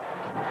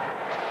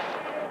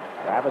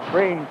 Travis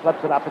Green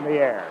flips it up in the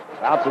air.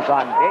 Bounces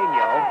on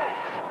Daniel.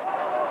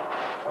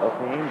 Both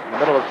teams in the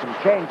middle of some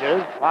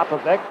changes.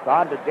 Popovic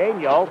on to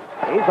Daniel.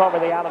 He's over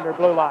the Islander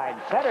blue line.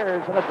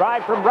 Centers, and a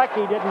drive from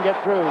Recchi didn't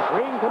get through.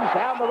 Green comes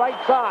down the right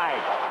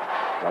side.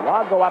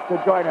 Luongo up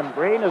to join him.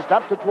 Green has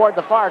dumped it toward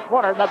the far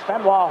corner, and that's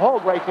Benoit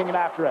Hogue racing in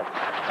after it.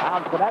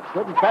 Down to net,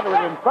 couldn't center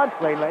it in front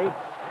cleanly.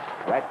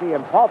 Recchi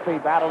and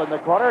Palpy battle in the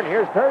corner, and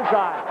here's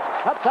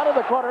Turgeon. Cuts out of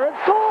the corner and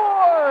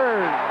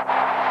scores!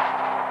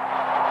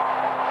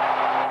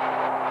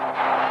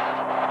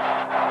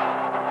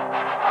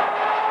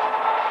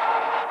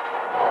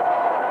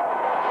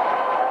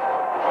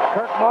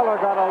 Kirk Muller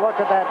got a look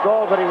at that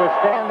goal, but he was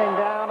standing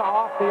down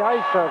off the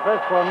ice surface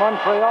where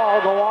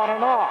Montreal go on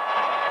and off.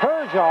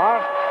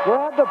 Turgeon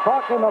grabbed the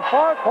puck in the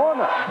far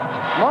corner.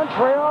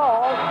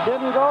 Montreal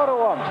didn't go to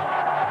him.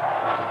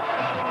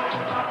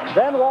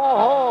 Benoit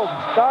Hogue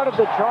started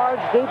the charge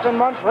deep in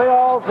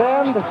Montreal's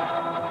end.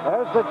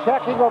 There's the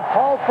checking of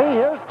Palpy.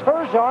 Here's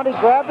Turgeon. He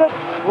grabbed it.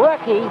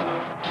 Recchi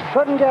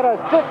couldn't get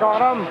a stick on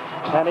him,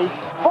 and he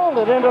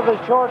pulled it into the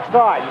short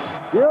side.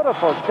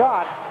 Beautiful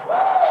shot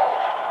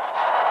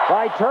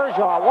by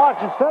Turgeon.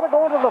 Watch, instead of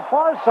going to the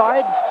far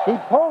side, he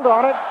pulled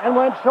on it and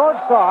went short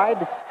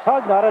side.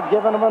 Tugnut had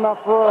given him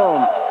enough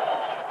room.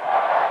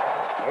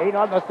 8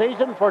 on the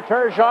season for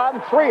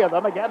Turgeon, 3 of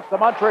them against the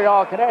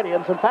Montreal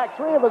Canadiens. In fact,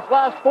 3 of his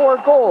last 4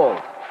 goals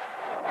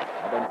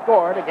have been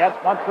scored against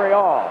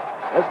Montreal.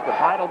 This is the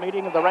final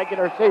meeting of the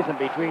regular season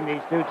between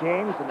these two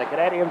teams, and the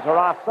Canadiens are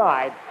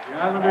offside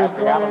at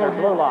the Islander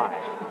blue line.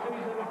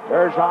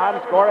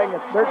 Turgeon scoring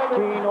at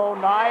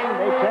 13:09.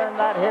 They turn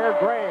that hair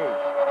gray.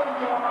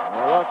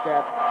 We look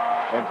at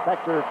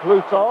Inspector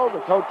Clouseau, the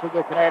coach of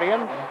the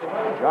Canadiens,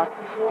 Jacques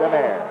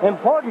Demers.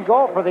 Important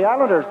goal for the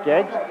Islanders,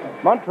 Jiggs.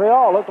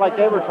 Montreal looked like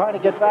they were trying to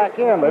get back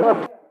in. They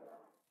were.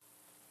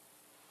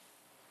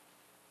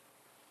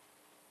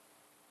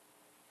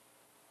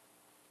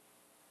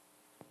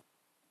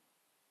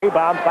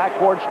 Rebound back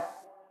towards.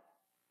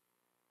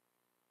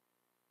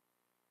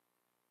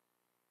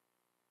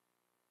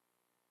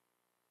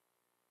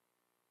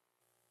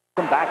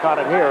 Back on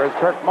it here is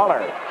Kirk Muller.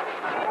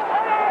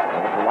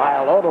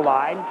 Lyle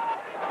Odeline.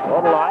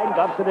 Odeline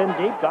dumps it in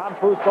deep. Don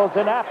Foose goes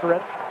in after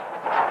it.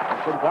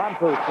 And Don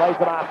Foose plays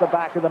it off the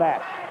back of the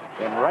net.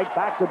 And right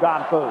back to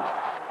Don Foose.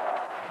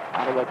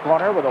 Out of the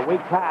corner with a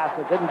weak pass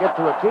that didn't get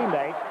to a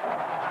teammate.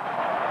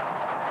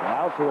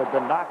 Wells, who had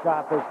been knocked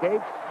off his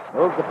skates,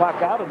 moves the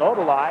puck out, and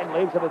Odeline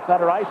leaves it at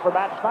center ice for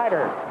Matt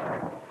Snyder.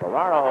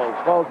 Ferraro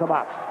slows him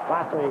up.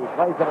 Flatley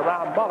plays it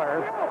around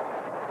Muller.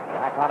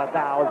 Back on it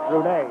now is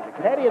Brunet. The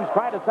Canadiens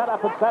try to set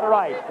up at center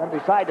ice, then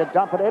decide to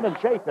dump it in and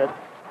chase it.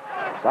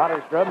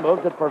 Soderstrom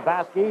moves it for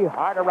Vasky,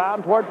 hard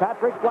around toward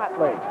Patrick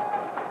Flatley.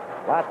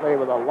 Flatley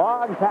with a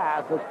long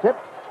pass is tipped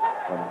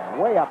from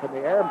way up in the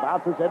air and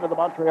bounces into the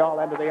Montreal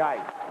end of the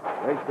ice.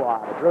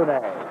 Brisebois to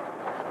Brunet.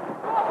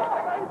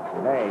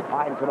 Brunet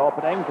finds an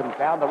opening, comes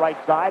down the right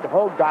side.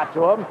 Hogue got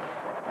to him.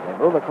 They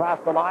move across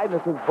the line.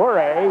 This is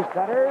Bure.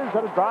 Centers,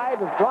 and a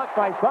drive is blocked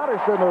by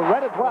Soderstrom, who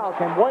read it well.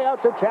 Came way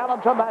out to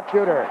challenge him, that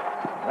shooter.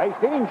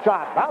 Racine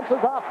shot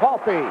bounces off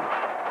Palpy.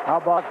 How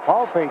about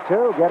Palpy,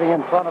 too, getting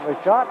in front of a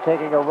shot,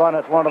 taking a run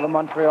at one of the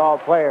Montreal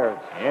players.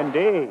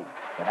 Indeed.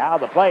 And now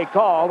the play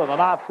called and an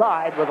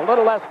offside with a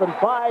little less than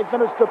 5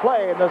 minutes to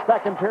play in the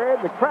second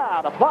period. The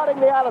crowd applauding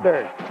the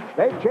Islanders.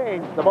 They've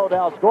changed the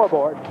Modell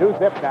scoreboard to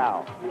zip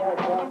now.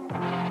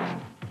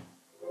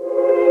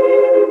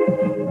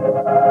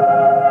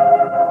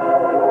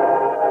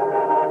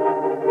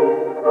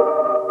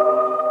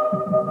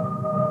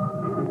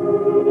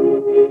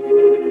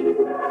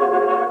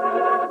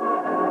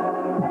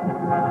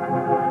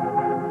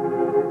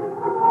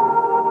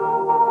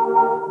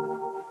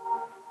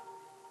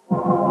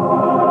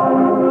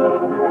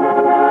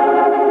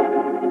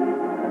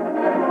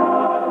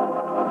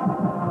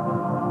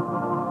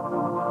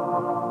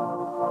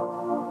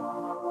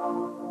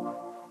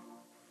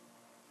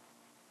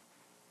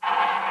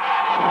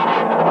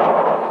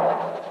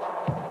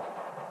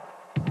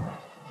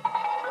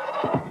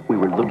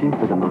 looking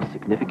for the most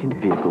significant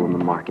vehicle in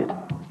the market.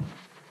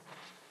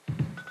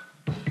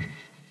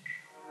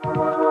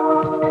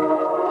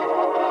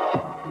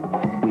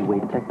 We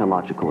weigh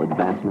technological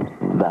advancement,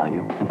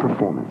 value, and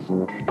performance.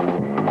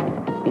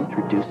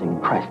 Introducing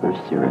Chrysler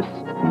Cirrus,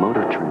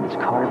 Motor Trend's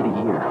Car of the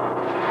Year.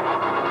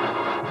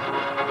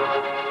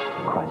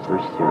 Chrysler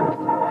Cirrus.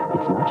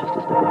 It's not just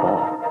a step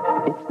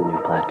above. It's the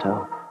new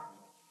plateau.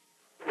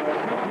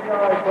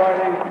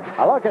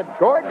 A look at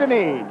Gord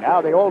Deneen,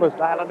 now the oldest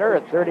Islander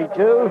at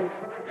 32.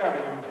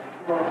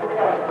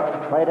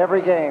 Played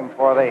every game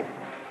for the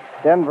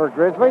Denver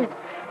Grizzlies.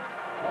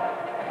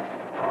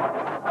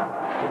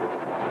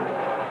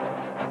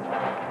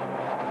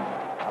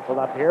 Coupled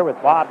up here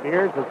with Bob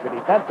Beers as the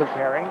defensive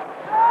pairing.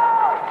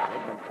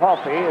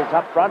 Palpy is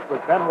up front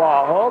with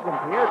Benoit Hogue, and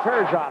Pierre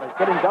Turgeon is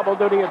getting double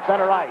duty at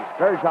center ice.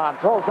 Turgeon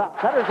pulls up,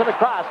 centers it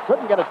across,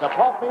 couldn't get it to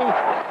Palpy.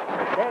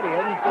 The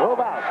Canadiens move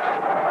out.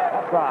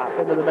 Across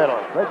into the middle,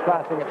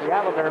 crisscrossing at the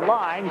Islander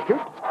line, shoots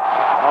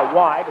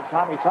wide, and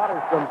Tommy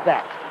Soderstrom's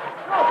next.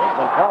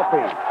 Then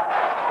Palpy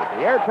to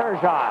Pierre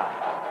Turgeon.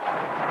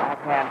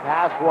 Backhand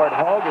pass toward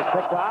Hogue is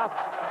picked off.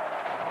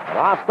 An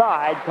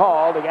offside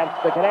called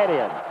against the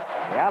Canadiens.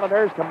 The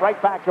Islanders come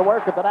right back to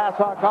work at the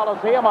Nassau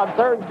Coliseum on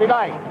Thursday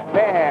night.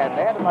 Ben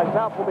and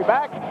myself will be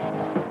back.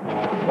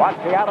 Watch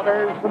the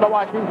Islanders and the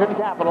Washington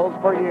Capitals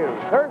for you.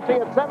 Thursday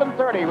at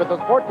 7:30 with the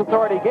Sports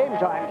Authority Game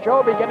Time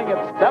show beginning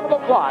at 7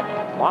 o'clock.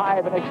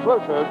 Live and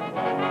exclusive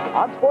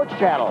on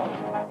SportsChannel.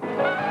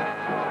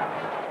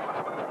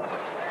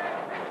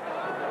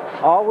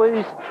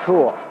 Always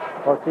cool.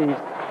 Of course, he's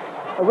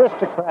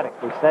aristocratic,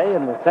 we say,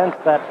 in the sense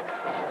that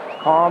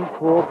calm,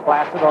 cool,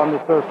 placid on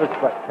the surface,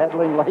 but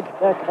pedaling like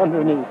heck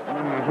underneath.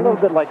 A little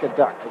bit like a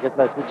duck. I guess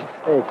that's what you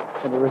say.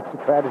 An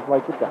aristocrat is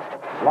like a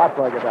duck. Lots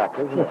like a duck,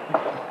 isn't it?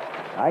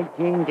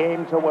 19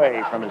 games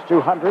away from his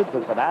 200th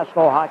as the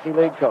National Hockey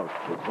League coach.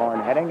 It's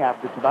Lauren Henning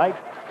after tonight.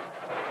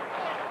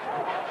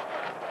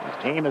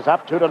 His team is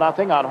up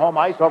 2-0 on home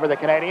ice over the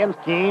Canadiens.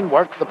 Keane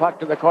works the puck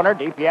to the corner.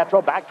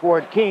 DiPietro back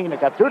toward Keane. It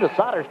got through to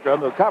Soderstrom,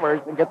 who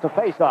covers and gets a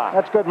face-off.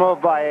 That's a good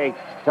move by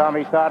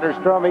Tommy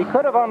Soderstrom. He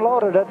could have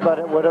unloaded it, but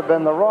it would have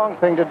been the wrong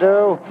thing to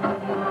do.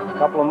 A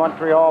couple of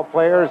Montreal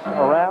players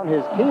around.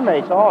 His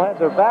teammates all had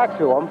their back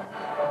to him.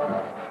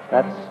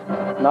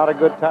 That's not a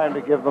good time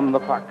to give them the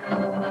puck.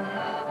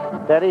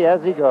 Steady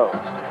as he goes.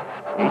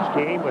 Each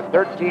team with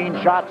 13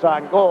 shots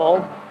on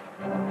goal.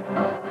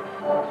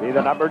 See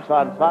the numbers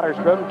on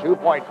Soderstrom,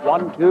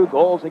 2.12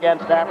 goals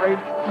against average.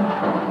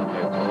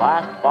 It's the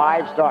last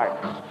 5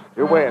 starts.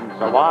 2 wins,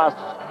 a loss,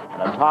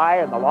 and a tie,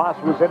 and the loss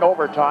was in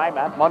overtime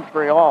at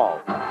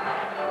Montreal.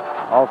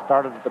 All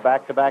started at the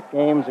back-to-back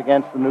games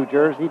against the New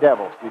Jersey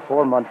Devils.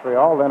 Before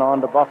Montreal, then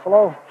on to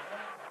Buffalo.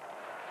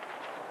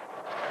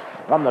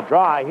 From the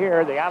draw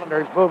here, the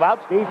Islanders move out.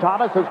 Steve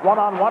Thomas is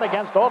one-on-one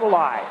against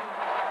Odelai.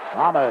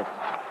 Thomas,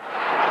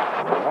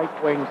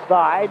 right wing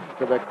side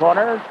to the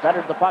corner,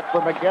 centered the puck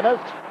for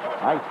McGinnis.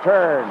 Nice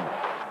turn.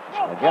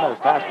 McGinnis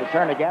has to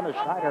turn again as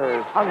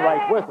Schneider hung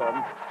right with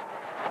him.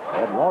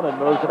 And Ronan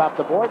moves it up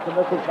the boards, and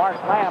this is Mark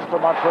Lamb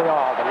from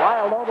Montreal. The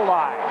Lyle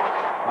Odelai.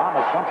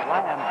 Thomas dumps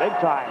Lamb big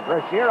time.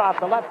 Brashear off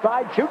the left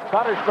side, shoots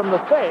Cutters from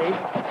the stage.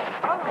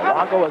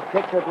 Luongo has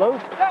kicked it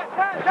loose.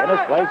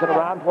 McGinnis plays it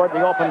around toward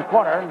the open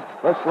corner.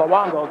 Chris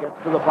Luongo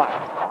gets to the puck.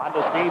 On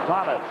to Steve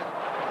Thomas.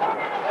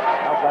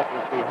 Outlet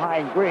is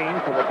behind Green,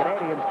 so the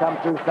Canadiens come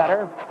through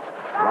center.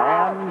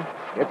 Lamb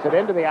gets it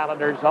into the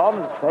Islanders'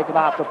 zone. It's taken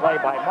off the play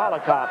by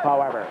Molotov,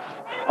 however.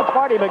 It's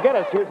Marty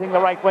McGinnis using the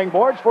right wing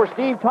boards for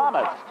Steve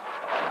Thomas.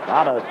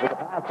 Thomas with a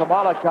pass to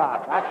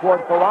Molotov. Back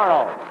toward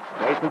Ferraro.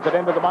 Chases it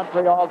into the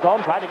Montreal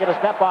zone. Trying to get a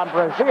step on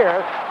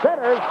Brashear.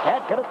 Centers.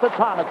 Can't get it to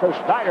Thomas. So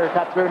Schneider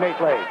cuts through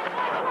neatly.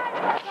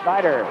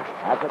 Schneider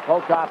has it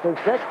poked off his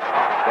stick.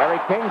 Gary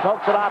King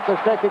pokes it off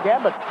the stick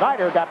again, but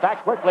Schneider got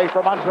back quickly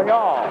for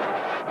Montreal.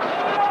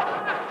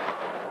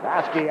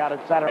 Vasky out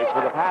at center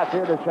with a pass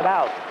here to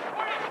Chanel.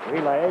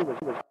 Relay was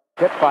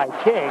hit by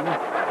King.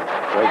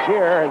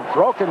 Brashear has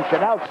broken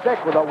Chanel's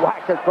stick with a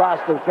whack across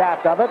the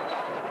shaft of it.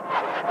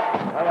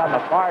 Right on the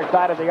far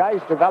side of the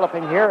ice,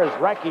 developing here as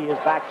Recchi is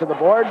back to the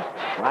boards.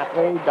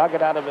 Flatley dug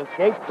it out of his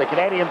skates. The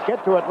Canadiens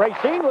get to it.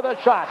 Racine with a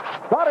shot.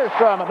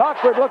 Soderstrom, an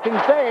awkward-looking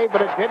save,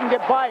 but it didn't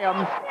get by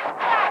him.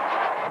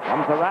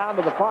 Comes around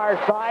to the far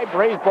side.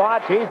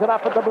 Brisebois tees it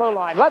up at the blue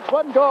line. Lets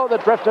one go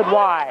that drifted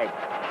wide.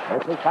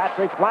 This is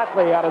Patrick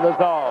Flatley out of the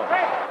zone.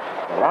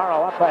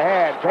 Ferraro up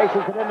ahead.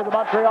 Chases it into the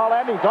Montreal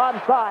end. He's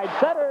onside.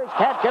 Centers.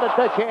 Can't get it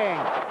to King.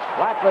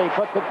 Flatley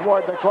puts it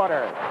toward the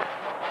corner.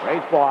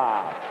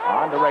 Brisebois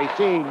on to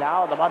Racine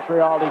now. The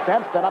Montreal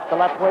defense. Then up the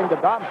left wing to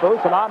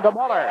Domfus and on to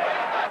Muller.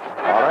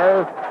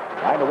 Muller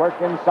trying to work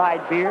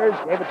inside Beers.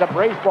 Gave it to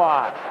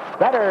Brisebois.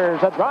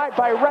 Centers. A drive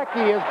by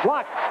Recchi is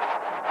blocked.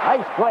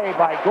 Nice play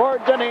by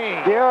Gord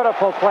Deneen.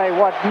 Beautiful play.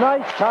 What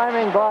nice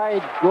timing by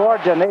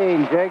Gord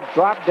Deneen. Jake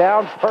dropped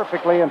down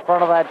perfectly in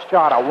front of that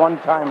shot. A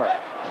one-timer.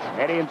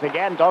 Canadiens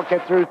again don't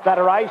get through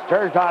center ice.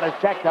 Turgeon is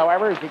checked,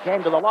 however, as he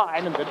came to the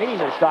line, and Deneen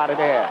has shot it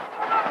in.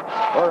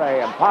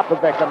 Bure and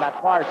Popovic on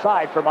that far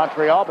side for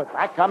Montreal, but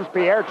back comes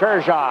Pierre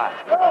Turgeon.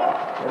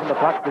 Giving the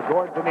puck to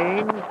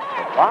Gordonine.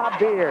 Bob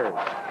Beers.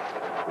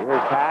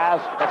 Beers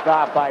pass, picked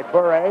off by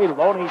Bure.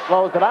 Loney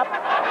slows it up,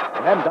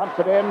 and then dumps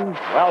it in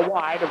well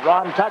wide of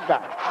Ron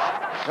Tugnutt.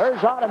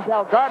 Turgeon and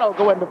Delgarno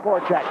go into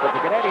forecheck, but the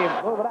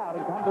Canadiens move it out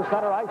and come to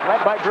center ice,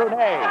 led by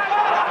Brunet.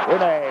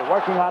 Brunet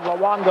working on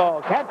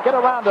Luongo. Can't get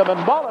around him, and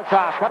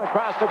Molotov cut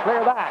across to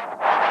clear that.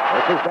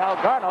 This is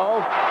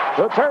Delgarno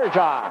to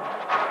Turgeon.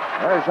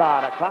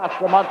 Turgeon across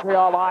the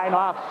Montreal line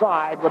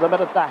offside with 1.5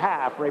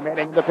 minutes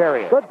remaining in the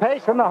period. Good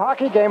pace in the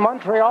hockey game.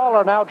 Montreal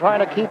are now trying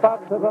to keep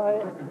up to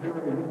the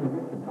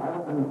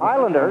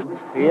Islanders.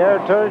 Pierre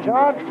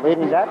Turgeon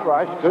leading that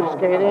rush. Good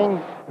skating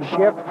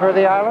shift for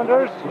the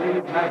Islanders.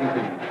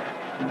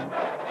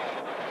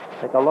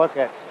 Take a look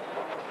at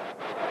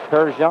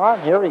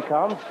Turgeon. Here he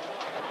comes.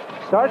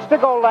 Starts to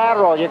go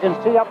lateral. You can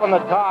see up on the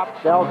top,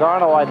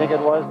 Delgarno, I think it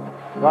was,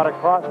 got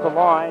across the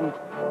line,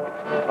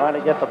 trying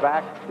to get the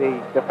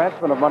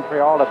defenseman of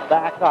Montreal to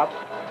back up.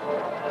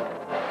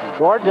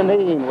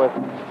 Gordonine with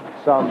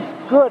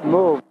some good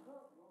moves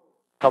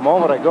a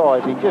moment ago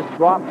as he just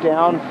dropped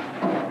down.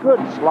 Good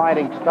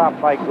sliding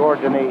stop by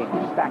Gordonine.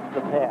 Stacked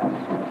the pass.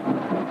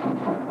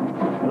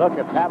 Look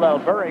at Pavel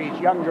Bure's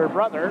younger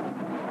brother,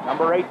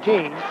 number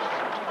 18.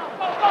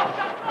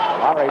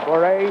 Larry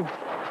Bure.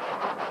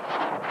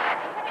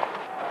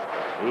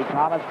 E.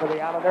 Thomas for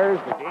the Islanders.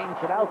 The Dean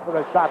should out for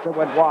a shot that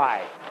went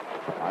wide.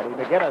 Marty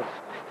McGinnis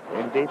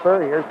in deeper.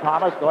 Here's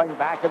Thomas going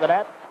back to the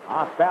net.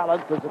 Off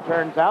balance as it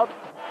turns out.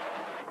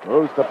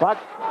 Moves the puck.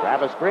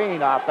 Travis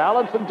Green off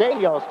balance, and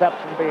Daniel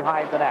steps from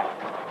behind the net.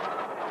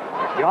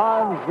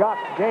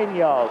 Jean-Jacques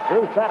Daniel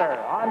through center.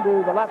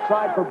 Onto the left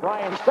side for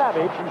Brian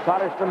Savage, and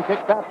Soderstrom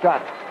kicked that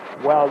shot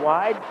well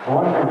wide.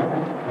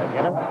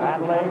 McGinnis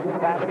battling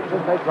Savage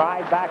as they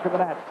drive back to the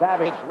net.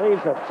 Savage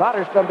leaves it.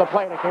 Soderstrom the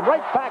play. It came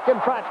right back in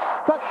front.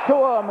 Tucks to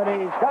him, and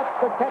he's got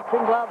the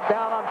catching glove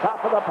down on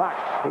top of the puck.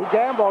 He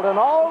gambled and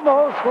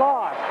almost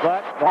lost,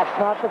 but that's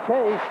not the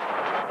case.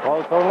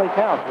 Close only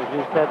counts, as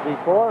you said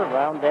before.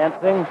 Round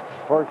dancing,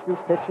 horseshoe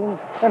pitching,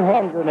 and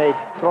hand grenade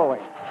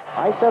throwing.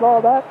 I said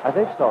all that? I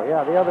think so,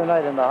 yeah. The other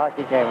night in the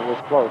hockey game, it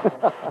was close.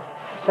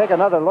 Take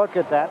another look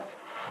at that.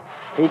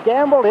 He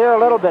gambled here a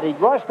little bit. He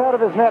rushed out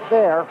of his net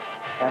there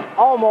and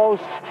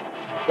almost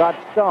got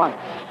stung.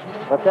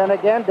 But then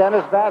again,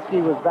 Dennis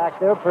Vasky was back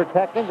there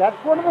protecting. That's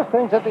one of the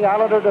things that the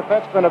Islander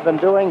defensemen have been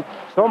doing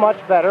so much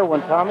better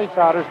when Tommy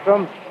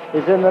Soderstrom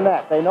is in the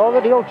net. They know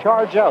that he'll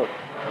charge out.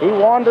 He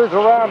wanders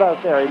around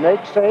out there. He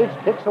makes saves,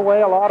 kicks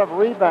away a lot of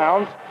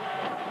rebounds.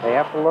 They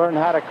have to learn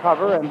how to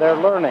cover, and they're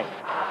learning.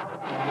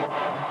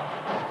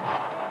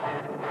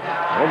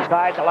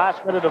 Inside the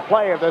last minute of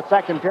play of the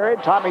second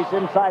period, Tommy's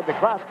inside the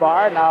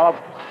crossbar. Now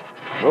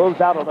moves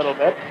out a little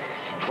bit.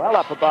 Well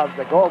up above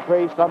the goal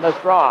crease on the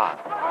straw.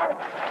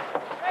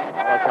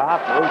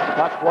 Molotov moves the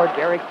puck toward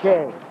Derek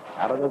King.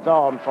 Out of the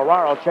zone,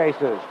 Ferraro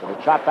chases. But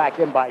it's shot back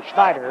in by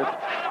Schneider.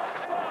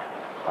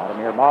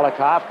 Vladimir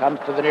Molotov comes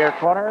to the near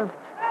corner.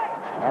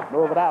 Can't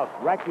move it out.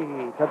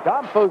 Recchi to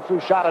Domfus, who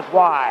shot it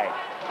wide.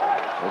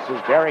 This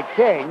is Derek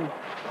King.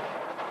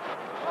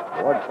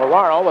 Toward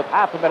Ferraro with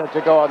 0.5 minute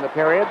to go in the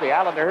period. The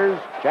Islanders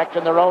checked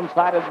in their own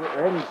side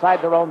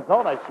inside their own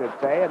zone, I should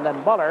say, and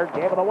then Muller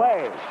gave it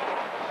away.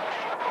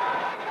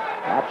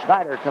 Matt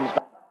Schneider comes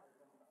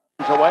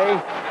back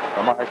away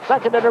from our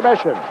second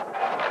intermission.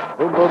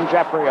 Boom Boom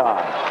Jeffrey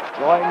on.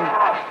 Join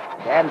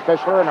Dan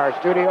Fischler in our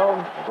studio.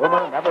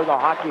 Boomer, member of the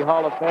Hockey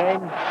Hall of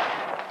Fame.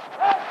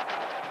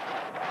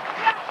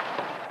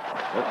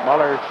 This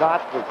Muller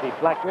shot was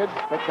deflected,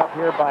 picked up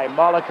here by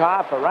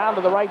Molotov, around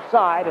to the right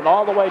side and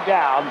all the way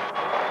down.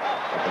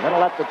 But they're going to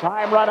let the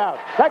time run out.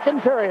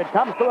 Second period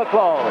comes to a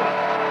close.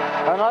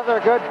 Another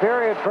good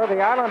period for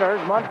the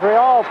Islanders.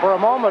 Montreal, for a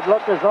moment,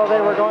 looked as though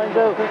they were going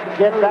to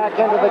get back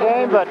into the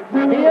game, but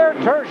Pierre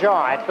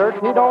Turgeon at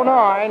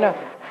 13:09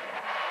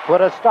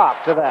 put a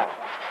stop to that.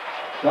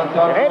 The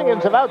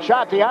Canadiens have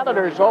outshot the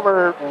Islanders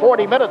over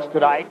 40 minutes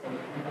tonight,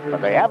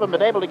 but they haven't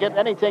been able to get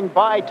anything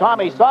by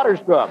Tommy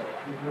Soderstrom.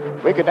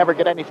 We could never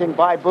get anything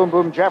by Boom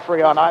Boom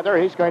Jeffrey on either.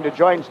 He's going to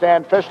join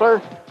Stan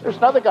Fischler. There's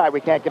another guy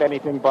we can't get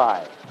anything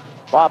by,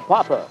 Bob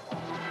Papa.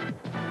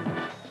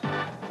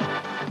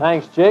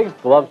 Thanks, Jiggs.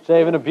 Glove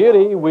saving a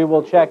beauty. We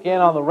will check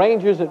in on the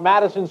Rangers at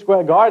Madison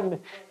Square Garden.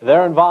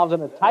 They're involved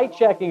in a tight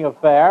checking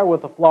affair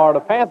with the Florida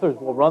Panthers.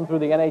 We'll run through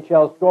the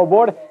NHL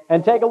scoreboard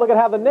and take a look at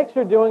how the Knicks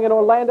are doing in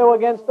Orlando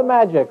against the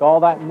Magic. All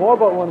that and more,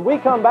 but when we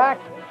come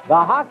back, the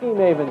hockey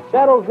maven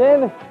settles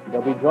in.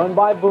 They'll be joined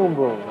by Boom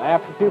Boom.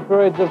 After 2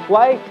 periods of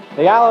play,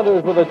 the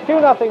Islanders with a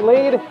 2-0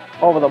 lead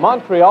over the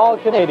Montreal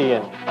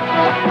Canadiens.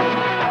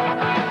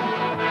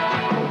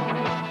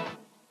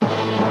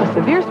 A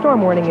severe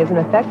storm warning is in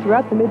effect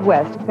throughout the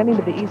Midwest, extending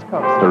to the East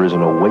Coast. There is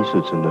an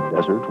oasis in the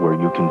desert where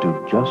you can do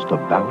just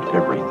about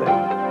everything,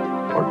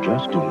 or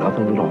just do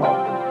nothing at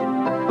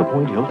all. The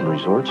Point Hilton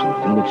Resorts in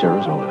Phoenix,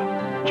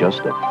 Arizona,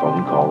 just a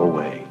phone call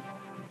away.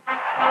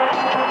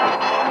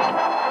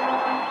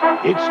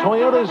 It's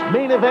Toyota's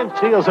main event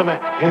sales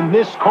event. In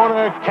this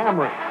corner,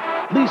 Camry.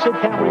 Lease a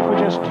Camry for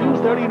just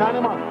 $239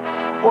 a month.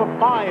 Or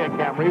buy a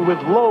Camry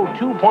with low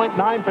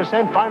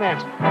 2.9%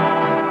 finance.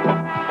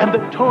 And the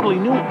totally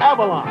new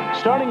Avalon,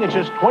 starting at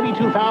just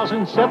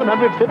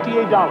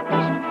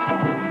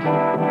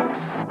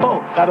 $22,758.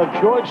 Both out of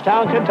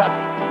Georgetown,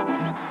 Kentucky.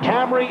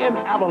 Camry and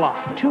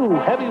Avalon, two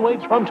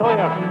heavyweights from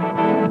Toyota.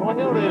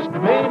 Toyota's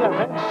main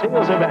event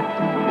sales event.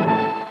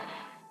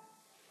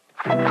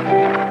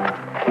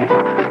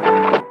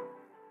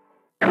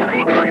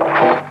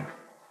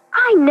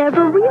 I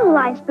never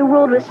realized the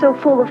world was so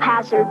full of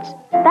hazards.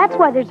 That's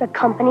why there's a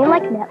company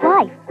like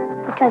MetLife.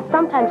 Because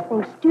sometimes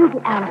things do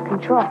get out of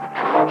control.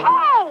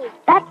 Hey!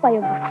 That's why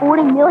over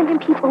 40 million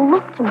people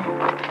look to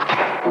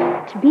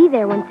Met to be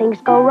there when things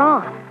go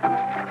wrong.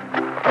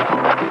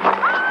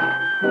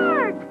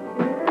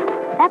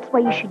 That's why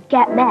you should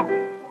get Met.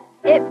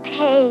 It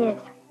pays.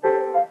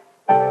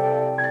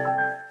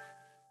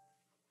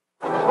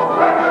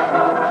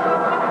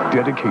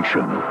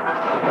 Dedication.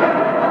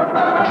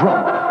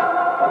 Drama.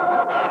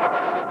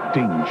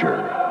 Danger.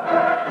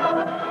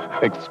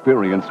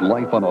 Experience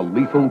life on a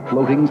lethal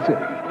floating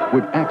city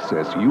with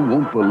access you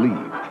won't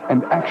believe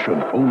and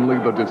action only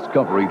the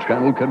Discovery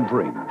Channel can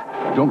bring.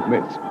 Don't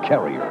miss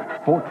Carrier,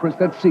 Fortress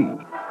at Sea,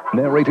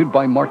 narrated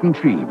by Martin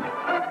Sheen.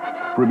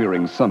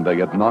 Premiering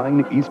Sunday at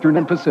 9 Eastern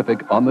and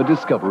Pacific on the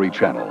Discovery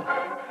Channel.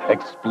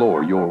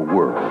 Explore your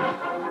world.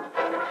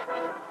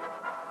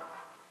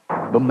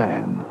 The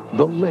man,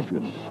 the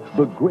legend,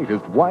 the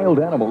greatest wild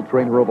animal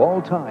trainer of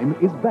all time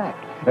is back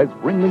as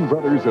Ringling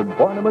Brothers and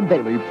Barnum and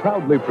Bailey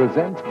proudly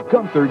present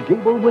Gunther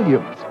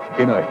Gable-Williams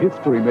in a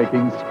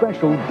history-making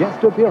special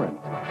guest appearance.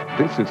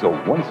 This is a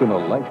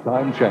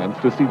once-in-a-lifetime chance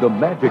to see the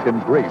magic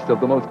and grace of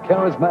the most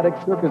charismatic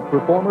circus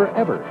performer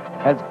ever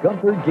as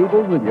Gunther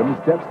Gable-Williams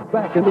steps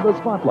back into the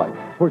spotlight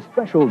for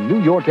special New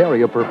York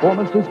area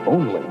performances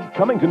only.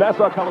 Coming to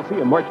Nassau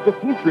Coliseum March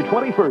 15th through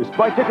 21st.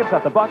 Buy tickets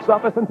at the box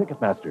office and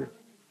Ticketmaster.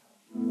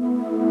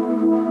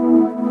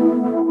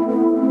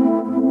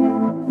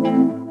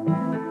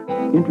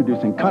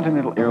 Introducing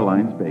Continental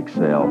Airlines Bake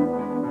Sale.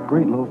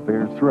 Great low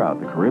fares throughout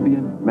the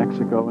Caribbean,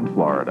 Mexico, and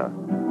Florida.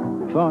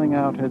 Thawing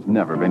out has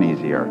never been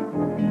easier.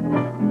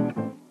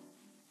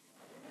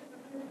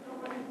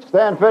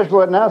 Stan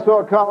Fischler at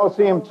Nassau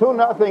Coliseum,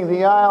 2-0.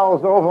 The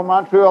Isles over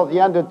Montreal at the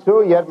end of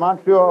 2, yet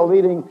Montreal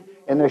leading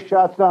in the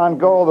shots on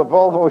goal. The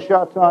Volvo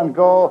shots on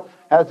goal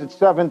has it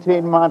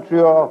 17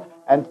 Montreal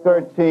and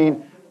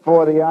 13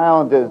 for the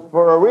Islanders.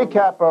 For a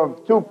recap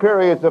of 2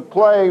 periods of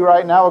play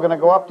right now, we're going to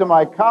go up to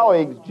my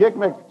colleagues,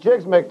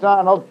 Jiggs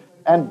McDonald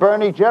and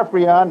Bernie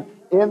Jeffrion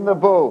in the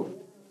booth.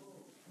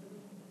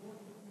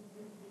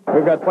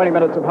 We've got 20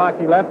 minutes of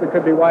hockey left. It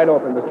could be wide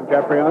open, Mr.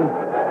 Jeffrion.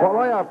 Well,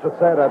 I have to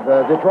say that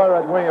the Detroit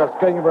Red Wings are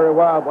skating very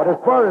well, but as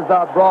far as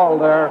that brawl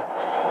there,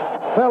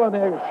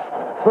 Felony,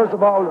 first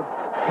of all,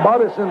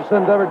 Bobby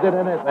Simpson never did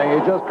anything.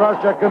 He just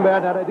cross-checked him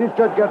in, and he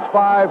should get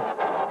 5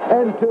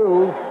 and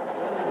 2.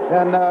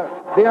 And the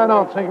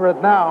announcing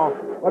right now.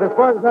 But as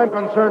far as I'm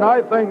concerned,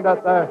 I think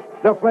that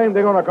the Flames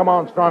are going to come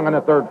on strong in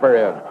the third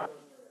period.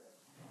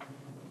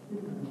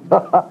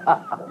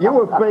 You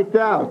were faked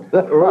out.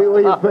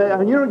 I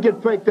mean, you don't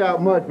get faked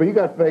out much, but you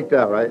got faked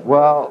out, right?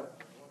 Well,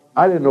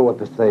 I didn't know what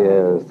to say,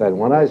 Stan.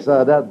 When I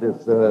saw that,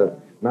 this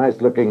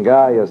nice-looking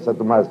guy, I said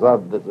to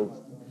myself, this is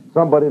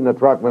somebody in the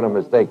truck made a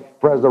mistake.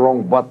 Press the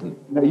wrong button.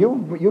 No,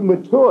 you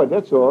matured,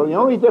 that's all. The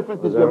only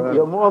difference is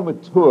you're more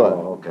mature.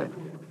 Oh, okay.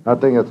 I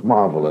think it's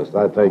marvelous.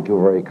 I thank you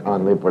very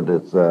kindly for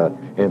this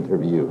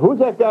interview. Who's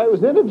that guy who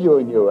was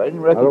interviewing you? I didn't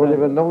recognize. I don't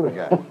even know the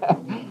guy.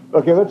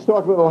 Okay, let's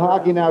talk a little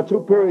hockey now. 2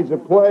 periods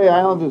of play.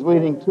 Islanders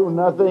leading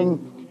 2-0.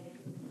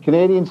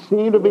 Canadiens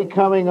seem to be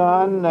coming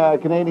on.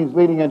 Canadiens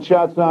leading in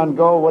shots on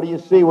goal. What do you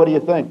see? What do you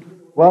think?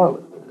 Well,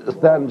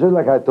 Stan, just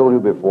like I told you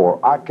before,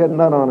 I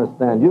cannot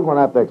understand. You're going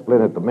to have to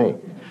explain it to me.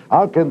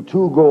 How can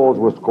 2 goals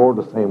were scored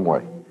the same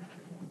way?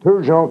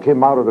 Turgeon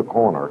came out of the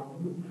corner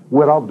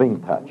without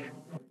being touched.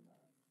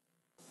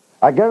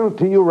 I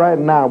guarantee you right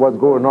now what's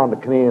going on in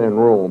the Canadian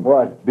room.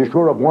 What? Be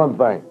sure of one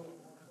thing.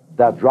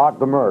 That Jacques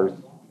Demers,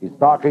 he's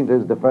talking to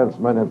his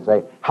defenseman and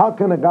say, how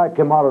can a guy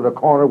come out of the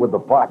corner with the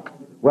puck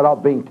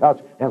without being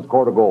touched and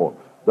score a goal?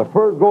 The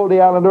first goal,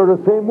 the Islanders,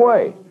 the same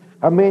way.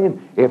 I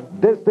mean, if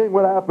this thing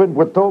would happen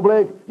with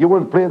Toblake, you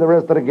wouldn't play the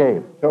rest of the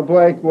game.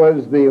 Toblake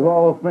was the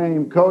Hall of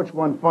Fame coach,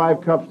 won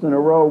 5 cups in a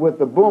row with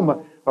the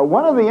Boomer. But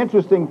one of the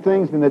interesting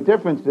things and the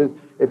difference is,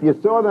 if you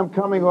saw them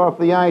coming off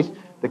the ice,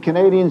 the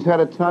Canadiens had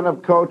a ton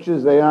of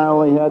coaches. They not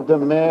only had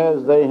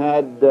Demers, they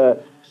had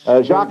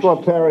Jacques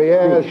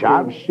Laperriere,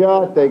 shot.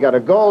 They got a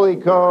goalie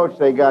coach.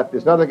 They got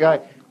this other guy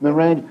in the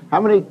range.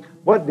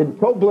 What, did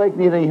Toblake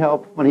need any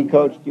help when he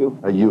coached you?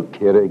 Are you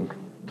kidding?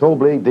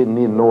 Toblake didn't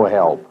need no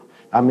help.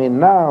 I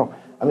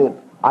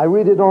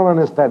really don't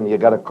understand. You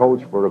got a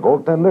coach for a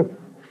goaltender.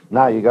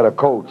 Now you got a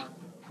coach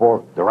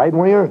for the right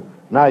winger.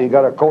 Now you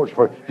got a coach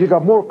for... You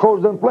got more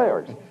coaches than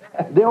players.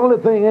 The only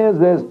thing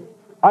is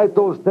I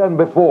told Stan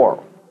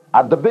before,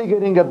 at the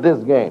beginning of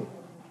this game,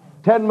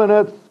 10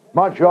 minutes,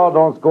 Montreal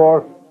don't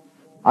score.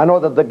 I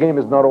know that the game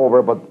is not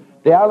over, but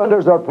the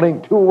Islanders are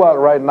playing too well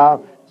right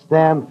now.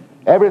 Stan,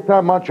 Every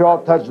time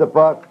Montreal touched the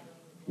puck,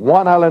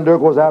 one Islander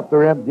goes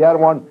after him, the other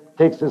one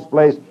takes his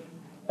place,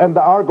 and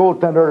our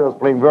goaltender is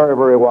playing very,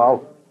 very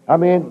well. I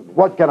mean,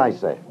 what can I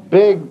say?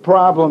 Big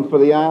problem for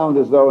the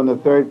Islanders, though, in the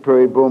third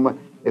period, Boomer,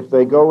 if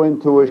they go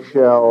into a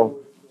shell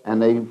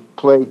and they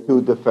play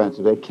too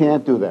defensive. They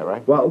can't do that,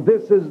 right? Well,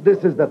 this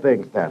is the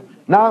thing, Stan.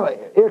 Now,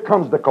 here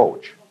comes the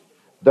coach.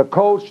 The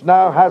coach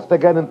now has to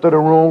get into the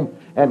room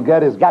and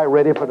get his guy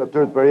ready for the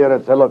third period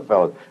and say, look,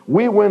 fellas,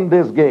 we win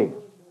this game.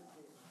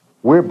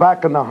 We're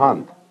back in the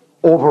hunt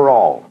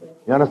overall.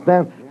 You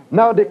understand?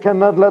 Now they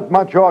cannot let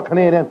Montreal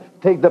Canadiens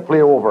take the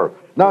play over.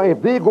 Now,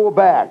 if they go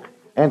back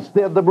and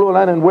stay at the blue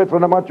line and wait for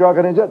the Montreal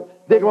Canadiens,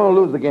 they're going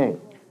to lose the game.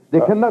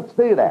 They cannot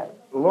stay that.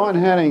 Lon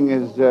Henning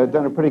has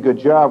done a pretty good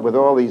job with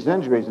all these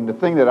injuries, and the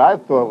thing that I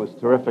thought was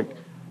terrific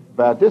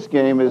about this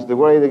game is the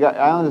way the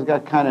Islanders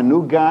got kind of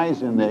new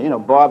guys in there. You know,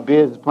 Bob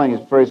Beers is playing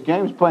his first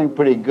game. He's playing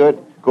pretty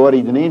good.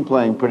 Gordy Dineen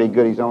playing pretty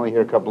good. He's only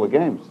here a couple of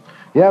games.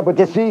 Yeah, but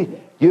you see,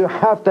 you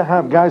have to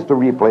have guys to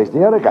replace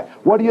the other guy.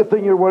 What do you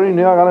think you're wearing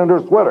the Islander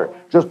sweater?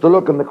 Just to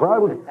look in the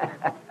crowd?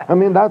 I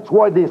mean, that's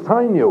why they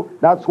sign you.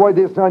 That's why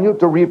they sign you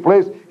to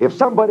replace if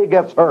somebody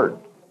gets hurt,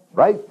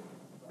 right?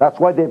 That's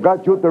why they've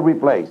got you to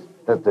replace.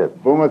 That's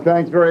it. Boomer,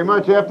 thanks very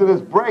much. After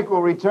this break,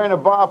 we'll return to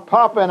Bob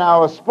Papa in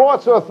our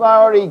Sports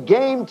Authority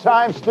Game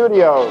Time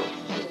Studios.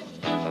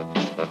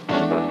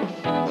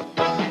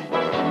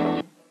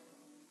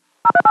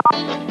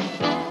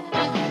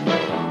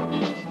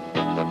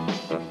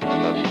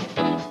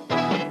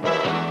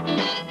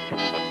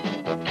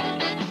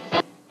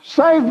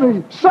 Save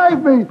me!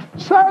 Save me!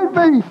 Save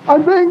me!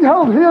 I'm being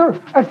held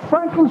here at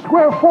Franklin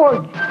Square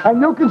Ford,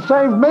 and you can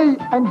save me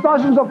and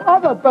dozens of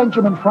other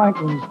Benjamin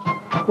Franklins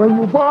when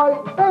you buy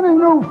any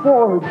new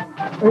Ford,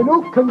 a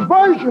new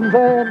conversion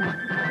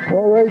van,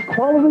 or a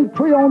quality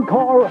pre-owned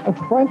car at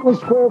Franklin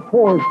Square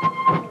Ford.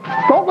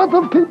 Don't let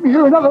them keep me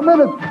here another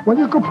minute when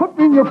you can put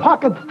me in your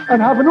pocket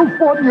and have a new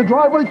Ford in your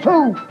driveway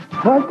too.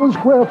 Franklin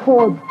Square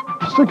Ford,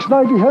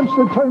 690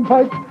 Hempstead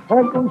Turnpike,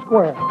 Franklin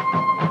Square.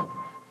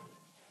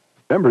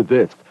 Remember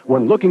this,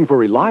 when looking for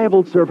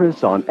reliable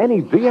service on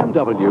any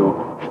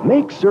BMW,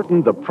 make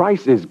certain the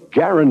price is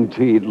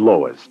guaranteed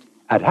lowest.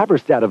 At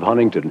Haberstad of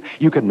Huntington,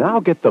 you can now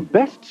get the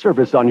best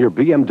service on your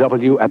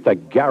BMW at the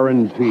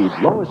guaranteed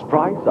lowest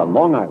price on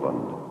Long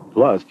Island.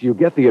 Plus, you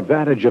get the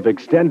advantage of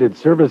extended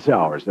service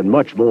hours and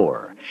much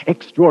more.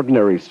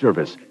 Extraordinary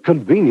service,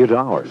 convenient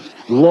hours,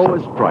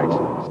 lowest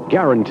prices,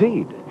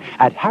 guaranteed.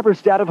 At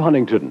Haberstad of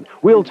Huntington,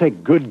 we'll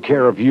take good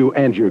care of you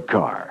and your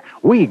car.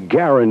 We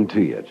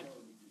guarantee it.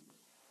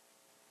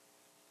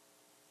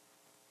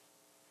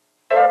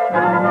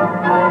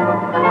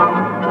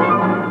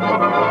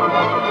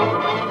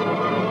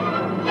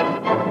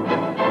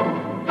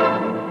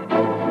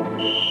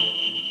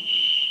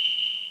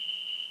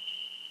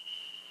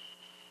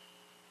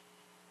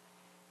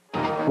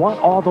 Want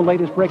all the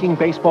latest breaking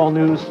baseball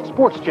news?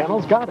 Sports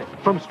Channel's got it.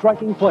 From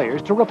striking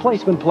players to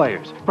replacement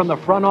players, from the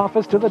front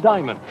office to the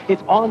diamond,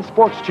 it's on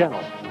Sports Channel.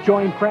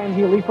 Join Fran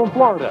Healy from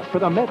Florida for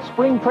the Mets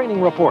Spring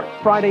Training Report,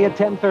 Friday at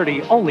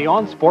 10:30, only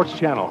on Sports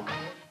Channel.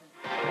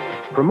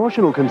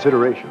 Promotional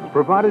considerations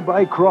provided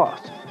by Cross.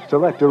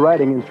 Select a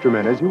writing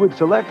instrument as you would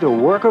select a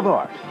work of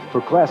art.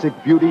 For classic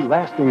beauty,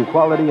 lasting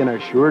quality, and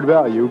assured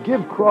value,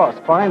 give Cross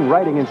fine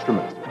writing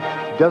instruments.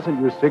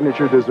 Doesn't your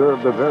signature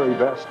deserve the very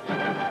best?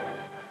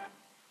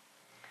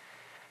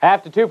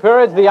 After two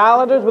periods, the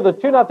Islanders with a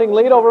 2-0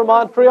 lead over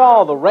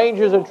Montreal. The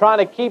Rangers are trying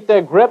to keep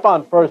their grip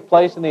on first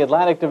place in the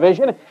Atlantic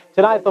Division.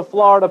 Tonight, the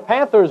Florida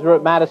Panthers are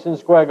at Madison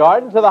Square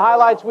Garden. To the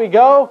highlights we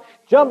go.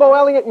 Jumbo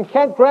Elliott and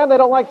Kent Graham, they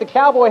don't like the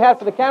cowboy hat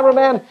for the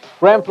cameraman.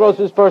 Graham throws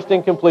his first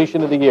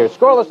incompletion of the year.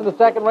 Scoreless in the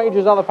second,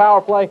 Rangers on the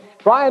power play.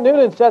 Brian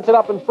Noonan sets it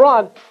up in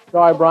front.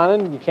 Sorry,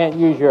 Brian, you can't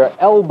use your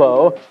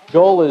elbow.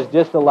 Goal is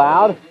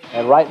disallowed.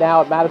 And right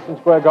now at Madison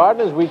Square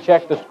Garden, as we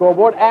check the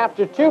scoreboard,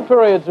 after two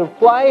periods of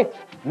play,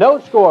 no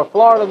score.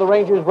 Florida and the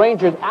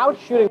Rangers out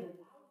shooting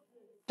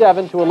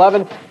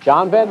 7-11.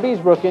 John Van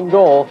Beesbrook in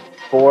goal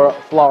for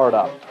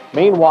Florida.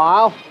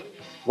 Meanwhile,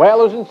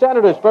 Whalers and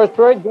Senators. First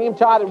period, game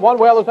tied at 1.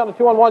 Whalers on a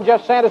 2-on-1.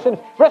 Jeff Sanderson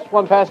wrist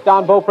one past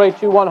Don Beaupre,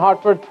 2-1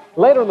 Hartford.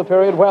 Later in the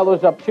period,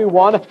 Whalers up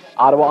 2-1.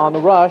 Ottawa on the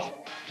rush.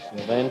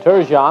 Sylvain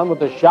Turgeon with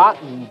the shot.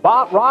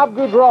 Rob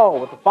Goudreau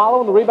with the follow,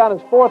 and the rebound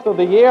is fourth of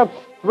the year.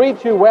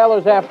 3-2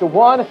 Whalers after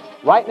 1.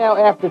 Right now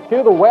after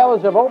 2, the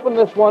Whalers have opened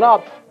this one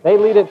up. They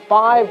lead at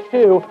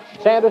 5-2.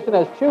 Sanderson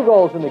has 2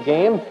 goals in the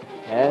game,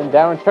 and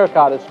Darren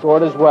Turcotte has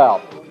scored as well.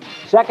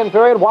 Second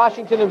period,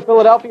 Washington and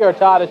Philadelphia are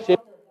tied at 2.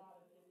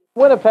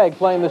 Winnipeg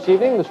playing this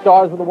evening. The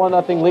Stars with a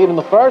 1-0 lead in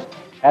the first.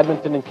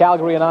 Edmonton and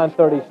Calgary at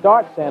 9:30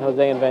 start. San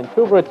Jose and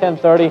Vancouver at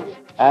 10:30,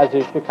 as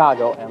is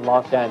Chicago and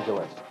Los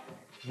Angeles.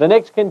 The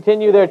Knicks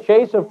continue their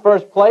chase of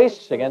first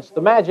place against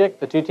the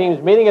Magic. The two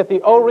teams meeting at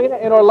the O-Arena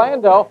in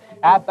Orlando.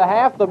 At the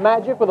half, the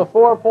Magic with a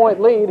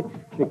 4-point lead.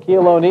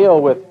 Shaquille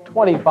O'Neal with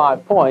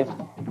 25 points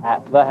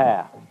at the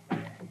half.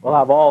 We'll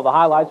have all the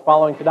highlights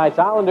following tonight's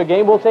Islander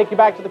game. We'll take you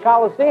back to the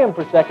Coliseum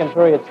for second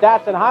period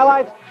stats and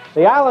highlights.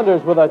 The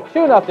Islanders with a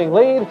 2-0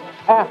 lead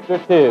after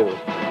 2.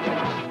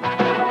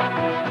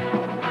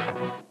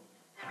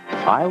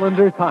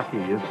 Islanders hockey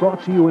is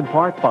brought to you in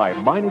part by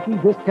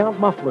Meineke Discount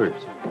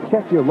Mufflers.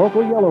 Check your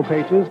local yellow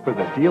pages for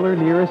the dealer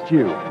nearest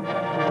you.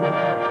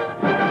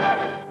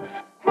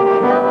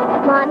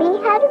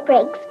 Mommy, how do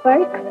brakes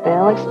work?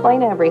 They'll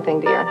explain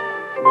everything, dear.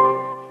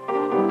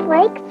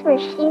 Brakes for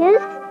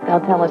shoes?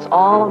 They'll tell us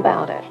all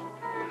about it.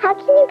 How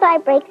can you buy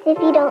brakes if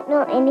you don't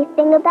know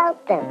anything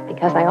about them?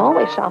 Because I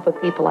always shop with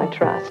people I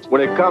trust.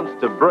 When it comes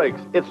to brakes,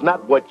 it's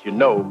not what you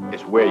know,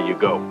 it's where you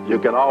go. You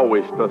can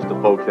always trust the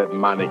folks at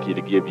Meineke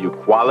to give you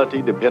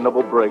quality,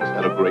 dependable brakes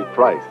at a great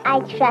price. I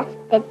trust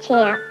the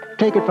champ.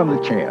 Take it from the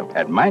champ.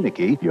 At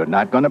Meineke, you're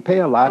not going to pay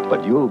a lot,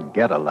 but you'll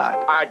get a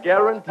lot. I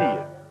guarantee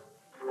it.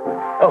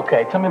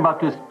 Okay, tell me about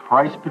this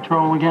price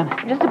patrol again.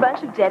 Just a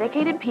bunch of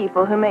dedicated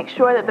people who make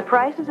sure that the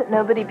prices at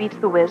Nobody Beats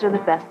the Wiz are the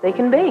best they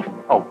can be.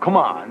 Oh, come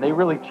on. They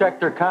really check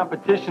their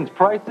competition's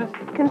prices?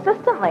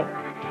 Consistently.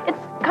 It's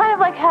kind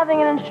of like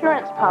having an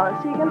insurance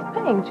policy against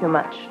paying too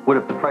much. What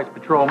if the price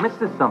patrol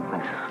misses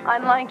something?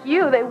 Unlike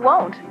you, they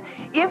won't.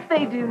 If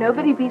they do,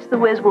 Nobody Beats the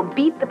Wiz will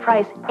beat the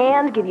price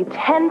and give you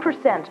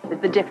 10%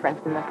 of the difference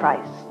in the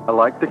price. I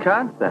like the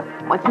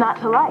concept. What's not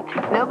to like?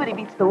 Nobody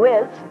beats the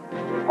Wiz.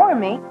 Or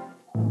me.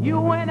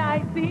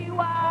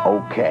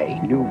 Okay,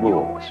 new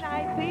rules.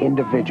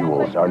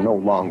 Individuals are no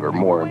longer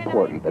more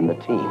important than the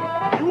team.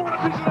 You want a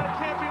piece of that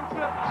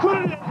championship? Put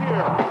it in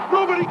here.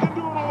 Nobody can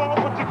do it alone,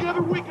 but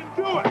together we can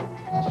do it.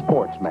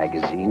 Sports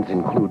magazines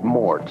include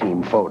more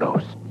team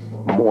photos.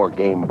 More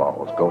game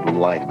balls go to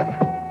linemen.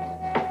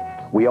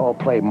 We all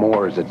play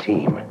more as a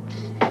team.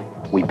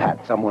 We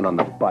pat someone on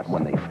the butt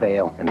when they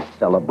fail and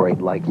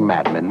celebrate like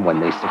madmen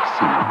when they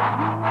succeed.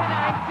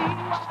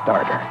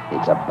 Starter,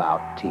 it's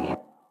about team.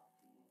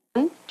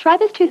 Try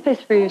this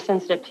toothpaste for your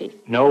sensitive teeth.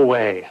 No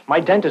way.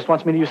 My dentist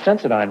wants me to use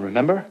Sensodyne,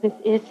 remember? This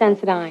is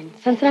Sensodyne.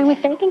 Sensodyne with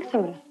baking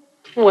soda.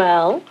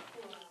 Well?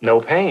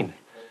 No pain.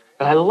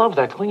 But I love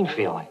that clean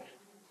feeling.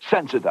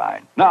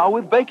 Sensodyne, now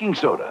with baking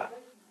soda.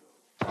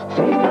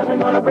 Ain't nothing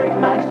gonna break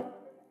my...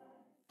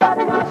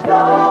 Nothing gonna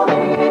slow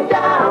me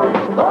down.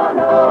 Oh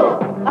no,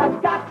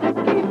 I've got to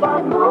keep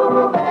on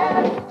moving.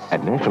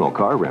 At National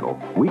Car Rental,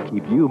 we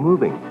keep you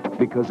moving.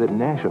 Because at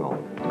National,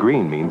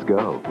 green means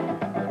go.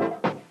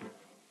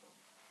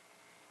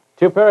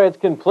 2 periods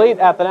complete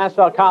at the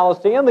Nassau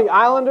Coliseum. The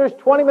Islanders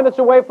 20 minutes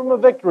away from a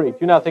victory.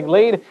 2-0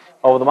 lead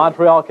over the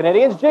Montreal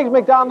Canadiens. Jiggs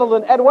McDonald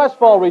and Ed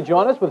Westfall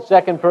rejoin us with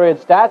second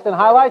period stats and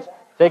highlights.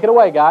 Take it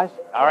away, guys.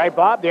 All right,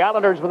 Bob. The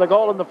Islanders with a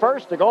goal in the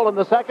first, a goal in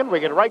the second. We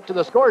get right to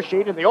the score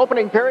sheet. In the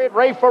opening period,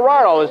 Ray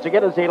Ferraro is to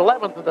get his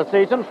 11th of the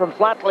season from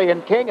Flatley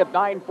and King at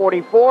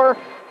 9:44.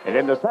 And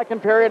in the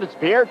second period, it's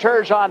Pierre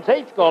Turgeon's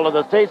 8th goal of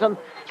the season,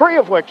 3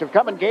 of which have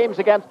come in games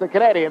against the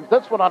Canadiens.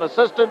 This one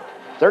unassisted.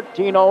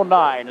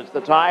 13:09 is the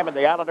time, and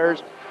the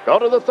Islanders go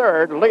to the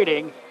third,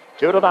 leading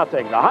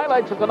 2-0. The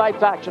highlights of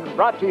tonight's action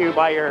brought to you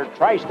by your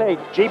Tri-State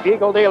Jeep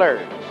Eagle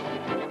dealers.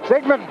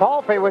 Sigmund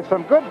Palpe with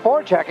some good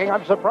forechecking.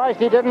 I'm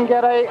surprised he didn't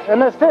get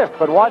an assist,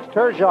 but watch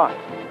Turgeon.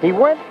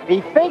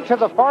 He faked to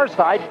the far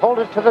side, pulled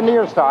it to the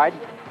near side,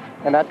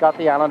 and that got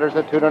the Islanders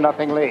a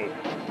 2-0 lead.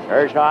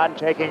 Turgeon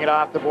taking it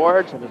off the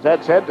boards, and as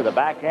Ed said, to the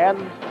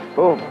backhand.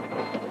 Boom.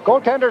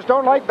 Goaltenders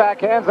don't like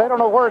backhands. They don't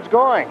know where it's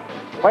going.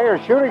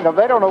 Players shooting them,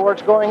 they don't know where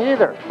it's going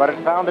either, but it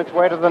found its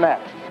way to the net.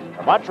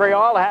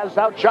 Montreal has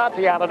outshot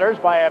the Islanders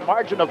by a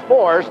margin of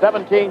 4,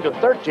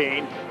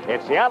 17-13.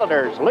 It's the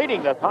Islanders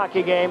leading this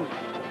hockey game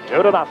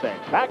 2-0.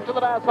 Back to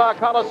the Nassau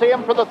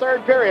Coliseum for the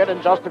third period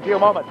in just a few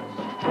moments.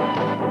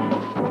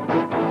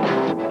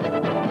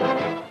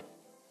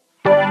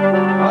 I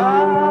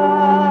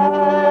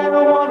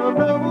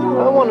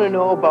want to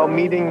know about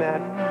meeting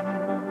that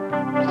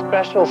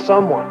special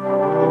someone.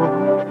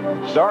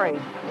 Sorry,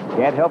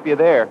 can't help you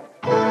there.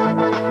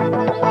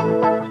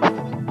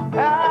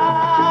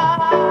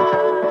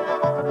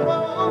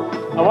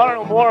 I want to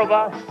know more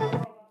about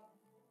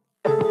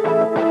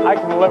I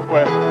can live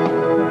with.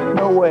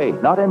 No way,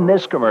 not in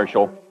this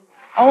commercial.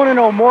 I want to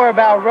know more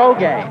about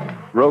Rogaine.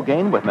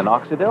 Rogaine with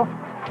minoxidil?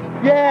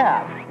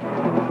 Yeah.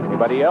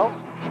 Anybody else?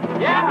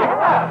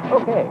 Yeah.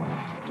 Okay.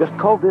 Just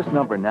call this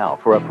number now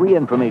for a free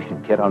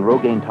information kit on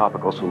Rogaine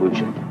topical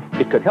solution.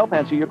 It could help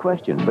answer your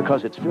questions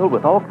because it's filled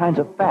with all kinds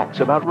of facts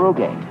about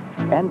Rogaine.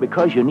 And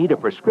because you need a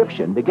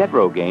prescription to get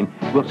Rogaine,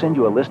 we'll send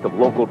you a list of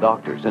local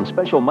doctors and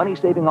special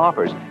money-saving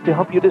offers to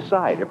help you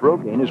decide if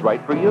Rogaine is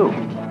right for you.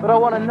 But I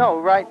want to know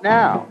right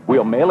now.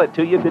 We'll mail it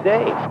to you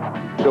today.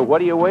 So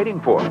what are you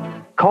waiting for?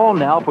 Call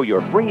now for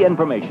your free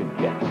information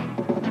kit.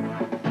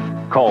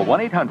 Call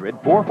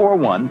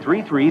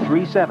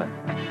 1-800-441-3337.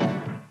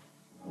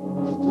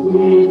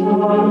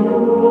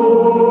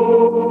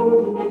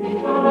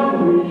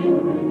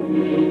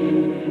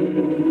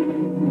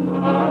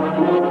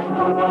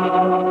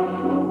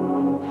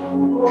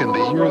 In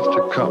the years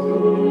to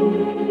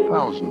come,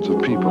 thousands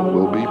of people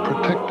will be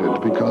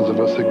protected because of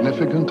a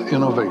significant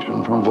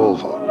innovation from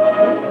Volvo.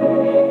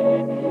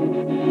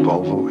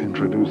 Volvo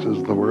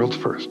introduces the world's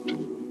first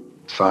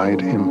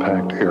side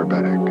impact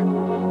airbag.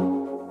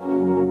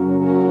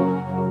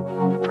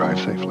 Drive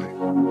safely.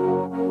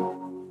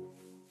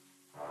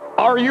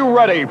 Our Are you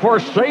ready for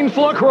Saints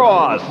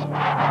lacrosse?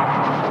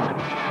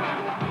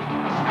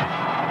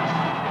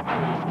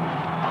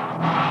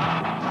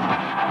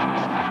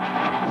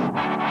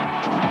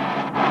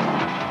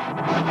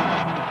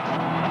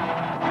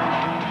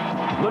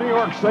 The New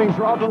York Saints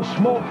are out to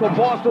smoke the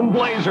Boston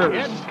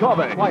Blazers. It's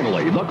coming.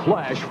 Finally, the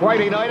clash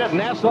Friday night at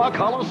Nassau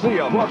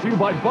Coliseum. Brought to you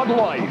by Bud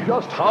Light.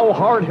 Just how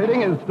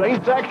hard-hitting is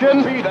Saints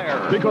action? Be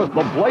there, because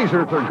the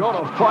Blazers are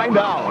going to find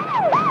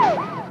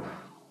out.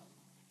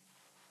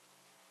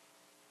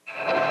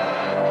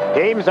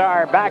 Teams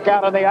are back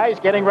out on the ice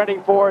getting ready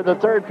for the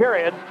third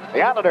period.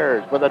 The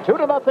Islanders with a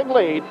 2-0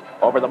 lead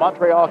over the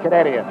Montreal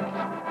Canadiens.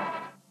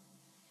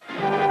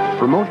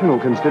 Promotional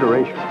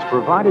considerations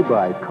provided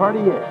by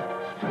Cartier.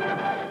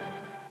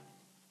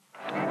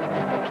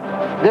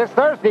 This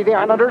Thursday, the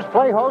Islanders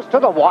play host to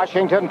the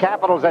Washington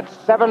Capitals at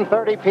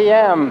 7:30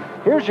 p.m.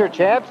 Here's your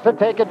chance to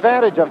take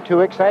advantage of 2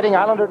 exciting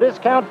Islander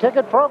discount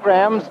ticket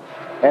programs.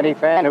 Any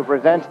fan who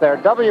presents their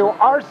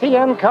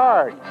WRCN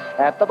card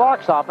at the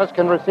box office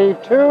can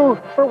receive 2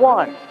 for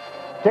 1.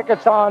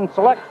 Tickets on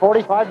select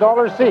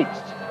 $45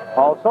 seats.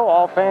 Also,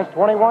 all fans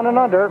 21 and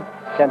under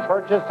can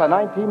purchase a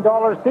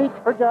 $19 seat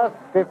for just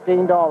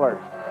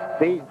 $15.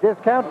 These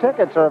discount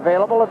tickets are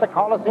available at the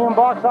Coliseum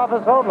box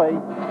office only,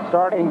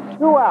 starting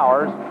 2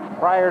 hours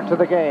prior to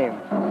the game.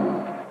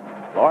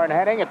 Lauren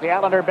Henning at the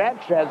Islander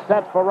bench has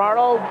sent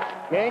Ferraro,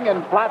 King,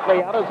 and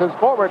Flatley out as his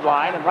forward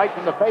line, and right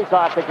from the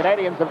faceoff, the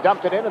Canadiens have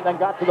dumped it in and then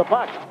got to the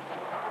puck.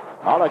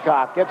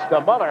 Malakoff gets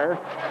to Muller.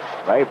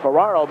 Ray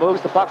Ferraro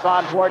moves the puck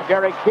on toward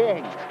Derek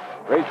King.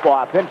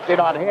 Brisebois pinched in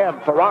on him.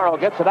 Ferraro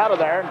gets it out of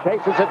there and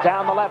chases it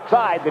down the left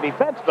side. The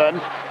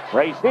defenseman,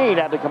 Racine,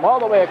 had to come all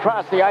the way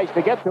across the ice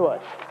to get to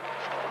it.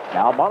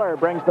 Now Muller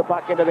brings the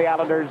puck into the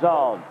Islander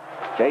zone.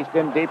 Chased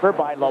in deeper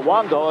by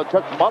Luongo. It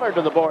took Muller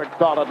to the board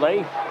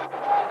solidly.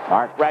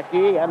 Mark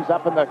Recchi ends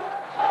up in the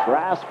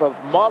grasp of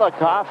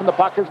Malakoff, and the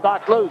puck is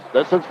knocked loose.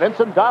 This is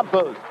Vincent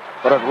Damphousse.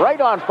 Put it right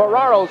on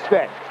Ferraro's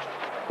stick.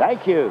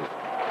 Thank you.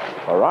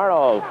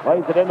 Ferraro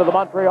plays it into the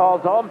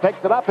Montreal zone,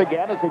 picks it up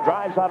again as he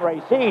drives on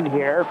Racine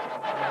here.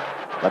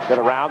 Lets it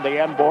around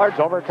the end boards,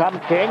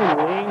 overcomes King,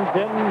 leans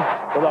in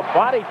with a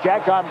body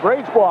check on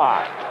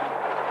Brisebois.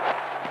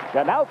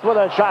 Knautz with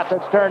a shot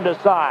that's turned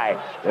aside.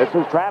 This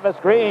is Travis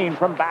Green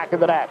from back of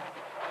the net.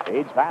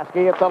 Feeds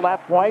Vasquez at the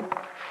left point.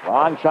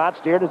 Long shot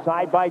steered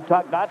aside by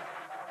Tugnut.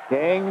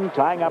 King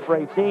tying up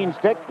Racine's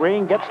stick.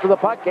 Green gets to the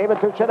puck, gave it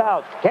to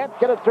Knautz. Can't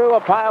get it through a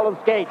pile of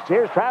skates.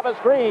 Here's Travis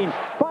Green.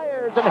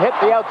 Fires and hit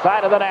the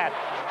outside of the net.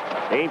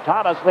 Steve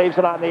Thomas leaves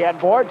it on the end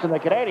boards, and the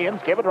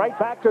Canadiens give it right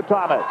back to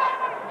Thomas.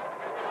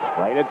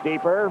 Played it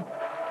deeper.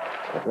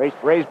 Patrice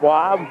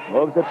Brisebois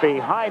moves it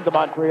behind the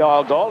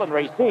Montreal goal, and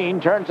Racine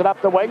turns it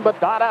up the wing,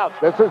 but not out.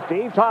 This is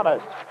Steve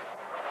Thomas.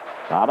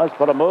 Thomas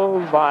put a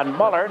move on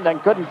Muller and then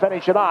couldn't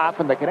finish it off,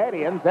 and the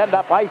Canadiens end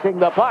up icing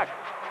the puck.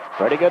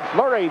 Pretty good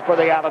flurry for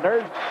the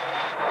Islanders.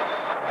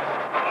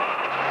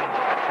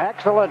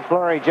 Excellent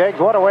flurry, Jiggs.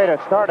 What a way to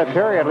start a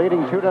period,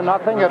 leading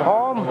 2-0 at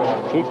home.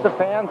 Keeps the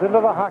fans into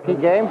the hockey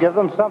game, give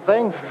them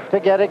something to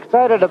get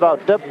excited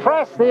about.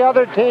 Depress the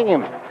other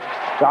team.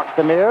 Jacques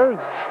Demers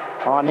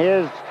on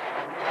his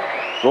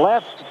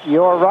left,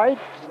 your right,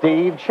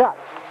 Steve Shutt.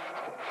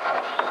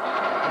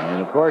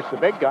 And, of course, the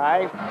big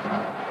guy,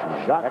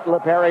 Jacques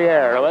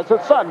Laperriere, who has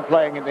a son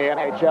playing in the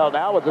NHL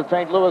now with the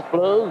St. Louis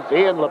Blues.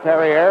 Ian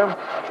Laperriere,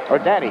 or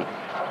Danny.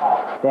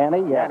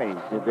 Danny, yeah. Danny.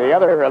 The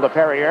other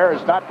Laperriere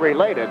is not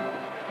related.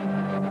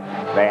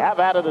 They have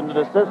added an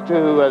assist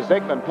to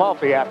Zygmunt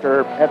Palffy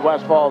after Ed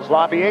Westfall's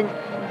lobbying.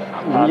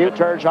 The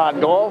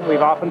Turgeon goal.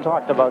 We've often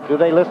talked about, do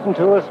they listen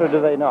to us or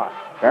do they not?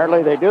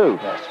 Apparently they do.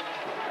 Yes.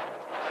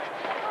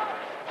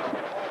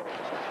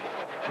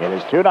 It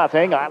is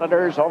 2-0.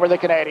 Islanders over the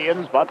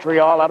Canadiens.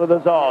 Montreal out of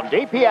the zone.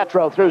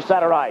 DiPietro through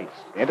center ice.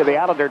 Into the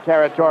Islander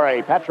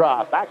territory.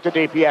 Petrov back to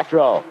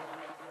DiPietro.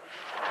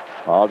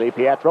 Paul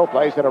DiPietro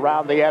plays it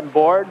around the end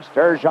boards.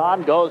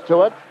 Turgeon goes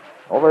to it.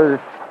 Over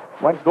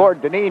went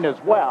Gord Dineen as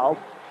well.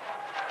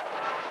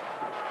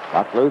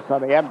 Puck loose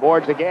on the end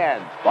boards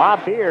again.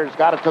 Bob Beers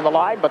got it to the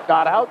line, but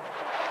not out.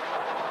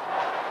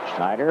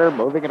 Schneider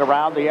moving it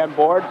around the end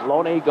boards.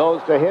 Loney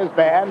goes to his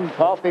man.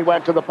 Palffy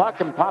went to the puck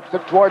and pops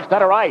it towards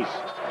center ice.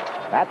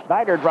 Matt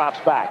Schneider drops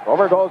back.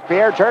 Over goes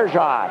Pierre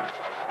Turgeon.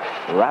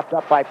 Wrapped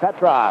up by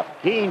Petrov.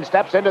 Keane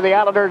steps into the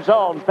Islander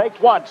zone.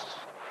 Faked once.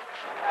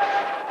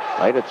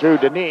 Played it through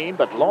Dineen,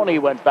 but Loney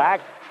went back.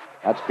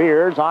 That's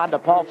Beers on to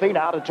Palffy,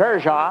 now to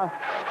Turgeon.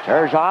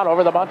 Turgeon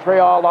over the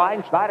Montreal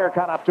line. Schneider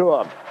cut up to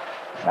him.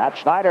 Matt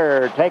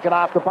Schneider taken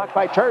off the puck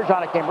by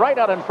Turgeon. It came right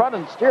out in front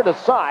and steered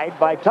aside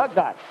by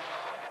Tugnut.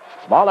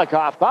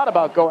 Malakoff thought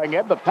about going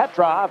in, but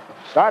Petrov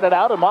started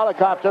out, and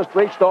Malakoff just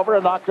reached over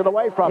and knocked it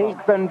away from him.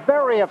 He's been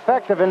very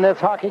effective in this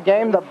hockey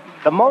game.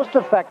 The most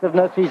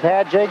effectiveness he's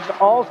had, Jiggs,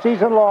 all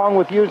season long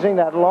with using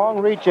that long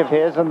reach of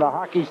his and the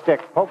hockey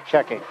stick poke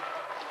checking.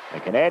 The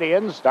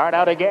Canadiens start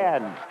out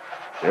again.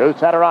 Through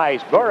center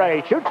ice.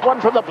 Bure shoots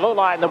one from the blue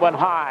line that went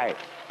high.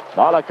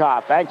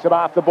 Malakoff banks it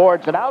off the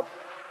boards and out.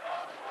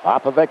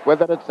 Popovic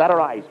with it at center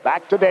ice.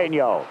 Back to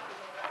Daigneault.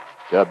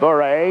 to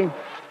Bure.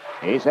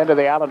 He's into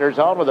the Islander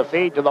zone with a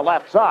feed to the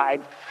left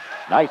side.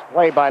 Nice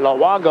play by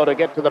Luongo to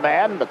get to the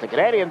man, but the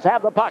Canadiens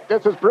have the puck.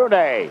 This is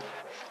Brunet.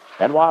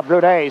 Benoit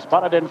Brunet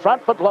spun it in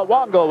front, but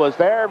Luongo was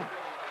there.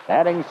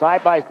 Standing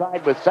side by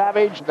side with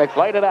Savage. They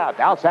played it out.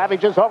 Now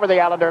Savage is over the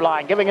Islander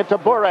line, giving it to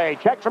Bure.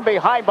 Checked from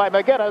behind by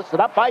McGinnis,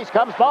 and up ice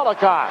comes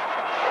Molikoff.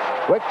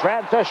 Quick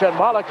transition.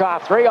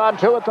 Molikoff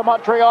 3-on-2 at the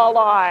Montreal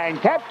line.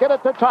 Can't get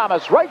it to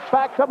Thomas. Right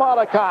back to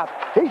Molikoff.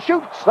 He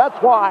shoots.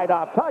 That's wide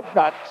off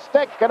Tugnut.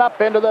 Sticking up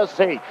into the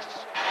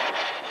seats.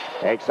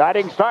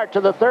 Exciting start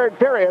to the third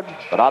period,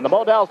 but on the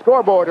Model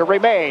scoreboard it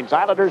remains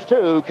Islanders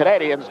 2,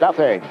 Canadiens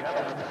nothing.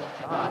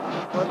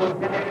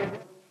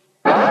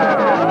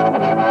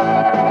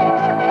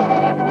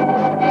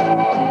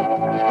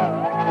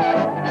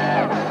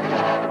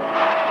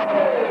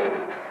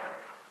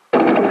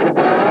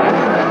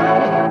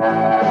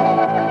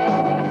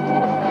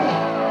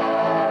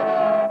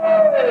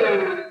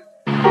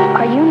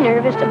 Are you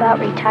nervous about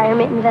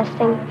retirement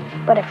investing,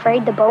 but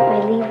afraid the boat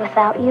may leave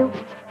without you?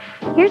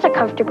 Here's a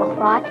comfortable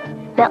thought.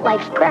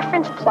 MetLife's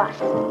Preference Plus.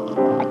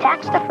 A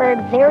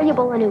tax-deferred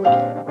variable annuity.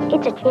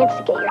 It's a chance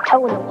to get your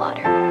toe in the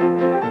water.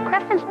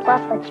 Preference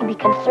Plus lets you be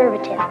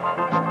conservative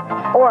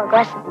or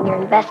aggressive in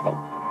your investing,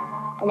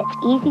 and it's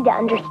easy to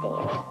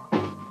understand.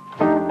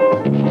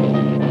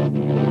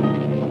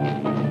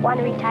 Want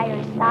to retire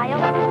in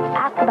style?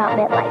 Ask about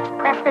MetLife's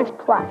Preference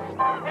Plus.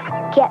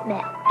 Get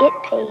Met. It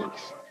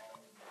pays.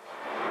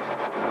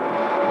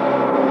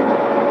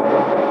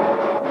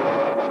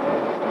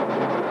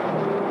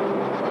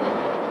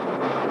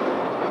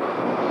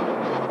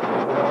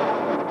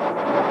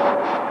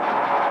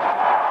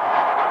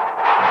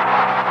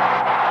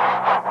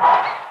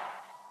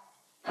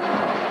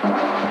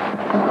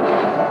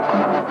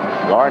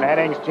 Lauren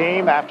Henning's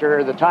team,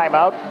 after the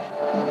timeout,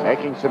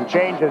 making some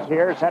changes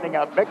here, sending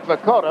out Mick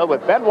Lakota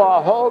with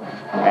Benoit Hogue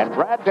and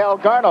Brad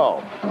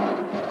Delgarno.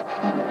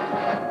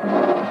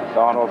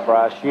 Donald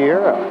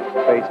Brashear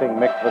facing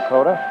Mick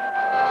Lakota.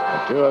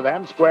 The two of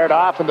them squared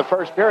off in the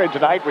first period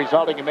tonight,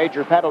 resulting in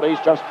major penalties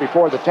just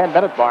before the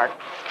 10-minute mark.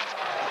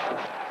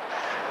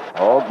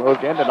 Hogue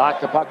moved in to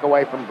knock the puck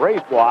away from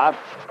Brisebois.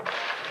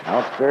 Now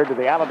it's cleared to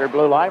the Islander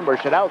blue line where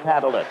Chenault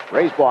handled it.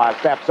 Brisebois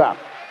steps up.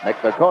 Mick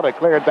Lakota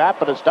cleared that,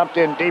 but it's dumped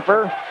in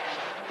deeper.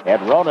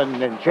 Ed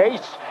Ronan in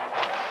chase.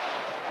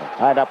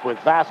 Tied up with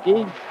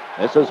Vasky.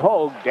 This is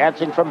Hogue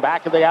dancing from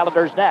back of the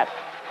Islanders' net.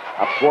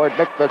 Up toward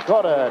Mick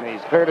Lakota, and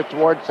he's cleared it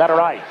toward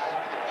center ice.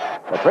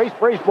 Patrice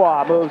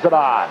Brisebois moves it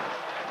on.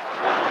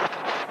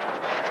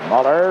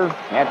 Muller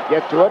can't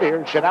get to it.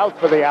 Here's Chenault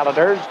for the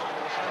Islanders.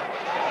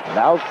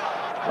 Chenault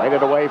played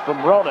it away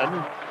from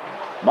Ronan.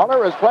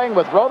 Muller is playing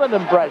with Ronan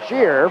and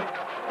Brashear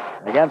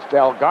against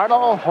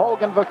Delgarno,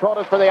 Hogue, and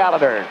Vakota for the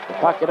Islanders. The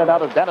puck in and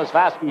out of Dennis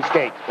Vasky's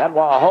skates.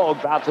 Benoit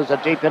Hogue bounces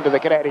it deep into the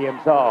Canadian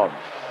zone.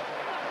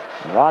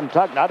 Ron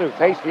Tugnut, who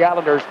faced the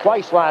Islanders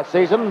twice last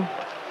season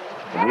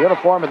in the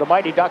uniform of the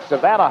Mighty Ducks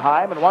of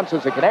Anaheim and once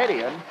as a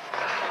Canadian,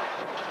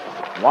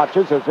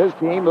 watches as his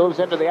team moves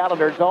into the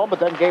Islanders zone, but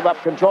then gave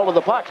up control of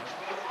the puck.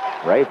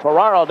 Ray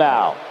Ferraro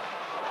now.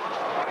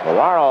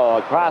 Ferraro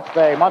across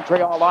the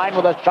Montreal line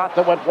with a shot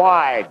that went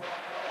wide.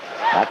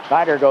 Matt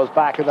Schneider goes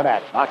back in the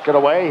net. Knocked it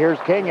away. Here's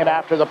King in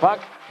after the puck.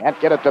 Can't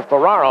get it to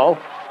Ferraro.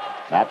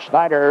 Matt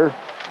Schneider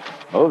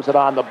moves it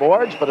on the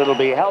boards, but it'll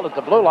be held at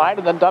the blue line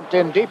and then dumped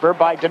in deeper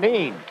by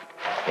Deneen.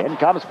 In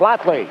comes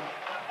Flatley.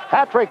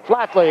 Patrick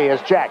Flatley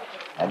is checked,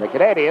 and the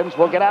Canadiens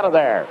will get out of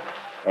there.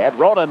 Ed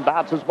Ronan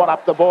bounces one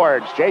up the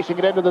boards. Chasing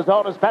it into the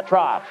zone is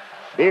Petrov.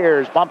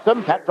 Beers bumps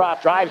him.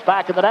 Petrov drives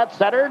back in the net,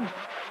 centered.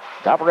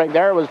 Covering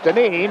there was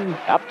Deneen.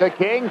 Up to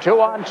King,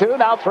 2-on-2.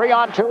 Now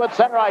 3-on-2 at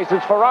center ice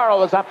as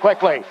Ferraro is up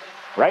quickly.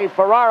 Ray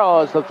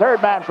Ferraro, as the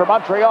third man for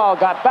Montreal,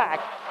 got back.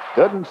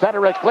 Couldn't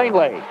center it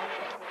cleanly.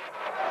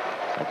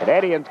 The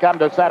Canadiens come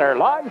to center.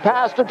 Long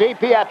pass to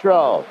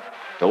DiPietro.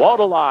 To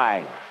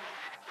Odeline.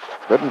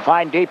 Couldn't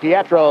find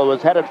DiPietro.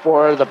 Was headed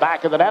for the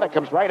back of the net. It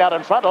comes right out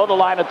in front.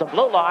 Odeline at the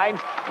blue line.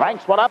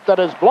 Cranks one up that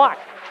is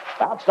blocked.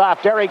 Bounced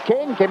off Derek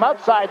King. Came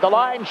outside the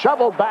line.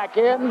 Shoveled back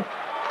in.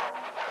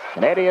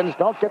 Canadiens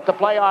don't get the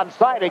play on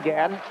side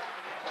again.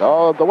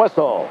 So the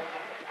whistle.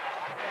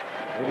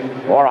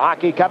 More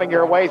hockey coming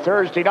your way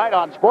Thursday night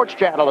on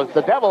SportsChannel as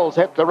the Devils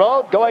hit the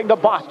road going to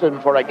Boston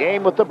for a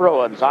game with the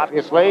Bruins.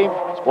 Obviously,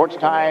 Sports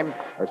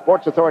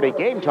Authority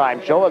Game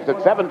Time show is at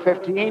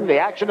 7:15. The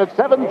action at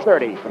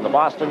 7:30 from the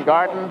Boston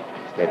Garden.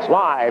 It's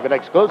live and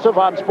exclusive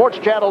on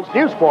SportsChannel's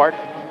New Sport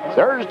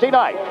Thursday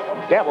night.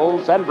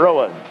 Devils and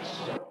Bruins.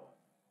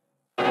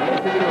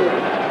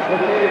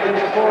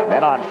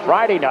 Then on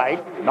Friday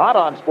night, not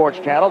on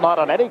SportsChannel, not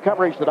on any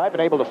coverage that I've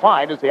been able to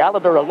find, is the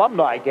Islander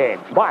alumni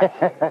game. But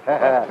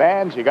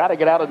fans, you got to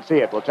get out and see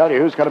it. We'll tell you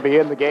who's going to be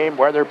in the game,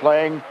 where they're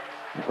playing,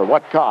 and for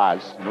what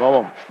cause.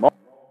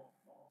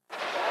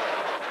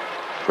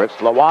 Chris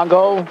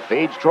Luongo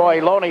feeds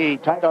Troy Loney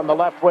tight on the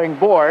left wing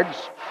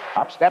boards.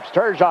 Up steps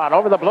Turgeon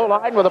over the blue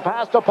line with a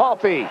pass to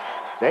Palffy.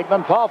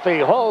 Digman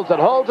Palffy holds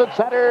it,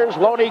 centers.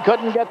 Loney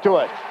couldn't get to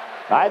it.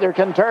 Neither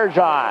can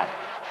Turgeon.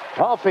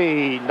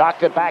 Palfy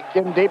knocked it back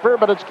in deeper,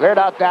 but it's cleared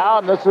out now,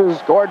 and this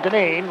is Gord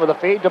Dineen with a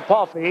feed to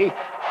Palfy.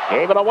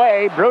 Gave it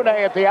away. Brunet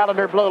at the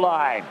Islander blue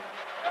line.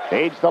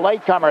 Feeds the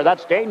latecomer.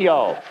 That's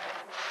Daigneault.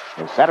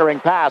 The centering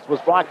pass was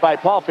blocked by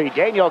Palfy.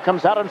 Daigneault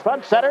comes out in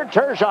front center.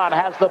 Turgeon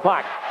has the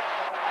puck.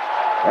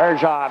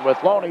 Turgeon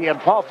with Loney and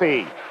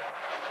Palfy.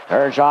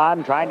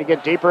 Turgeon trying to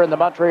get deeper in the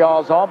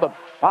Montreal zone, but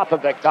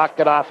Popovic knocked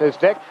it off his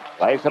stick.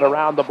 Plays it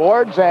around the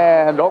boards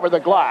and over the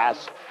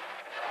glass.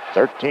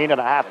 13 and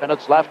a half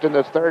minutes left in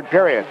this third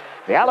period.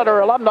 The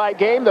Islander alumni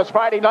game this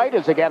Friday night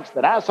is against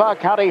the Nassau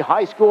County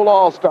High School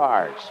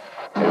All-Stars.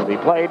 It'll be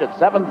played at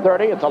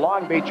 7:30 at the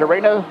Long Beach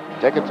Arena.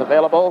 Tickets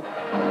available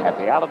at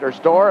the Islander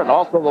store and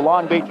also the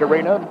Long Beach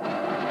Arena.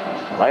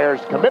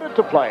 Players committed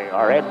to play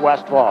are Ed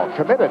Westfall.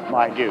 Committed,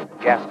 mind you.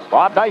 Yes.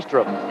 Bob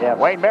Nystrom. Yeah.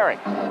 Wayne Merrick.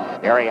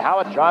 Gary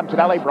Howitt, John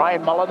Tonelli,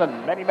 Brian Mullen,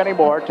 and many, many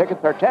more.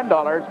 Tickets are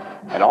 $10,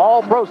 and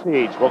all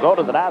proceeds will go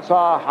to the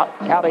Nassau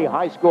County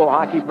High School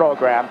Hockey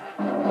Program.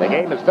 The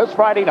game is this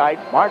Friday night,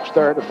 March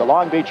 3rd, at the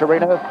Long Beach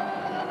Arena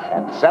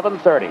at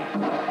 7:30.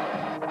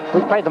 We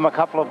played them a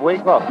couple of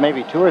weeks, well,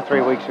 maybe 2 or 3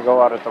 weeks ago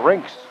out at the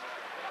rinks.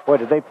 Boy,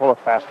 did they pull a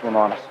fast one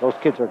on us. Those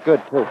kids are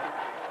good, too.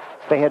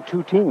 They had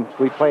 2 teams.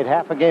 We played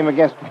half a game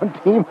against one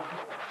team.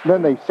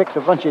 Then they sicked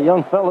a bunch of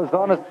young fellas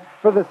on us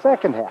for the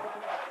second half.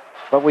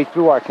 But we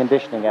threw our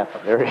conditioning at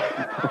them.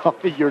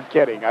 You're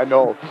kidding, I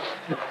know.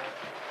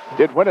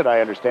 Did win it,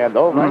 I understand,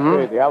 though,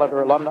 right? The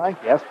Islander alumni?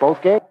 Yes,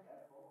 both games.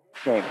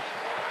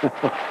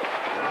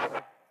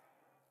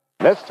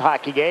 This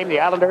hockey game, the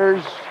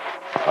Islanders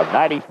of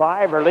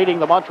 95 are leading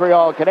the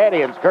Montreal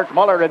Canadiens. Kirk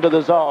Muller into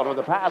the zone with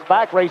a pass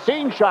back.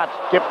 Racine shot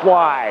tipped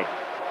wide.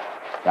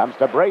 Comes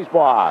to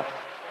Brisebois.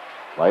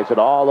 Plays it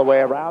all the way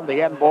around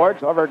the end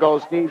boards. Over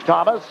goes Steve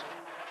Thomas.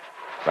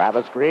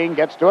 Travis Green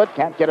gets to it.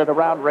 Can't get it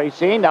around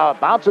Racine. Now it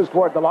bounces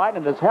toward the line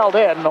and is held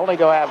in. Only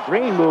to have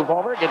Green move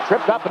over. Get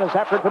tripped up in his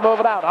effort to move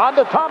it out. On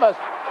to Thomas.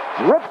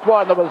 Rips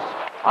one that was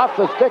off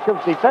the stick of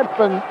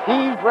defenseman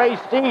Yves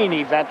Racine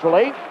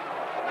eventually.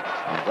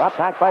 And brought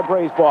back by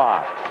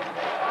Brisebois.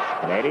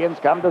 Canadians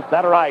come to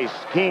center ice.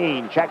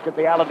 Keane checked at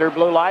the Islander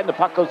blue line. The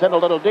puck goes in a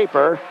little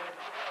deeper.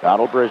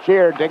 Donald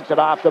Brashear digs it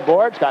off the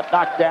boards. Got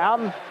knocked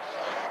down.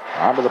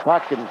 Onto the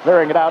puck and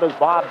clearing it out is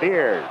Bob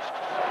Beers.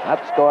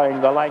 That's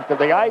going the length of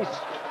the ice.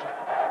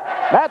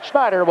 Matt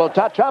Schneider will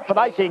touch up. An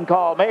icing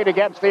call made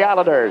against the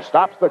Islanders.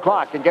 Stops the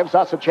clock and gives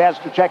us a chance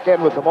to check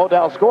in with the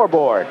Model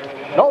scoreboard.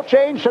 No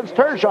change since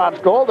Turgeon's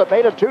goal that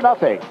made it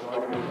 2-0.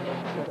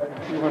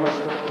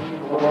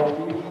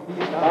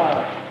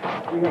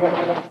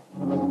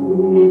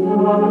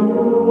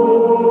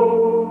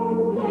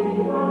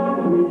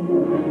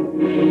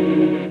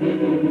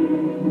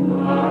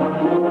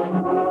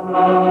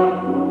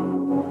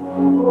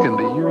 In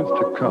the years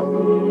to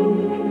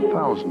come,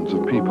 thousands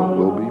of people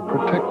will be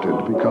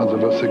protected because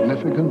of a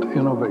significant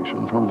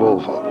innovation from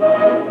Volvo.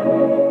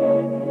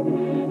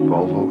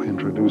 Volvo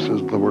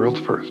introduces the world's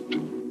first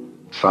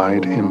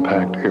side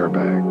impact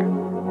airbag.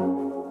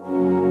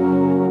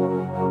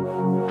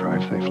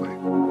 Drive safely.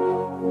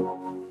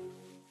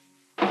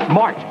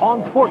 March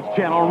on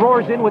SportsChannel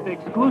roars in with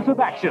exclusive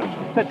action.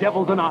 The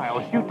Devils and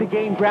Isles shoot to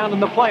gain ground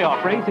in the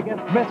playoff race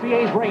against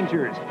Messier's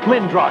Rangers,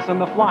 Lindros and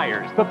the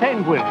Flyers, the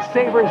Penguins,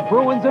 Sabres,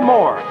 Bruins, and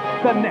more.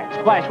 The next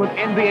flash with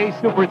NBA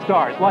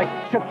superstars like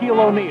Shaquille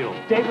O'Neal,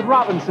 David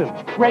Robinson,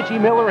 Reggie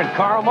Miller, and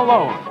Karl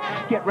Malone.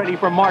 Get ready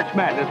for March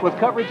Madness with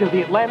coverage of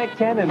the Atlantic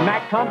 10 and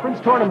MAC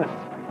Conference tournaments.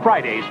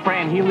 Fridays,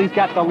 Fran Healy's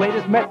got the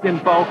latest Mets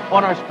info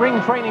on our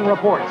spring training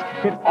reports.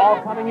 It's all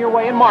coming your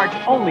way in March,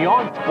 only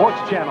on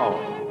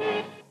SportsChannel.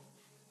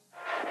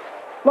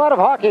 A lot of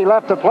hockey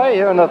left to play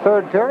here in the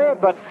third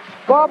period, but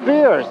Bob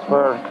Beers,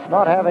 for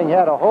not having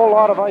had a whole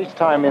lot of ice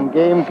time in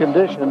game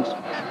conditions,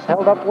 has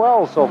held up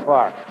well so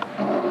far.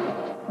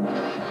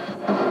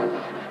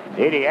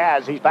 Indeed he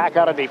has. He's back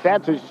out of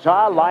defense, as you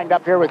saw, lined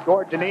up here with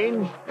Gord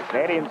Dineen. The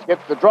Canadiens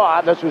get the draw,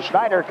 and this is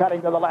Schneider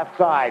cutting to the left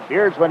side.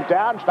 Beers went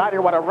down.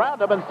 Schneider went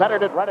around him and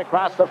centered it right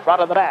across the front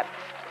of the net.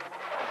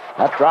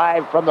 That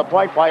drive from the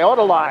point by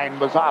Odeline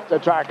was off the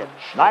target.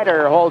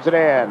 Schneider holds it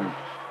in.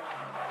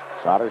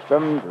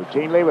 Soderstrom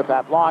routinely with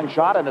that long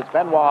shot, and it's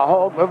Benoit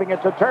Hogue moving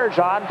it to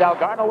Turgeon.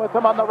 Delgarno with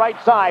him on the right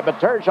side, but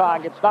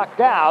Turgeon gets knocked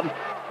down.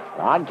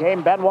 On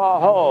came Benoit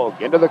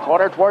Hogue into the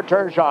corner toward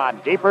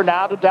Turgeon. Deeper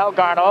now to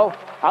Delgarno.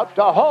 Out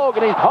to Hogue,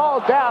 and he's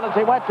hauled down as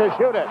he went to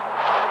shoot it.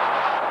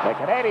 The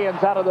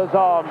Canadiens out of the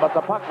zone, but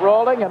the puck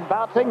rolling and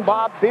bouncing.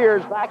 Bob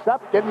Beers backs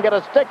up, didn't get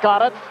a stick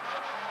on it.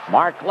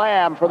 Mark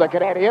Lamb for the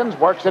Canadiens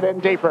works it in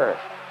deeper.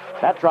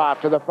 Petrov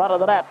to the front of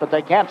the net, but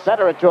they can't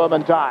center it to him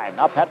in time.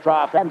 Now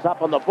Petrov ends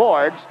up on the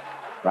boards,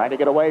 trying to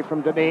get away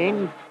from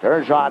Dineen.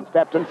 Turgeon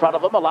stepped in front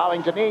of him,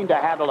 allowing Dineen to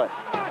handle it.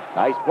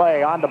 Nice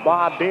play on to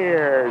Bob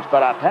Beers,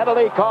 but a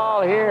penalty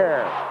call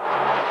here.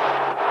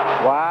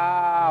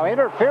 Wow,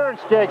 interference,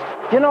 Jiggs.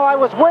 You know, I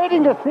was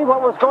waiting to see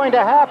what was going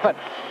to happen.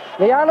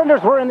 The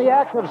Islanders were in the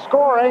act of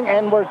scoring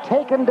and were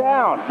taken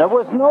down. There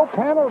was no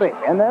penalty.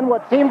 And then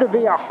what seemed to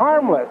be a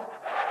harmless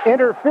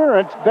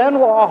interference,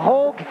 Benoit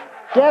Hogue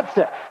gets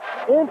it.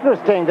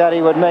 Interesting that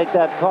he would make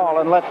that call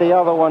and let the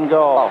other one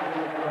go.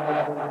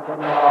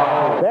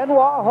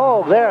 Benoit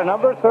Hogue there,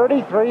 number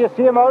 33. You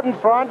see him out in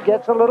front,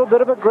 gets a little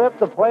bit of a grip.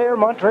 The player,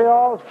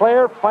 Montreal's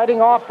player,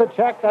 fighting off the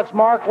check. That's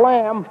Mark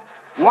Lamb.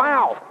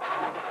 Wow.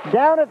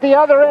 Down at the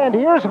other end,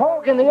 here's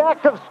Hogue in the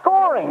act of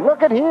scoring.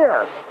 Look at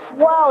here.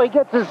 Wow, he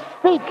gets his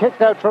feet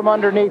kicked out from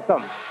underneath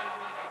him.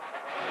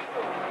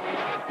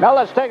 Now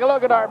let's take a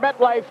look at our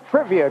MetLife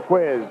trivia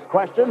quiz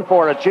question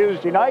for a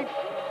Tuesday night.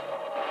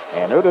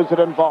 And who does it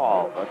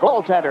involve? A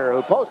goaltender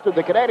who posted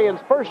the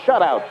Canadiens' first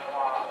shutout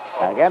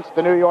against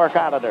the New York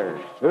Islanders.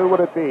 Who would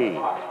it be?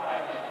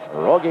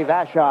 Rogie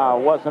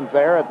Vachon wasn't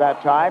there at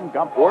that time.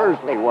 Gump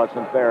Worsley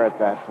wasn't there at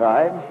that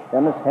time.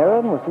 Dennis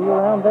Herron, was he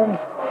around then?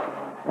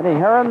 Any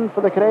Herron for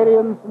the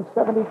Canadiens in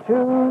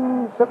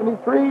 72,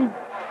 73?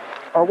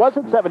 Or was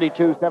it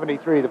 72,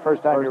 73, the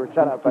first time you were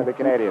shut out by the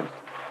Canadiens?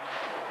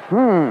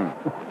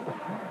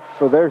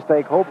 So their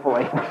stake,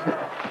 hopefully.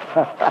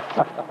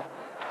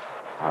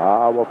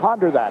 We'll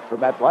ponder that for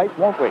MetLife,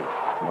 won't we?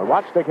 We'll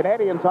watch the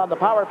Canadiens on the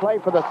power play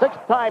for the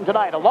 6th time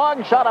tonight. A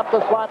long shot up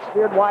the slot,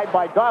 steered wide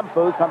by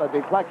Domfus on a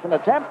deflection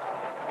attempt.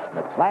 And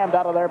it's slammed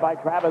out of there by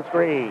Travis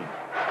Green.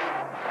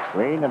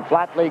 Green and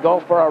Flatley go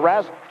for a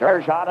rest.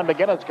 Turgeon and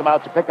McGinnis come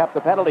out to pick up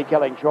the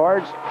penalty-killing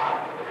chores.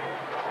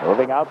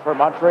 Moving out for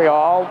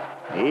Montreal.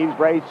 He's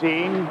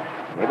Racine.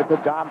 Gave it to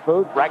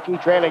Domfus.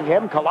 Recchi trailing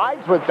him.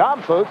 Collides with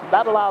Domfus.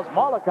 That allows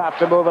Molotov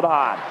to move it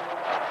on.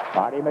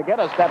 Marty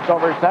McGinnis steps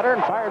over center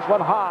and fires one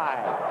high.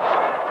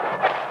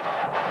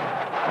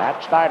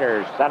 Matt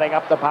Schneider setting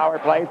up the power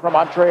play for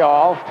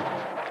Montreal.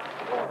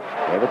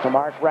 Gave it to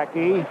Mark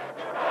Recchi.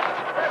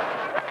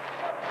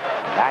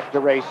 Back to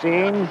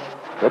Racine.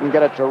 Couldn't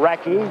get it to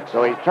Recchi,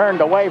 so he turned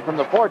away from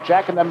the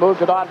forecheck and then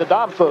moved it on to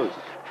Domfus.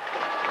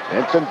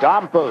 Vincent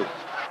Domfus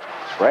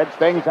spreads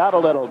things out a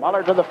little.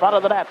 Muller to the front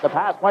of the net. The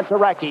pass went to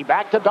Recchi.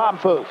 Back to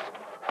Domfus.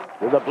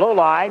 To the blue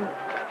line.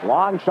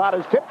 Long shot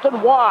is tipped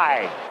and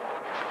wide.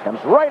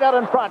 Comes right out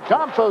in front.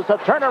 Domfus, a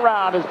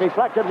turnaround, is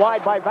deflected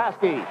wide by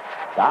Vasky.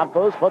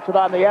 Domfus puts it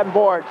on the end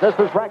boards. This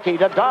is Recchi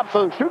to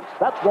Domfus. Shoots.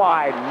 That's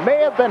wide.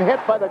 May have been hit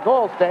by the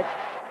goal stick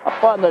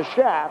up on the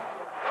shaft.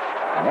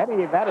 In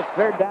any event, it's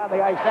cleared down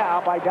the ice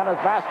now by Dennis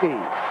Vasky.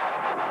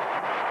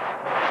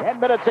 10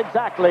 minutes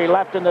exactly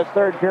left in this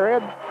third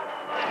period.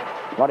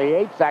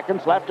 28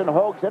 seconds left in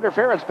Hogue's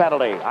interference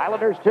penalty.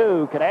 Islanders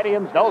 2,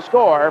 Canadiens no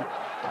score.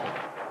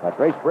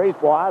 Patrice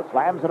Brisebois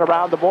slams it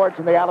around the boards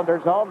in the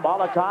Islander zone.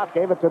 Molotov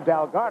gave it to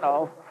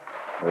Delgarno,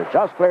 who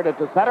just cleared it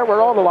to center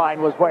where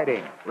Odeline was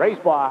waiting.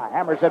 Brisebois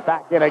hammers it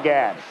back in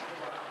again.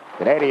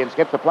 Canadiens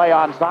get the play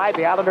onside.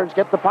 The Islanders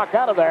get the puck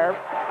out of there.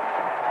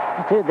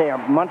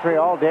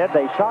 Montreal did.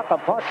 They shot the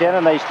puck in,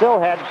 and they still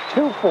had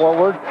 2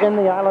 forwards in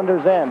the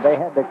Islanders' end. They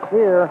had to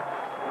clear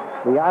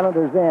the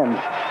Islanders' end.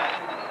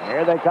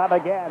 Here they come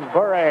again.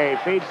 Bure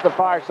feeds the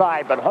far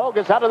side, but Hogue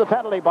is out of the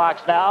penalty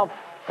box now.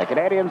 The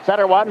Canadian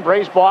center one,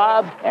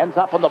 Brisebois, ends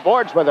up on the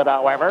boards with it,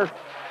 however.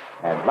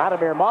 And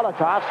Vladimir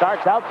Molotov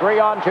starts out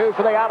 3-on-2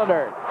 for the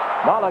Islanders.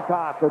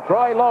 Molotov to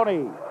Troy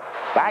Loney.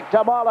 Back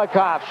to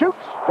Molotov. Shoots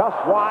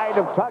just wide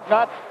of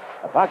Tugnut.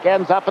 The puck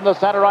ends up in the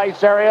center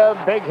ice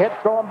area. Big hit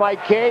thrown by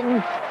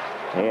King.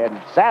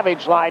 And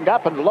Savage lined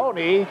up, and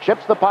Loney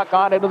chips the puck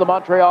on into the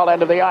Montreal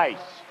end of the ice.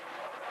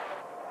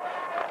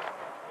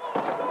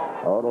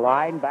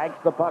 Odeline banks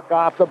the puck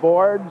off the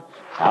boards.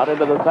 Out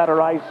into the center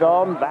ice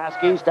zone.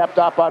 Vasky stepped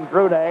up on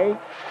Brunet.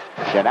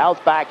 Chanel's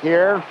back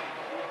here.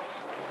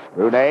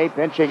 Brunet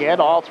pinching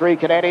in. All 3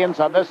 Canadiens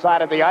on this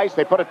side of the ice.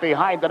 They put it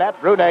behind the net.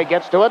 Brunet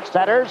gets to it.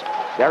 Centers.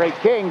 Derek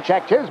King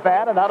checked his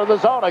man, and out of the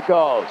zone it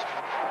goes.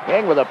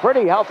 King with a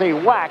pretty healthy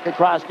whack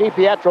across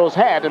DiPietro's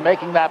head and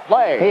making that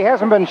play. He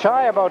hasn't been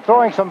shy about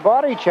throwing some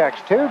body checks,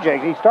 too,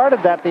 Jiggs. He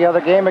started that the other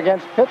game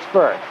against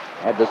Pittsburgh.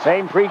 Had the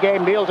same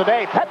pregame meal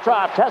today.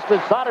 Petrov tested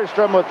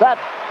Soderstrom with that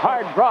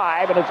hard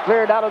drive, and it's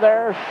cleared out of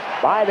there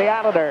by the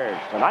Islanders.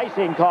 An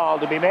icing call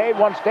to be made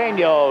once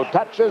Daigneault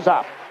touches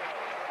up.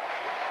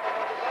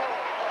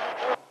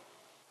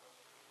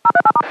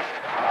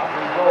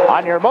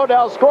 On your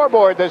Model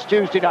scoreboard this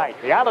Tuesday night,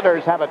 the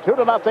Islanders have a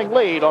 2-0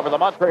 lead over the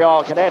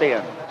Montreal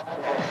Canadiens.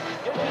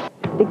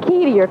 The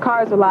key to your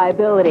car's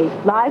reliability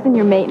lies in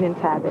your maintenance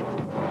habits.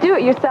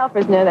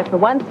 Do-it-yourselfers know that for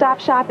one-stop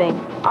shopping,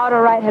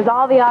 Auto-Right has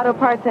all the auto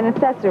parts and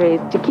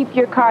accessories to keep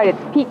your car at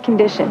its peak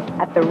condition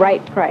at the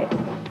right price.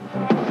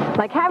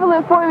 Like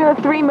Haviland Formula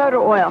 3 motor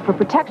oil for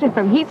protection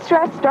from heat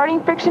stress,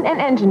 starting friction,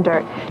 and engine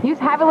dirt. Use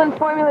Haviland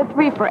Formula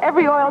 3 for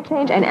every oil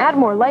change and add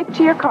more life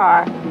to your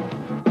car.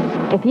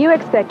 If you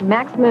expect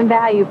maximum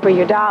value for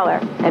your dollar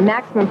and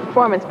maximum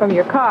performance from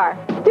your car,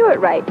 do it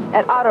right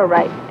at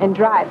Auto-Right and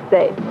drive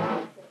safe.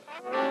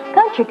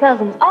 Country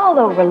cousins all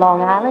over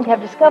Long Island have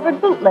discovered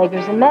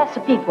Bootleggers in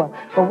Massapequa,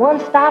 a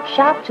one-stop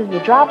shop to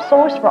your drop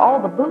source for all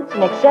the boots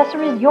and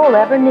accessories you'll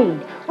ever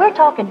need. We're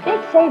talking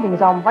big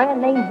savings on brand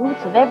name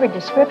boots of every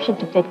description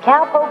to fit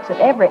cowpokes of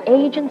every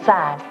age and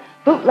size.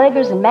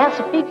 Bootleggers in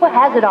Massapequa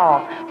has it all.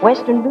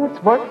 Western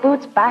boots, work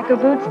boots,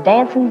 biker boots,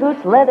 dancing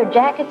boots, leather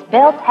jackets,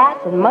 belts, hats,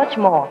 and much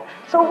more.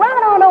 So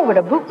ride on over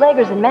to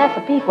Bootleggers in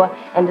Massapequa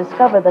and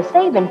discover the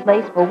saving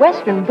place for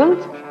Western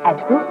boots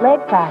at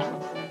bootleg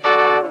prices.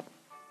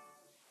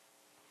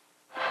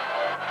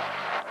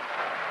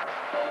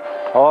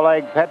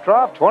 Oleg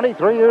Petrov,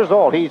 23 years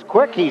old. He's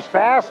quick, he's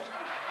fast.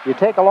 You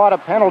take a lot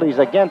of penalties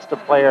against a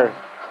player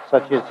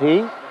such as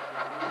he.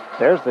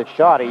 There's the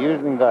shot. He's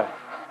using the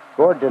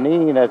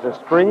Gordonine as a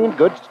screen.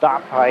 Good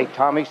stop by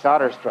Tommy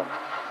Soderstrom.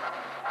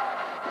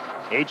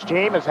 Each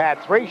team has had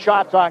 3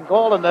 shots on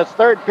goal in this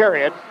third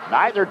period.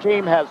 Neither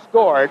team has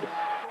scored.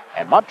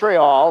 And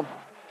Montreal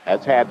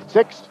has had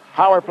 6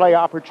 power play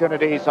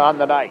opportunities on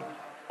the night.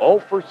 0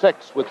 for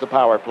 6 with the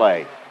power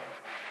play.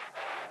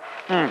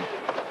 There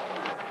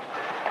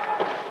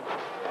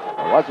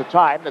was a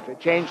time that they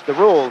changed the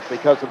rules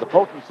because of the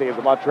potency of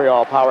the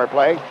Montreal power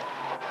play.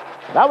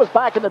 That was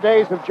back in the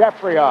days of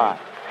Geoffrion,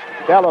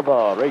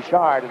 Delaveau,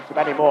 Richard, and so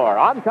many more.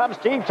 On comes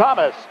Steve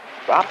Thomas.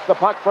 Drops the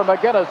puck for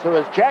McGinnis, who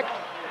is checked.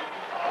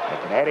 The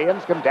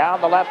Canadiens come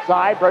down the left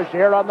side.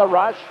 Bergier on the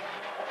rush.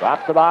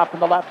 Drops it off on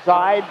the left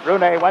side.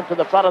 Brunet went to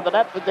the front of the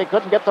net, but they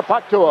couldn't get the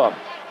puck to him.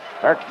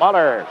 Kirk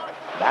Muller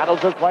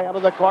battles his way out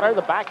of the corner.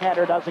 The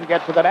backhander doesn't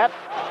get to the net.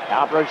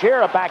 Now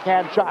Bergier, a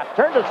backhand shot.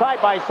 Turned aside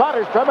by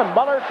Soderstrom, and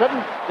Muller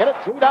couldn't get it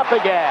teed up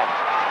again.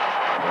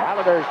 The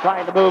Islanders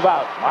trying to move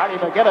out. Marty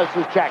McGinnis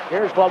is checked.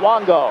 Here's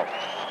Luongo.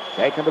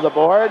 Taken to the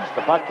boards.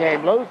 The puck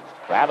came loose.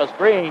 Travis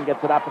Green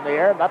gets it up in the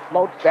air. That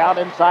floats down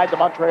inside the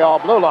Montreal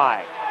blue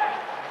line.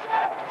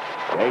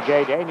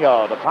 J.J.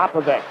 Daigneault to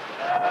Popovic.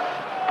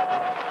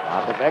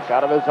 Popovic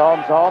out of his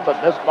own zone,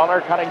 but missed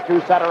Muller cutting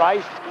through center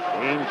ice.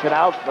 Dean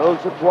Chanel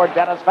moves it toward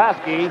Dennis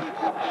Vaske.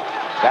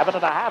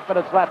 7.5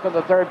 minutes left in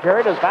the third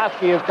period as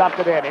Vaske has dumped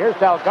it in. Here's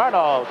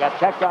Delgarno. Got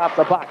checked off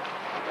the puck.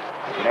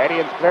 The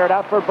Canadiens cleared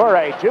out for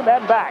Bure. 2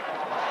 men back.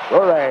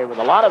 Bure with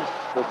a lot of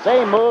the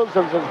same moves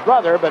as his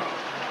brother, but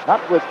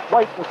not with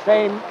quite the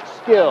same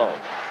skill.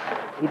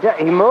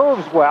 He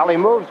moves well. He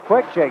moves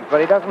quick, Jiggs, but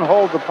he doesn't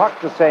hold the puck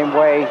the same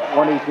way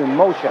when he's in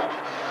motion.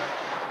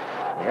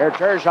 Here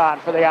Turgeon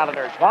for the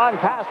Islanders. Long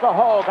pass to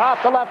Hogue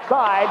off the left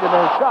side, and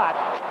his shot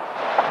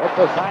hits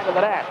the side of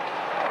the net.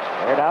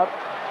 Cleared out.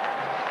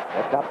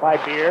 Picked up by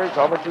Beers.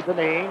 Over to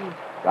Deneen.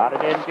 Got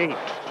it in deep.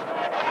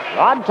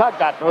 Ron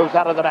Tugnutt moves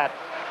out of the net.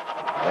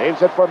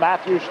 Leaves it for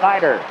Matthew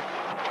Schneider.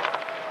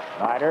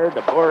 Schneider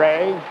to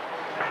Bure.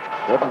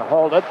 Couldn't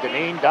hold it.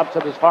 Deneen dumps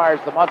it as far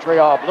as the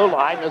Montreal blue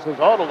line. This is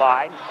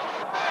Odeline.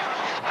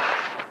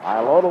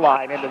 While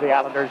Odeline into the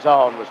Islander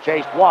zone was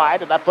chased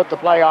wide, and that put the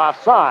play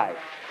offside.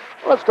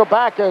 Let's go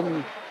back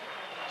and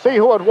see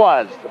who it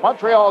was. The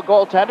Montreal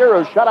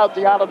goaltender who shut out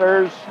the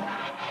Islanders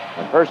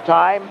the first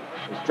time.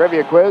 His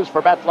trivia quiz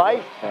for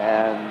MetLife,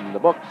 and the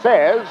book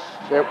says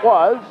it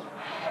was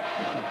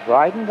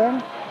Dryden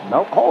then?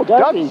 Nope. Oh,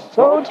 Dougie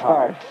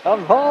Sotar,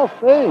 of all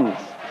things.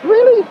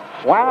 Really?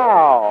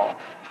 Wow.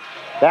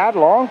 That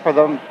long for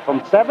them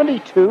from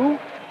 72?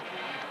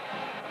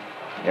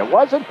 It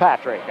wasn't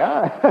Patrick,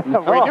 huh?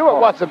 No. We knew it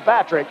wasn't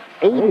Patrick.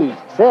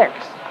 86.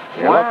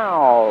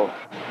 Wow.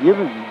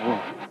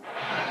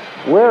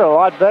 We're a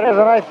lot better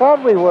than I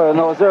thought we were in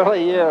those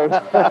early years.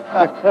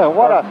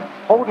 What a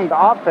potent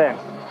offense.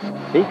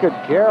 He could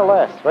care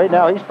less. Right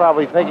now, he's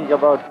probably thinking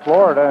about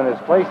Florida and his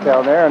place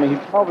down there, and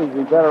he'd probably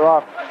be better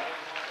off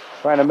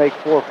trying to make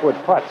 4-foot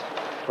putts,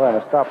 trying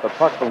to stop the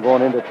puck from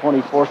going into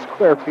 24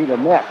 square feet of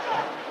net.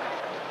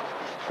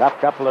 Tough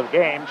couple of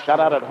games. Shut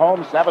out at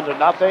home,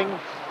 7-0.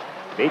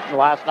 Beaten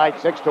last night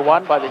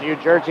 6-1 by the New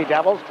Jersey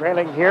Devils.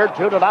 Trailing here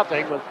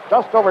 2-0 with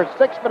just over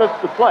 6 minutes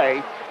to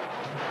play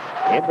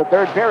in the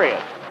third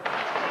period.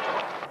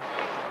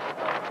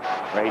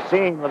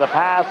 Racine with a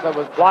pass that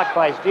was blocked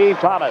by Steve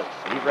Thomas.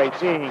 Steve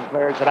Racine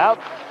clears it out.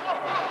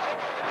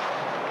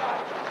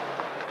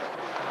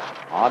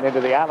 On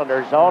into the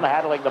Islanders zone.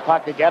 Handling the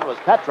puck again was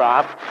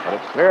Petrov, but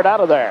it's cleared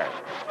out of there.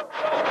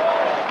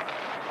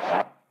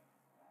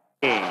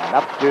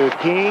 Up to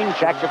Keane,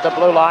 checked at the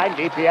blue line.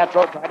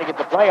 DiPietro trying to get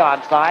the play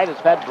onside. Has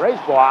fed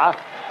Brisebois.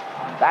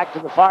 Back to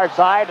the far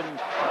side, and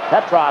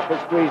Petrov is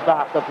squeezed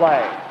off the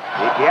play.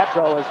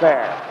 DiPietro is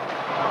there.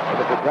 Give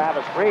it to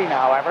Travis Green,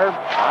 however.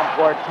 On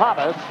toward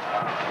Thomas.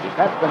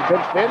 Defenseman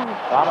pinched in.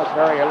 Thomas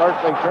very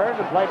alertly turned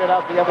and played it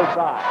out the other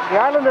side. The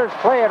Islanders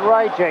play it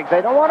right, Jake.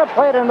 They don't want to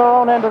play it in their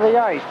own end of the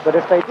ice, but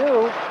if they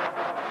do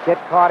get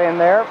caught in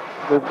there,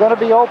 there's going to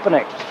be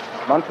openings.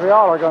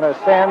 Montreal are going to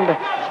send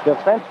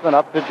defensemen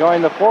up to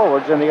join the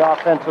forwards in the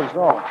offensive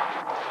zone.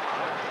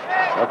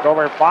 With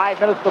over 5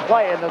 minutes to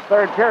play in the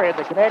third period,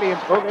 the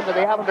Canadiens move into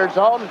the Islanders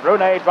zone.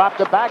 Brunet drops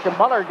it back, and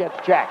Muller gets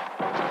checked.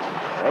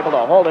 Able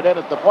to hold it in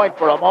at the point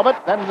for a moment.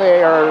 Then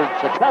they are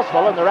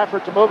successful in their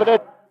effort to move it in.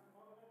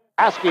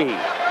 Askey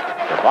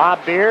to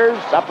Bob Beers,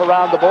 up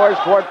around the boards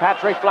toward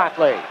Patrick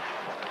Flatley.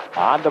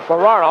 On to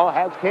Ferraro,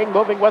 has King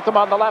moving with him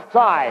on the left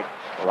side.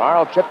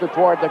 Ferraro chipped it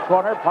toward the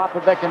corner.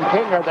 Popovic and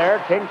King are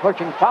there. King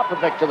pushing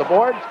Popovic to the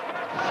boards.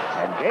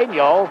 And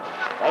Daigneault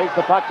plays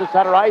the puck to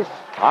center ice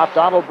off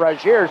Donald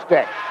Brazier's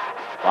stick.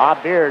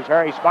 Bob Beers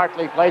very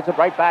smartly plays it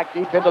right back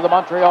deep into the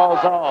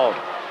Montreal zone.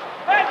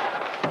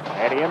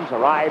 Canadiens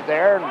arrive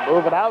there and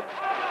move it out.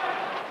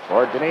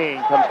 Gord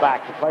Dineen comes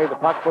back to play the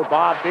puck for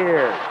Bob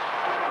Beers.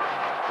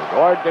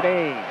 Gord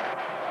Dineen.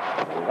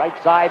 Right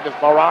side to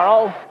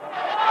Ferraro.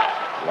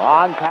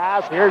 Long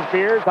pass. Here's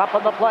Beers up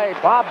on the plate.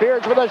 Bob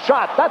Beers with a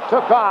shot. That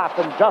took off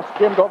and just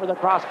skimmed over the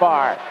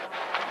crossbar.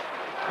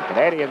 The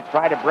Canadiens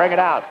try to bring it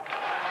out.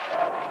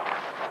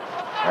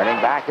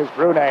 Turning back is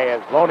Brunet,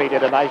 as Loney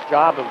did a nice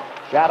job of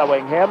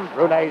shadowing him.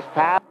 Brunet's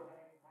pass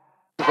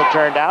as it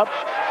turned out.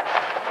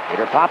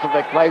 Peter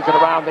Popovic plays it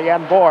around the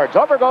end boards.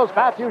 Over goes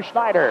Matthew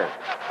Schneider.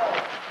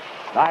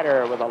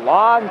 Schneider with a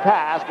long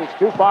pass. It's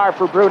too far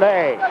for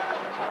Brunet.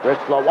 Chris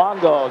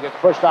Luongo gets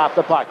pushed off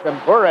the puck. Then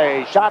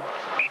Bure's shot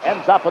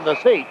ends up in the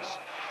seats.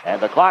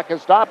 And the clock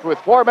is stopped with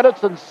 4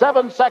 minutes and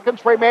 7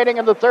 seconds remaining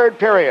in the third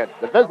period.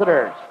 The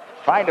visitors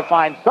trying to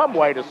find some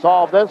way to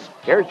solve this.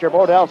 Here's your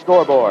Model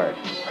scoreboard.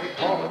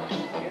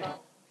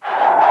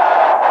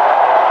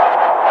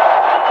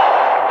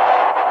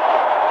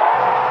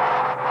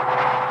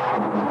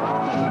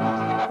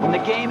 When the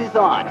game is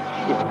on,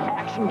 if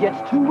action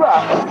gets too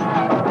rough,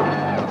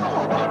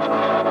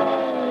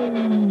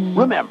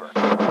 remember,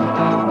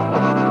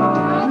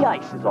 the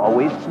ice is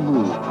always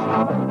smooth.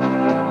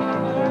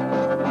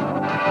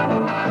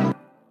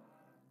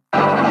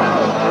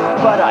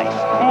 Bud Ice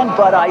and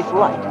Bud Ice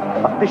Light,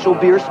 official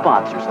beer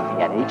sponsors of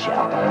the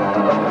NHL.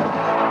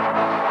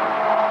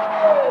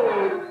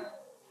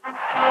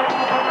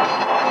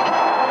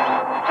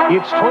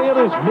 It's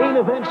Toyota's main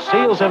event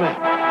sales event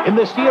in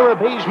the Sierra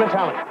Beige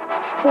Metallic.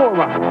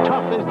 4Runner,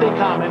 tough as they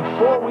come, and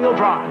 4-wheel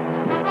drive.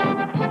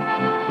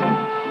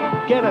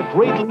 Get a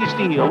great lease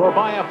deal or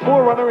buy a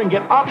 4Runner and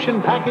get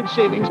option package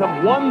savings of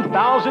 $1,000.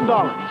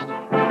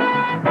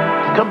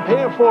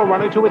 Compare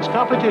 4Runner to its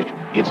competition.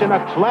 It's in a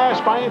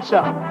class by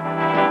itself.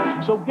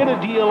 So get a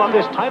deal on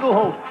this title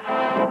holder.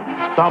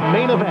 The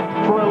main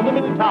event for a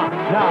limited time.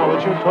 Now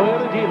at your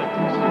Toyota dealers.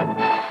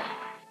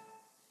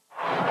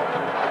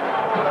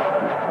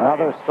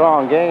 Another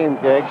strong game,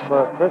 Jiggs,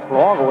 for Chris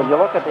Luongo. When you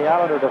look at the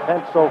Islander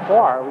defense so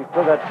far, we've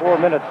still got 4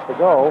 minutes to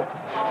go.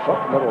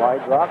 Oh, middle eye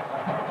drops.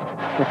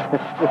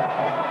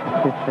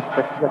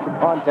 The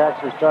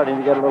contacts are starting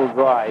to get a little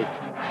dry.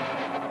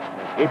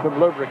 Keep them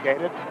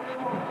lubricated.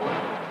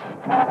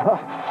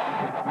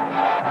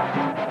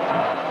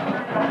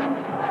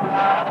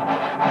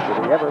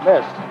 Did he ever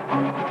miss?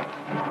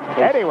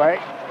 Anyway,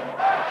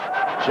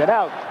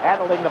 Chanel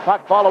handling the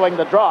puck following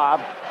the draw.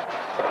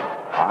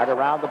 Hard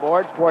around the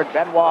boards toward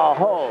Benoit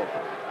Hogue.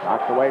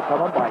 Knocked away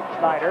from him by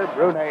Schneider.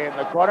 Brunet in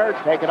the corner,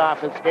 taken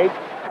off his skate.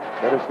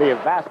 Courtesy of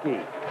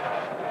Vasky.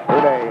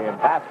 Brunet and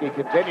Vasky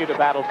continue to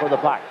battle for the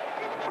puck.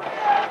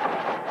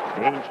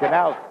 Dean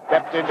Chanel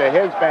stepped into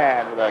his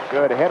man with a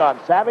good hit on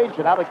Savage,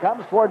 and out it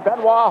comes toward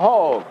Benoit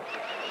Hogue.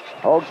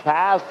 Hogue's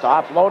pass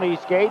off Loney's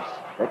skates,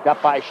 picked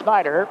up by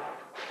Schneider.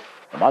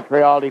 The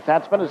Montreal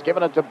defenseman has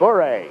given it to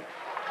Bure.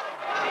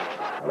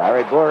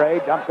 Larry Bure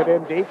dumped it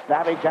in deep.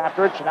 Savage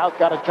after it. Chanel's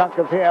got a chunk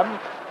of him.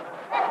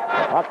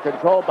 The puck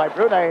controlled by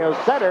Brunet, who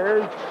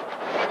centers.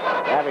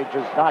 Savage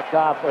is knocked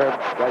off, or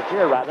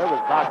Garcia rather,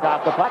 was knocked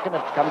off the puck, and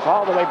it comes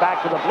all the way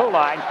back to the blue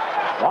line.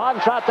 Long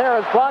shot there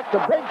is blocked. A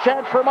big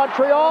chance for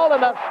Montreal,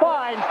 and a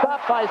fine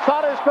stop by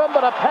Soderstrom,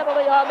 but a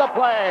penalty on the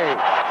play.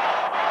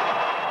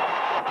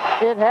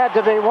 It had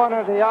to be one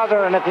or the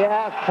other, and if you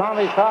ask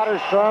Tommy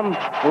Soderstrom,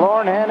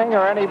 Lorne Henning,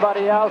 or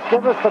anybody else,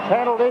 give us the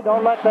penalty,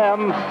 don't let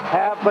them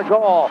have the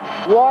goal.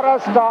 What a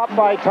stop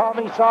by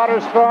Tommy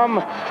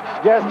Soderstrom,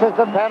 just as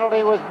the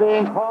penalty was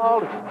being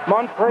called.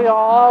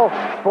 Montreal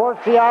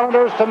forced the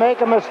Islanders to make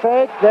a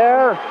mistake.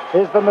 There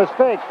is the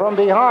mistake from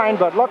behind,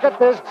 but look at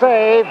this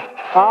save.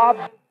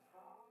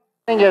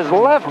 His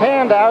left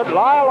hand out,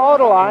 Lyle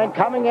Odeline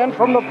coming in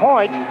from the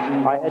point.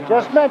 I had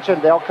just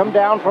mentioned they'll come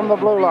down from the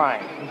blue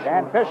line.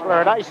 Dan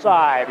Fischler at ice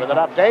side with an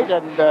update,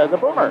 and the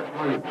Boomer.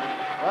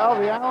 Well,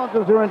 the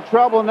Islanders are in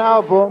trouble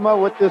now, Boomer,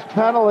 with this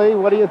penalty.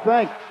 What do you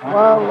think?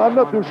 Well, I'm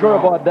not too sure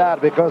about that,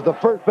 because the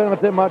first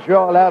penalty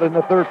Montreal had in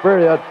the third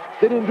period,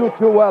 they didn't do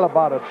too well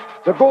about it.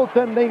 The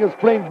goaltending is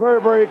playing very,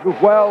 very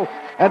well,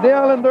 and the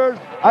Islanders,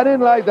 I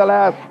didn't like the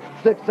last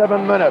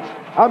 6-7 minutes.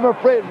 I'm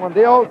afraid when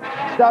they all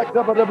stacked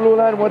up at the blue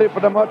line waiting for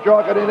the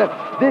Montreal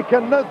Canadiens, they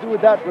cannot do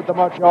that with the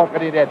Montreal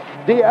Canadiens.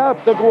 They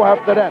have to go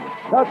after them.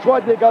 That's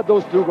why they got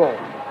those 2 goals.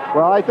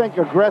 Well, I think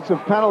aggressive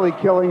penalty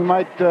killing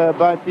might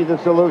be the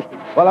solution.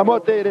 Well, I'm going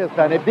to tell you this,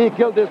 then. If they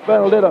kill this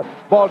penalty, the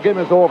ball game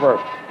is over.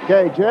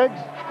 Okay, Jiggs?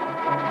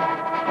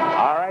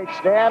 All right,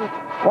 Stan.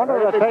 One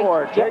of the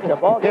things, Jake, the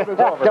ball game is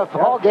over. The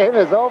ball game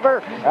is over.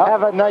 Yep.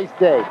 Have a nice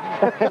day.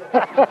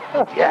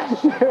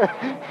 Yes.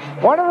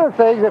 One of the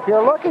things, if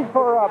you're looking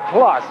for a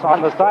plus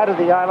on the side of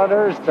the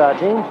Islanders,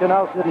 Dean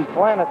Chanel didn't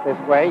plan it this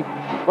way,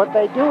 but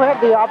they do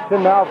have the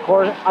option now, of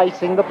course,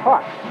 icing the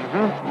puck.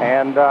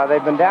 And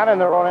they've been down in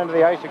their own end of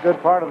the ice a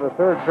good part of the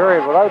third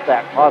period without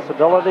that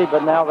possibility,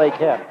 but now they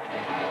can.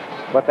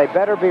 But they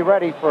better be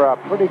ready for a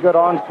pretty good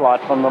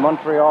onslaught from the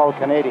Montreal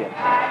Canadiens.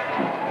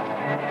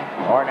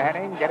 Warren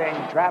Henning getting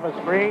Travis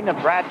Green and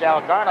Brad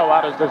Delgarno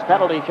out as his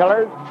penalty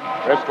killers.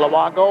 Chris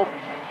Luongo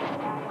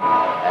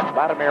and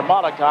Vladimir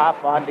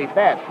Molotov on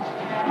defense.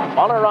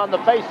 Muller on the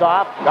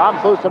faceoff.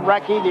 Domfus and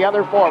Recchi, the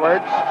other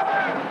forwards.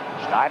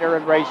 Schneider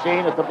and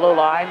Racine at the blue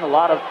line. A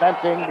lot of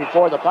fencing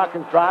before the puck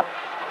is dropped.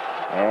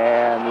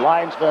 And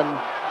linesman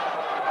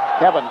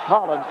Kevin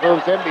Collins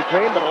moves in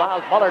between, but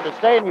allows Muller to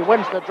stay, and he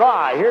wins the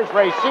draw. Here's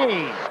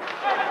Racine.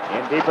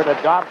 In deeper to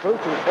Domfus,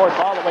 who's forced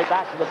all the way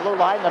back to the blue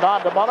line, then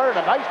on to Muller, and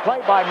a nice play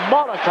by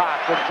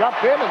Molotov to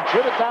jump in and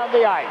shoot it down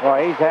the ice. Well,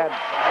 he's had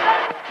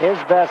his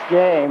best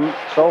game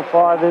so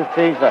far this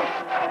season.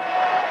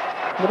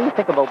 What do you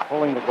think about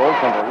pulling the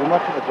goaltender? Are you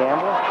much of a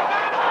gambler?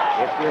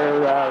 If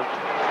you're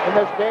in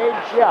this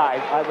stage, yeah,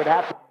 I would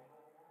have to.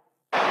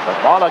 But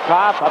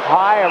Molotov up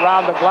high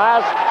around the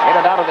glass, in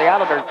and out of the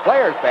Islanders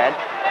players bench.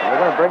 And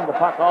they're going to bring the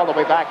puck all the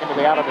way back into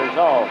the Islanders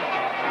zone.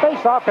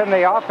 Face off in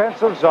the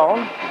offensive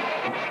zone.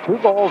 2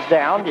 goals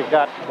down. You've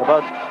got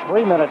about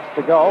 3 minutes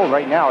to go.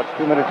 Right now it's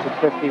 2 minutes and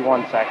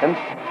 51 seconds.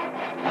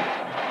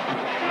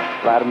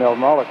 Vladimir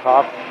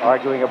Molotov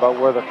arguing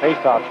about where the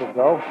face-off should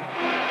go.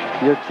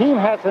 Your team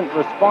hasn't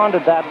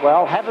responded that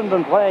well, haven't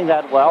been playing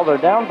that well. They're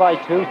down by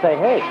 2. Say,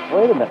 hey,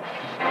 wait a minute.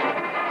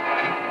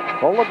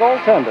 Pull the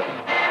goaltender.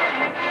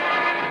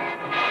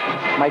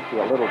 Might be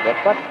a little bit,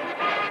 but,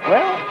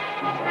 well,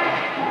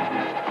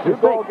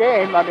 2-goal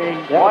game. I mean,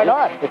 yeah, why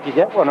not? If you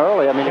get one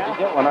early, I mean, if you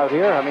get one out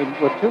here, I mean,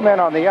 with 2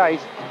 men on the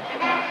ice,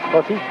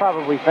 plus he's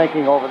probably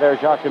thinking over there,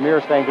 Jacques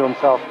Demir saying to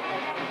himself,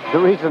 the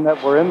reason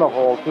that we're in the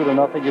hole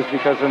 2-0 is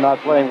because they're not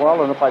playing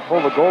well, and if I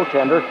pull the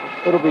goaltender,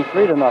 it'll be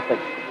 3-0. But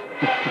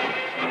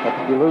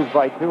if you lose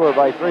by 2 or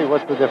by 3,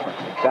 what's the difference?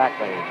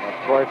 Exactly.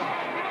 Of course,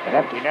 an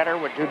empty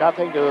netter would do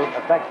nothing to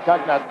affect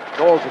Tugnut's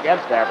goals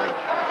against average.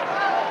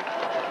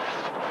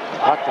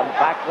 Puck comes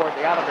back toward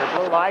the Islander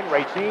blue line.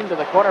 Racine to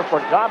the corner for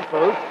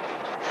Domfus.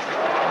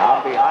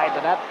 Down behind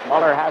the net.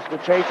 Muller has to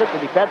chase it.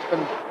 The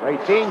defenseman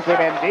Racine came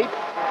in deep.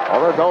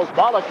 Over goes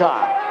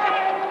Molotov.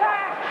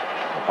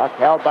 Puck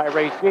held by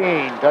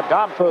Racine to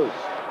Domfus.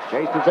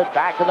 Chases it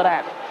back to the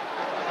net.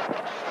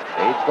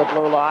 Leads the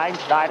blue line.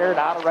 Schneider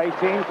down to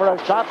Racine for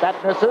a shot.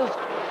 That misses.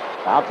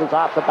 Bounces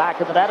off the back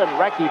of the net, and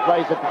Recchi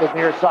plays it to the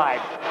near side.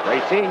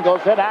 Racine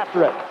goes in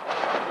after it.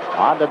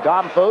 On to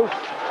Domfus.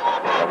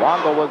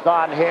 Luongo was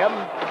on him.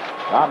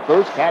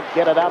 Domfus can't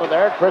get it out of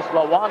there. Chris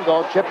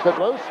Luongo chips it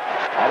loose.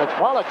 And it's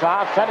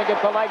Molotov sending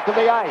it the length of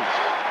the ice.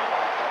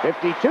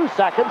 52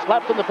 seconds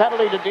left in the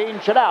penalty to Dean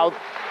Chenault.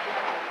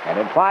 And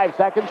in 5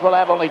 seconds, we'll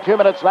have only 2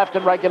 minutes left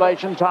in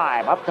regulation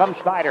time. Up comes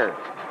Schneider.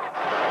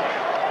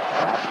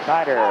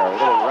 Schneider, a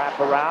little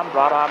wraparound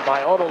brought on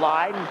by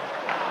Odeline.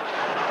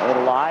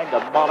 Odeline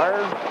to Muller.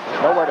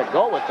 Nowhere to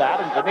go with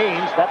that, and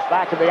Deneen steps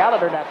back in the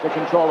Islander net to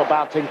control the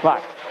bouncing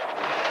puck.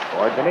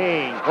 Or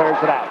Deneen clears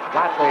it out.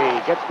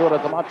 Flatley gets to it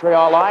at the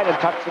Montreal line and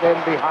tucks it in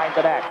behind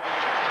the net.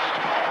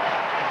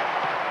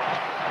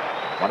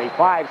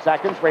 25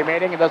 seconds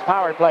remaining in this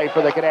power play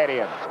for the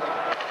Canadiens.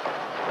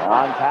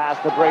 On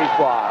past the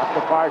Brisebois, up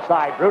the far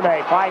side.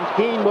 Brunet finds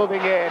Keane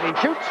moving in. He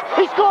shoots.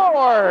 He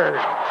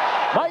scores!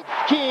 Mike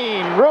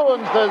Keane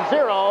ruins the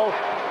 0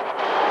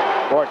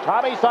 for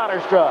Tommy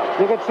Soderstrom.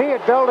 You can see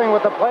it building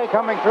with the play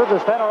coming through the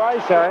center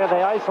ice area.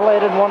 They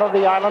isolated one of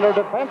the Islander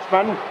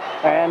defensemen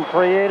and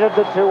created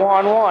the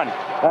 2-on-1.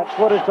 That's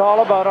what it's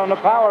all about on the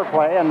power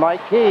play, and Mike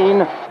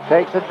Keane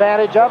takes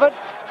advantage of it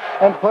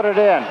and put it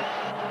in.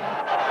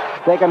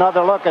 Take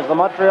another look as the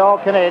Montreal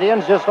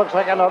Canadiens. Just looks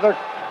like another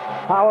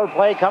power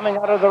play coming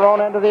out of their own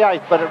end of the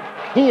ice. But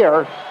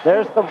here,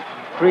 there's the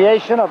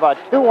creation of a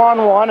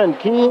 2-on-1, and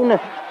Keane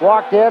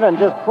walked in and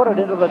just put it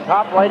into the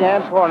top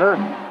right-hand corner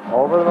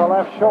over the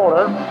left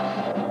shoulder.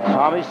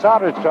 Tommy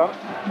Soderstrom.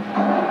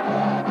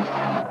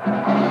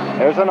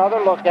 There's another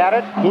look at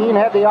it. Keane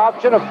had the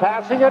option of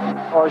passing it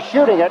or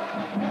shooting it,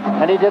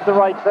 and he did the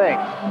right thing.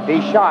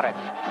 He shot it.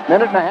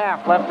 Minute and a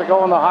half left to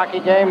go in the hockey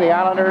game. The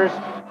Islanders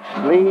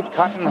lead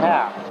cut in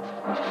half.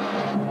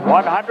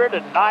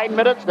 109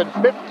 minutes and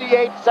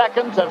 58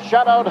 seconds of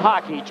shutout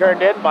hockey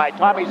turned in by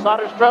Tommy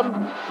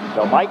Soderstrom.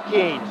 So Mike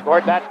Keane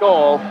scored that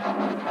goal.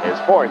 His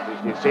fourth,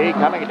 as you see,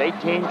 coming at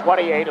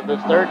 18:28 of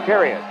this third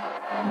period.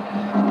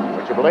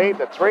 Would you believe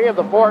that 3 of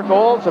the 4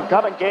 goals have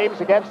come in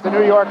games against the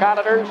New York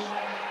Islanders?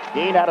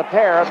 Keane had a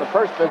pair on the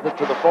first visit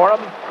to the Forum.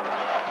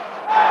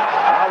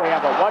 Now we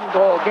have a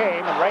 1-goal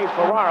game, and Ray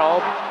Ferraro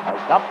has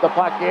dumped the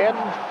puck in.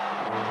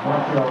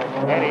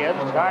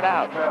 Canadiens start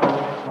out.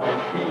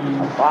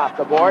 Off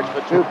the boards,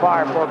 but too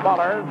far for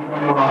Muller.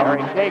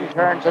 Harry King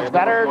turns it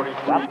center,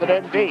 dumped it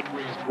in deep.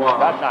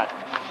 Tugnut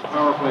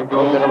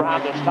moved it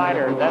around to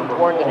Schneider, then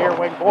toward the near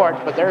wing boards,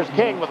 but there's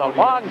King with a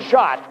long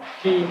shot,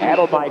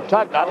 handled by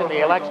Tugnut, and he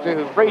elects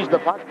to freeze the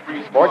puck,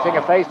 forcing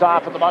a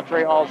face-off in the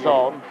Montreal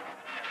zone.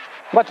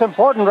 What's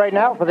important right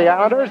now for the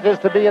Islanders is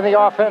to be in the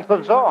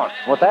offensive zone.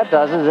 What that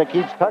does is it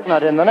keeps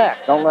Tugnut in the net.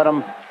 Don't let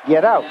him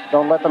get out.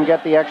 Don't let them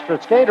get the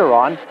extra skater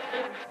on.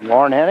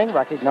 Warren Henning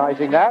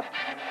recognizing that.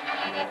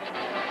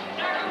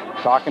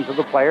 Talking to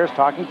the players,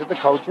 talking to the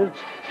coaches.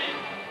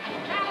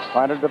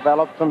 Trying to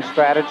develop some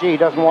strategy. He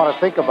doesn't want to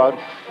think about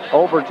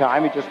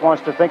overtime. He just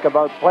wants to think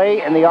about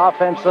play in the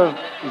offensive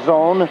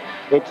zone.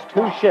 It's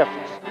 2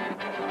 shifts.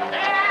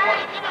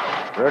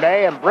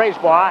 Brunet and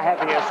Brisebois have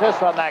the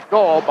assist on that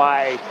goal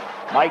by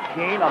Mike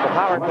Keane on the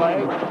power play.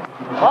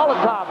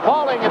 Molotov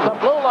falling at the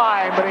blue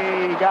line, but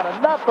he got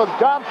enough of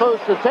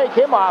Gomphus to take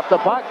him off the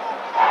puck.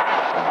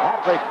 And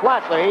Patrick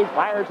Flatley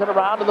fires it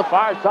around to the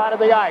far side of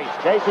the ice.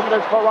 Chasing it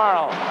is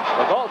Ferraro.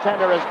 The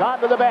goaltender has gone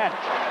to the bench.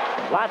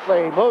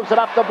 Flatley moves it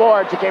up the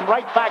boards. It came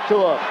right back to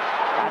him.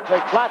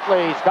 Patrick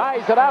Flatley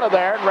skies it out of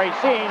there, and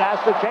Racine has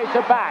to chase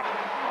it back.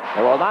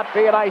 There will not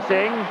be an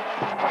icing.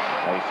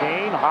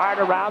 Racine hard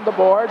around the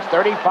boards.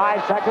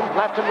 35 seconds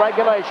left in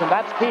regulation.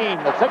 That's Keane,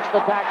 the 6th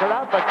attacker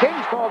out, but King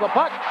stole the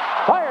puck.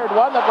 Fired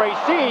one that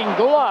Racine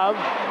gloved.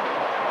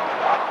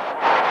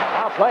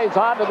 Now plays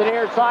on to the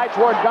near side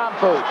toward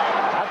Gomphus.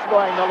 That's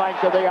going the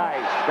length of the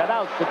ice.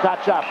 Canouts to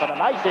touch up, and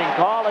an icing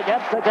call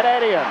against the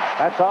Canadiens.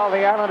 That's all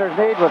the Islanders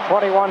need with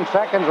 21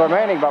 seconds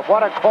remaining, but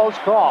what a close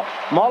call.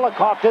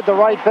 Molotov did the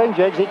right thing,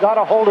 Jiggs. He got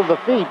a hold of the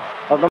feet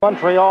of the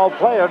Montreal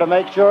player to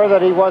make sure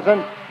that he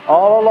wasn't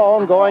all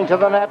alone going to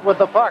the net with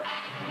the puck.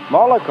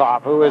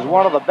 Molotov, who is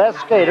one of the best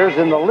skaters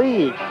in the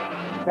league,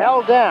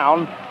 fell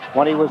down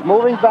when he was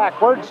moving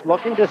backwards,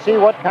 looking to see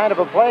what kind of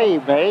a play he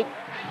made.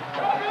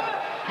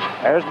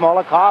 There's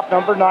Molotov,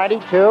 number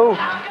 92.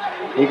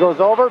 He goes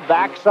over,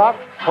 backs up,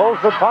 pulls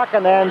the puck,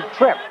 and then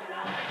tripped.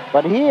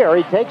 But here,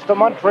 he takes the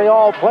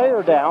Montreal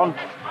player down.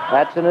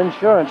 That's an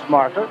insurance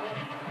marker.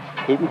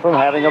 Keep him from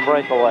having a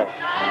breakaway.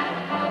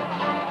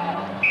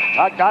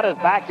 Puck got his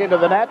back into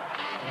the net.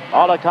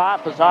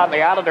 Molotov is on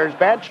the Islanders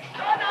bench.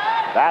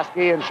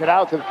 Vasky and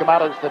Canouts have come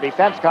out as the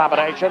defense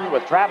combination,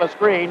 with Travis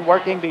Green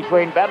working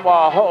between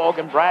Benoit Hogue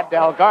and Brad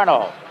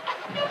Delgarno.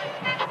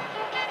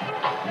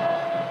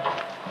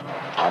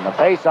 On the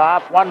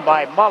face-off, won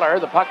by Muller,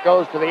 the puck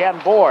goes to the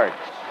end boards.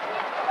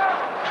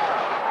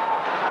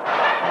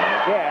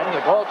 And again,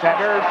 the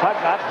goaltender,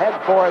 Tugnut,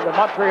 heads for the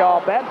Montreal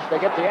bench. They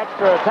get the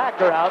extra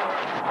attacker out.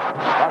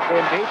 Puck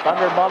in deep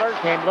under Muller,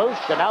 came loose.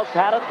 Canouts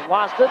had it,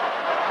 lost it.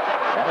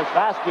 Dennis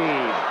Vasky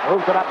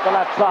moves it up the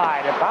left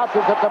side. It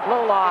bounces at the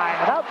blue line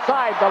and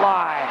outside the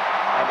line.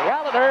 And the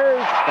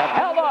Islanders have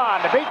held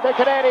on to beat the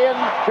Canadiens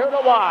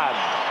 2-1.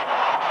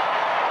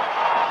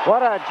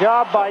 What a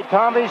job by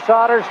Tommy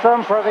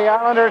Soderstrom for the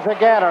Islanders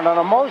again. And an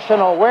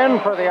emotional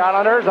win for the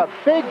Islanders. A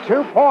big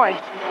 2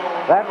 points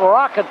that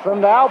rockets them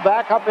now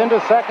back up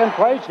into second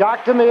place.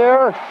 Jacques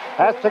Demers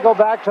has to go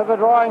back to the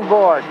drawing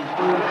board.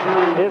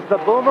 Is the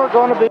Boomer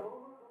going to be...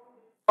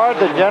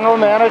 The general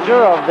manager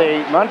of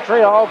the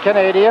Montreal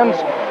Canadiens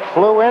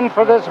flew in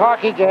for this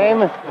hockey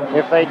game.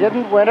 If they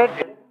didn't win it,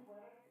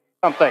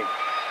 something.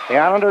 The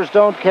Islanders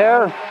don't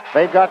care.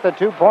 They've got the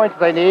 2 points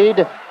they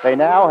need. They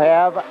now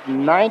have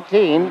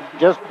 19,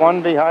 just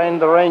one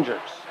behind the Rangers.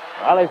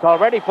 Well, he's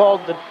already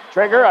pulled the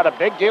trigger on a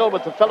big deal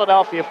with the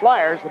Philadelphia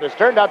Flyers, but it's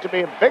turned out to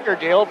be a bigger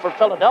deal for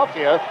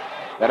Philadelphia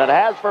than it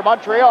has for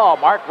Montreal.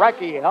 Mark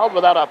Recchi held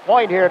without a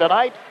point here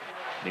tonight.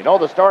 You know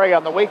the story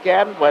on the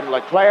weekend when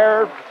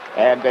Leclerc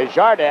and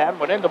Desjardins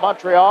went into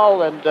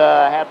Montreal and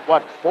had,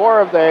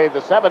 4 of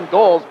the 7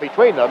 goals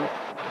between them.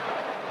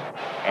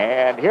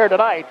 And here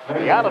tonight,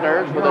 the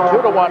Islanders with a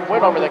 2-1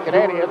 win over the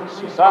Canadiens.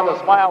 You saw the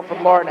smile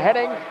from Lauren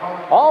Henning.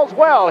 All's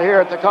well here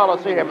at the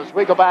Coliseum as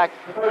we go back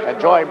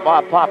and join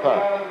Bob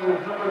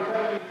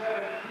Papa.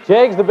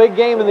 Jiggs, the big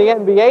game in the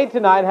NBA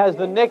tonight has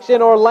the Knicks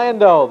in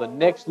Orlando. The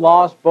Knicks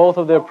lost both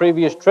of their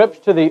previous trips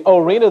to the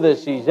arena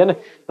this season.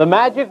 The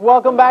Magic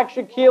welcome back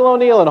Shaquille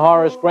O'Neal and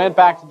Horace Grant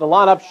back to the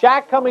lineup.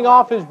 Shaq coming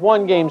off his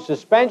 1-game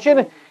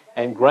suspension,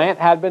 and Grant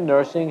had been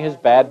nursing his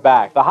bad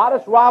back. The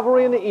hottest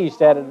rivalry in the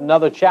East added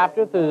another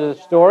chapter to the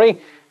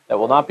story that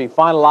will not be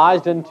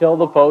finalized until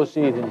the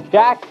postseason.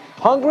 Shaq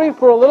hungry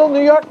for a little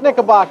New York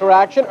Knickerbocker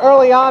action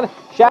early on.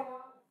 Shaq,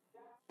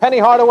 Penny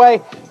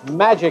Hardaway,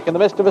 Magic in the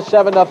midst of a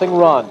 7-0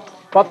 run.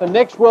 But the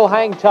Knicks will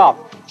hang tough.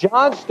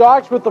 John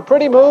Starks with the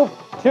pretty move,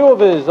 2 of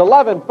his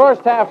 11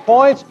 first-half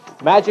points.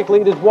 Magic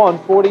lead is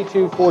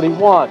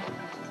 42-41.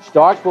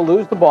 Starks will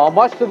lose the ball,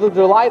 much to the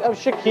delight of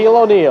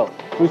Shaquille O'Neal,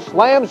 who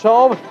slams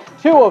home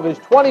 2 of his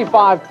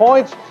 25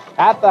 points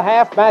at the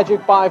half.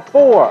 Magic by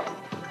 4.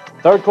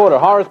 Third quarter,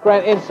 Horace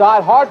Grant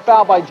inside. Hard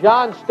foul by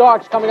John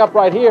Starks coming up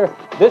right here.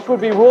 This would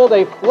be ruled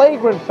a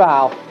flagrant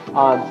foul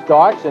on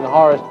Starks, and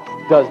Horace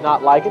does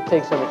not like it,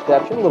 takes some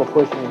exception, a little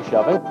pushing and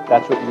shoving.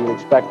 That's what you would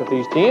expect with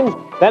these teams.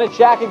 Then it's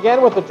Shaq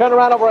again with the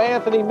turnaround over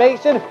Anthony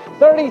Mason.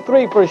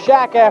 33 for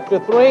Shaq after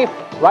 3.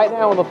 Right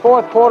now in the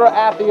fourth quarter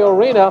at the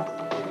arena,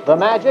 the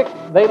Magic,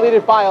 they lead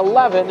it by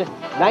 11,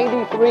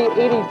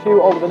 93-82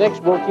 over the Knicks.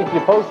 We'll keep you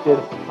posted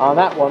on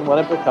that one when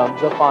it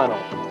becomes a final.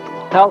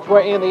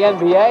 Elsewhere in the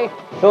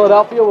NBA,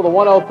 Philadelphia with a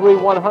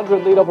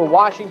 103-100 lead over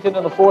Washington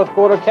in the fourth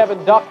quarter.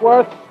 Kevin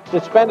Duckworth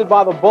suspended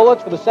by the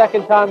Bullets for the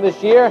second time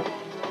this year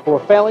for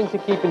failing to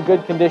keep in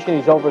good condition.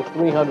 He's over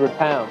 300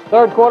 pounds.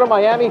 Third quarter,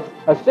 Miami,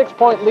 a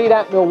 6-point lead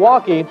at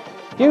Milwaukee.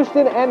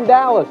 Houston and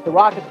Dallas, the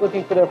Rockets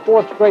looking for their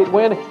 4th straight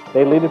win.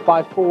 They lead it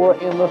by 4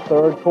 in the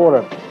third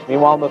quarter.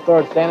 Meanwhile, in the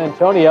third, San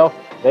Antonio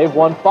They've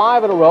won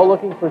 5 in a row,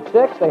 looking for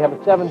 6. They have a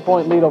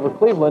 7-point lead over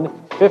Cleveland,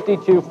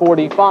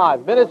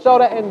 52-45.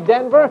 Minnesota and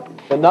Denver,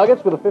 the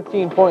Nuggets with a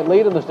 15-point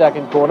lead in the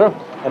second quarter.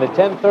 And at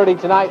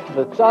 10:30 tonight,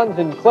 the Suns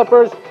and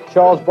Clippers.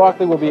 Charles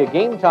Barkley will be a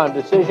game-time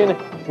decision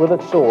with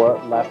a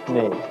sore left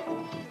knee.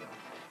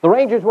 The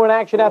Rangers were in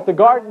action at the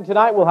Garden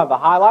tonight. We'll have the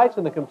highlights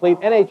and the complete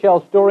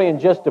NHL story in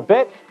just a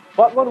bit.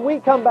 But when we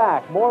come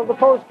back, more of the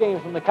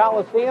postgame from the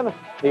Coliseum.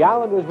 The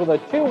Islanders with a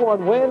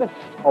 2-1 win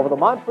over the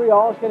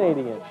Montreal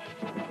Canadiens.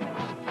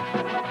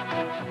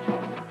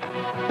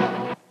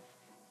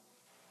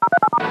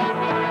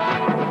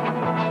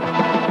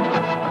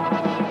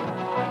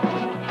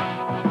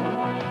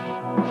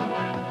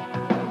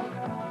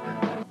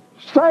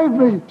 Save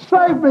me!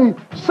 Save me!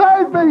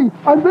 Save me!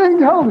 I'm being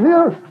held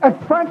here at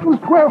Franklin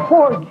Square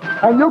Ford,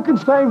 and you can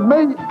save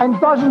me and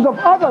dozens of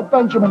other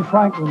Benjamin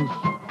Franklins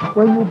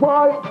when you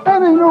buy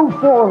any new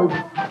Ford,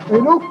 a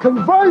new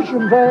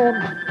conversion van,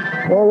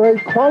 or a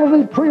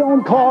quality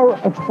pre-owned car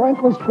at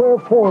Franklin Square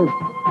Ford.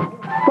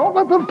 Don't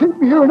let them keep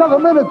me here another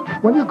minute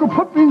when you can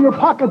put me in your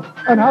pocket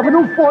and have a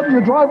new Ford in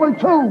your driveway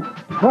too.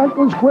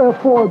 Franklin Square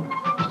Ford,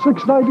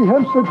 690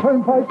 Hempstead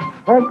Turnpike,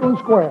 Franklin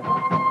Square.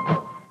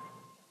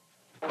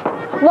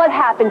 What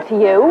happened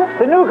to you?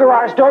 The new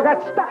garage door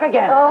got stuck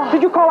again. Oh.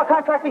 Did you call a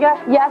contractor yet?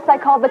 Yes, I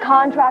called the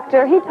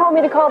contractor. He told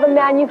me to call the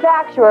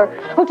manufacturer,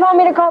 who told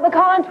me to call the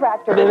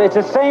contractor. It's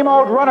the same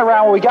old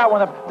runaround we got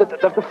when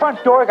the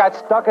front door got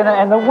stuck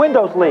and the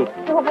windows leaked.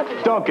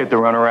 Don't get the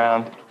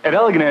runaround. At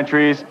Elegant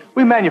Entries,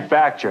 we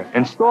manufacture,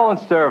 install, and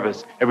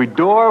service every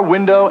door,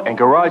 window, and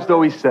garage door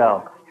we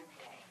sell.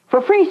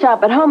 For free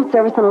shop-at-home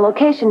service on a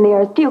location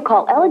nearest you,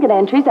 call Elegant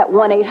Entries at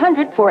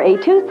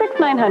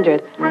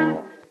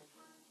 1-800-482-6900.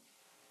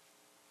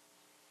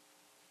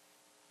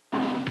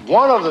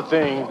 One of the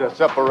things that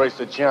separates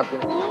the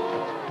champion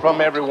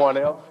from everyone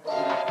else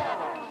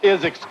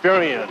is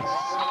experience.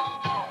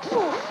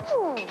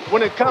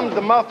 When it comes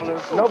to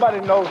mufflers, nobody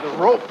knows the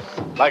ropes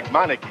like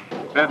Meineke.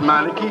 At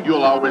Meineke,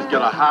 you'll always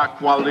get a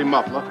high-quality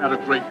muffler at a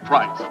great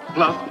price,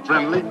 plus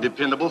friendly,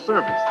 dependable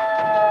service.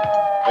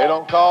 They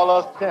don't call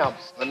us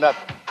champs for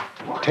nothing.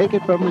 Take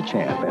it from the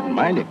champ. At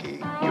Meineke,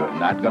 you're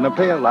not going to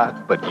pay a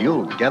lot, but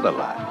you'll get a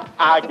lot.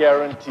 I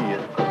guarantee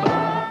it.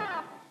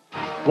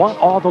 Want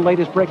all the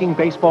latest breaking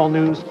baseball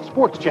news?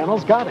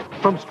 SportsChannel's got it.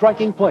 From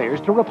striking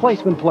players to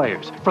replacement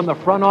players, from the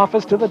front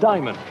office to the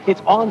diamond, it's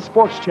on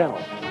SportsChannel.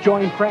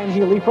 Join Fran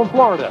Healy from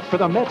Florida for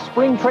the Mets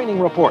Spring Training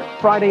Report,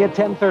 Friday at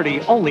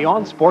 10:30, only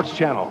on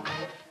SportsChannel.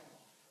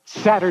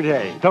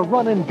 Saturday, the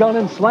runnin',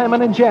 gunnin',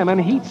 slammin' and jammin'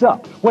 heats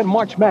up when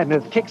March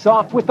Madness kicks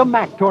off with the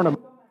MAC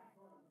tournament.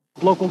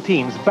 Local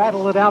teams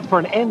battle it out for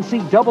an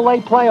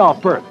NCAA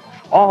playoff berth.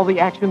 All the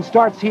action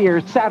starts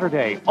here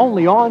Saturday,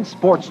 only on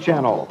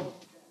SportsChannel.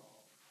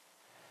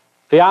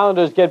 The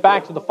Islanders get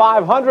back to the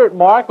 500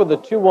 mark with a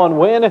 2-1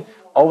 win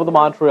over the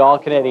Montreal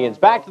Canadiens.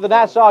 Back to the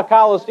Nassau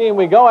Coliseum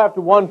we go after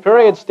one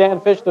period.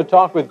 Stan Fischler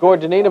talked with Gord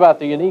Dineen about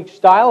the unique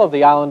style of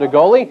the Islander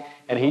goalie,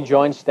 and he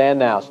joins Stan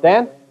now.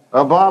 Stan?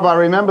 Well, Bob, I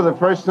remember the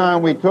first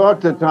time we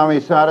talked to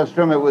Tommy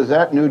Soderstrom. It was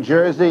at New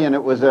Jersey, and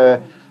it was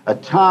a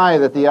tie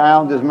that the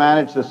Islanders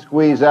managed to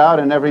squeeze out,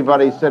 and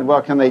everybody said,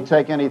 well, can they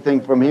take anything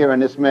from here?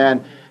 And this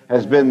man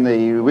has been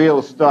the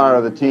real star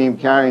of the team,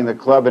 carrying the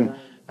club. And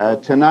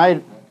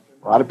tonight,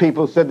 a lot of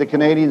people said the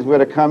Canadiens were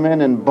to come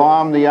in and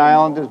bomb the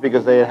Islanders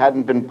because they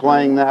hadn't been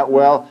playing that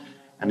well.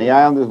 And the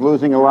Islanders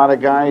losing a lot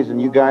of guys,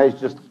 and you guys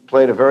just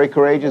played a very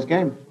courageous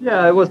game.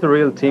 Yeah, it was the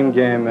real team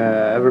game.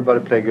 Everybody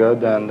played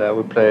good, and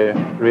we played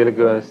really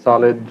good,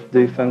 solid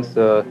defense.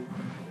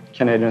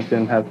 Canadiens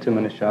didn't have too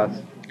many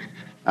shots.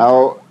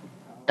 Now,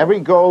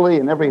 every goalie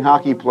and every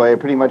hockey player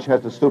pretty much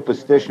has a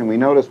superstition. We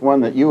noticed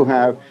one that you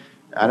have.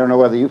 I don't know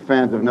whether you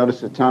fans have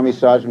noticed that Tommy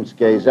Soderstrom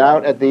skates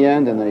out at the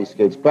end and then he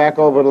skates back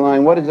over the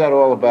line. What is that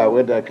all about?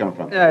 Where did that come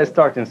from? Yeah, it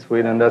started in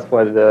Sweden. That's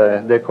why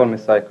they call me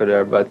Psycho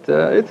there, but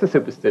it's a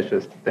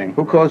superstitious thing.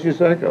 Who calls you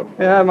Psycho?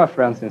 Yeah, my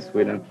friends in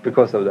Sweden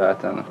because of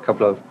that and a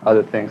couple of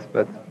other things,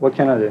 but what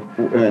can I do?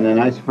 And they're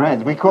nice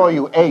friends. We call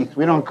you Ace.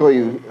 We don't call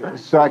you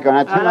Psycho.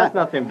 That's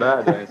nothing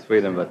bad in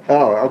Sweden, but...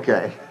 Oh,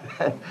 okay.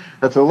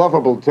 That's a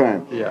lovable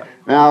term. Yeah.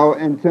 Now,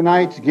 in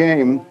tonight's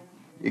game,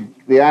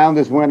 the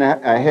Islanders went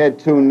ahead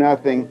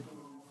 2-0.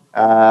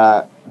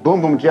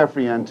 Boom Boom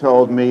Jeffrian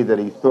told me that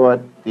he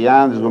thought the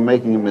Islanders were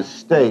making a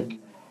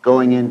mistake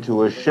going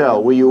into a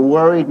shell. Were you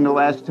worried in the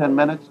last 10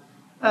 minutes?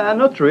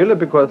 Not really,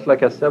 because,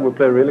 like I said, we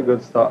play really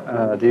good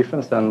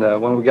defense, and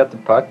when we get the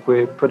puck,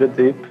 we put it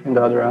deep in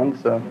the other end,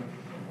 so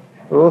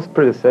it was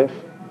pretty safe.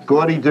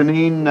 Gordy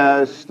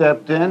Dineen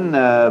stepped in.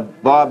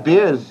 Bob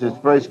Beers, his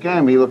first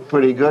game, he looked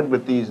pretty good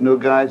with these new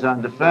guys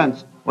on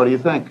defense. What do you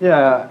think?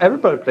 Yeah,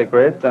 everybody played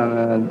great,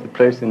 and the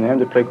players in there,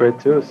 they played great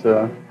too,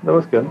 so that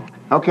was good.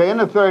 Okay, in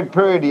the third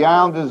period, the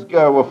Islanders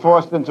were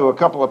forced into a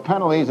couple of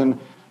penalties, and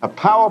a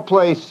power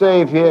play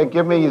save here.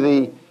 Give me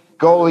the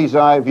goalie's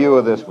eye view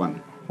of this one.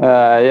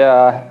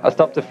 Yeah, I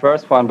stopped the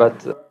first one,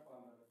 but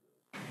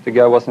the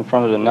guy was in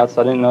front of the net,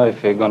 so I didn't know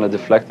if he was going to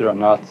deflect it or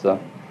not. So,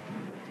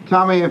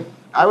 Tommy, if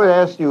I would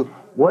ask you,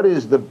 what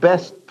is the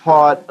best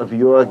part of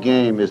your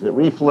game? Is it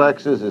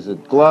reflexes? Is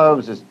it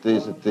gloves? Is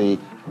it the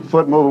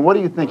foot movement? What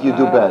do you think you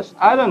do best?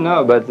 I don't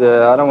know, but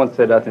I don't want to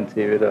say that in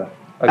TV, though.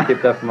 I'll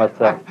keep that for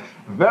myself.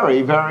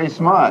 Very, very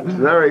smart.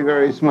 Very,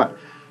 very smart.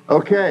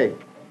 Okay.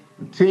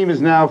 The team is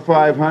now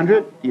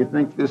 500. You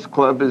think this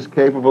club is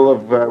capable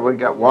of, we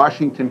got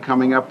Washington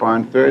coming up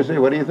on Thursday.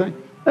 What do you think?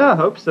 Yeah, I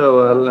hope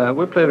so.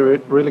 We played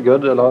really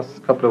good the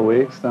last couple of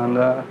weeks, and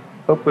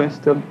hope we're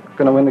still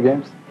going to win the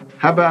games.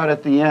 How about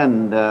at the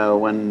end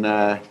when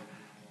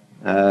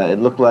it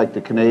looked like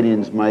the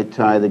Canadiens might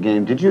tie the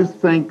game? Did you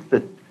think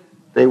that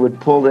they would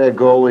pull their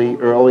goalie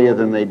earlier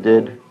than they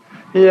did?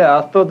 Yeah,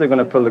 I thought they were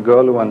going to pull the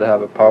goalie when they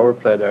have a power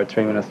play there,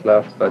 3 minutes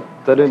left, but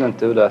they didn't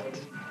do that.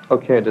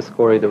 Okay, they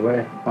score either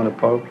way on the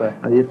power play.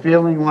 Are you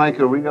feeling like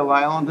a real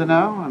Islander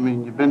now? I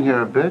mean, you've been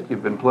here a bit,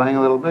 you've been playing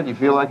a little bit. You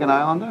feel like an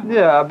Islander?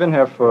 Yeah, I've been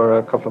here for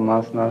a couple of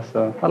months now,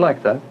 so I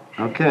like that.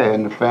 Okay,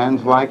 and the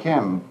fans like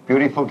him.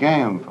 Beautiful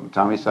game from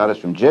Tommy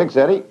Soderstrom. Jiggs,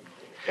 Eddie?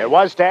 It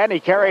was, Stan. He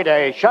carried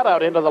a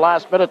shutout into the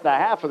last minute and a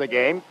half of the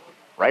game.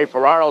 Ray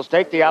Ferraros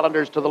take the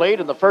Islanders to the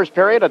lead in the first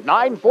period at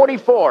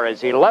 9:44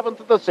 as 11th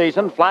of the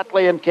season,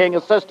 Flatley and King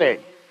assisting.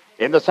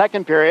 In the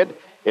second period,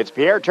 it's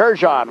Pierre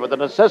Turgeon with an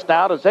assist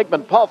now to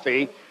Zygmunt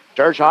Palffy.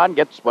 Turgeon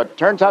gets what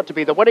turns out to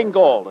be the winning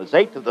goal, his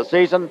 8th of the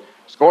season,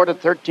 scored at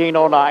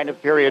 13:09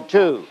 of period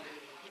 2.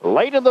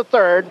 Late in the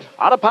third,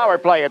 on a power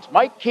play, it's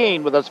Mike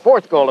Keane with his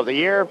 4th goal of the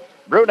year.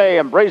 Brunet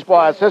and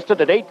Brisebois assisted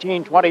at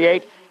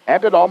 18:28,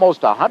 ended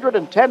almost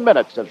 110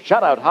 minutes of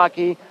shutout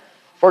hockey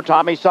for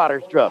Tommy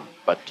Soderstrom.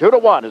 But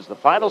 2-1 is the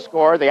final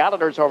score. The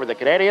Islanders over the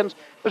Canadiens.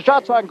 The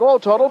shots on goal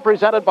total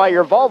presented by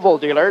your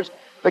Volvo dealers.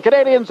 The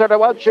Canadiens are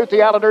to outshoot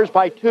the Islanders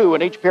by 2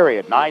 in each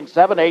period,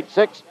 9-7,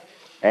 8-6,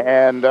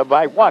 and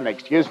by 1,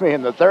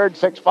 in the third,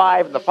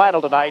 6-5 in the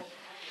final tonight.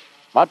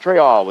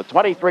 Montreal with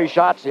 23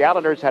 shots. The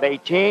Islanders had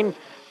 18.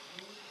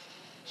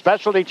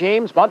 Specialty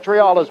teams,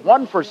 Montreal is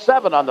 1 for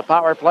 7 on the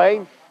power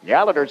play. The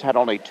Islanders had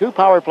only 2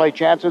 power play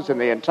chances in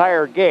the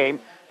entire game,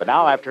 but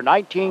now after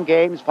 19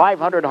 games,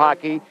 500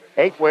 hockey,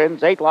 8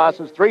 wins, 8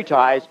 losses, 3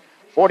 ties,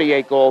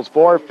 48 goals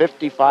for,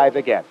 55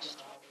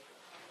 against.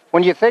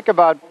 When you think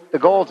about the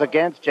goals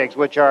against, Jiggs,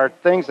 which are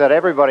things that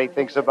everybody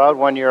thinks about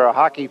when you're a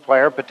hockey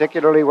player,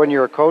 particularly when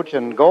you're a coach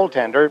and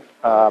goaltender,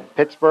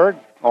 Pittsburgh,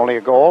 only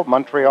a goal.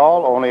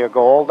 Montreal, only a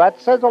goal.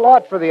 That says a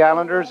lot for the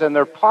Islanders and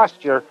their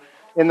posture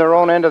in their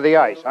own end of the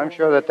ice. I'm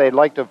sure that they'd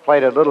like to have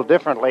played a little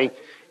differently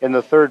in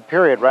the third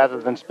period rather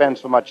than spend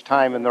so much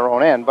time in their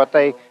own end. But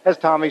they, as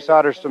Tommy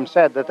Soderstrom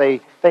said, that they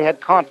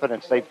had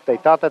confidence. They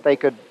thought that they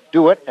could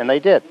do it, and they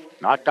did.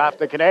 Knocked off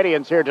the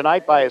Canadiens here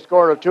tonight by a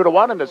score of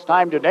 2-1, and it's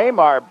time to name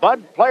our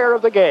Bud Player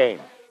of the Game.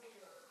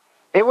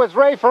 It was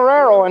Ray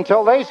Ferraro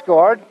until they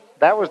scored.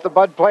 That was the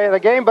Bud Player of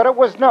the Game, but it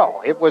was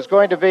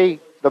going to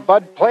be the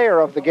Bud Player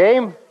of the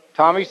Game,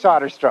 Tommy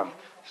Soderstrom.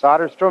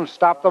 Soderstrom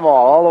stopped them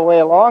all the way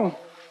along.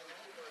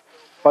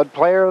 Bud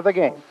Player of the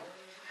Game.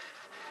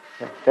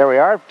 There we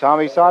are,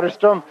 Tommy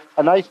Soderstrom.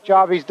 A nice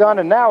job he's done,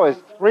 and now is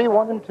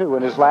 3-1-2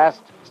 in his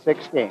last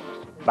 6 games.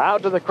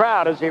 Bowed to the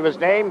crowd as he was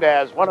named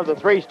as one of the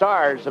 3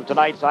 stars of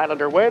tonight's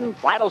Islander win.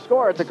 Final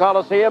score at the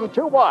Coliseum,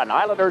 2-1.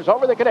 Islanders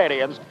over the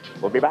Canadiens.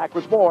 We'll be back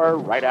with more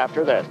right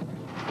after this.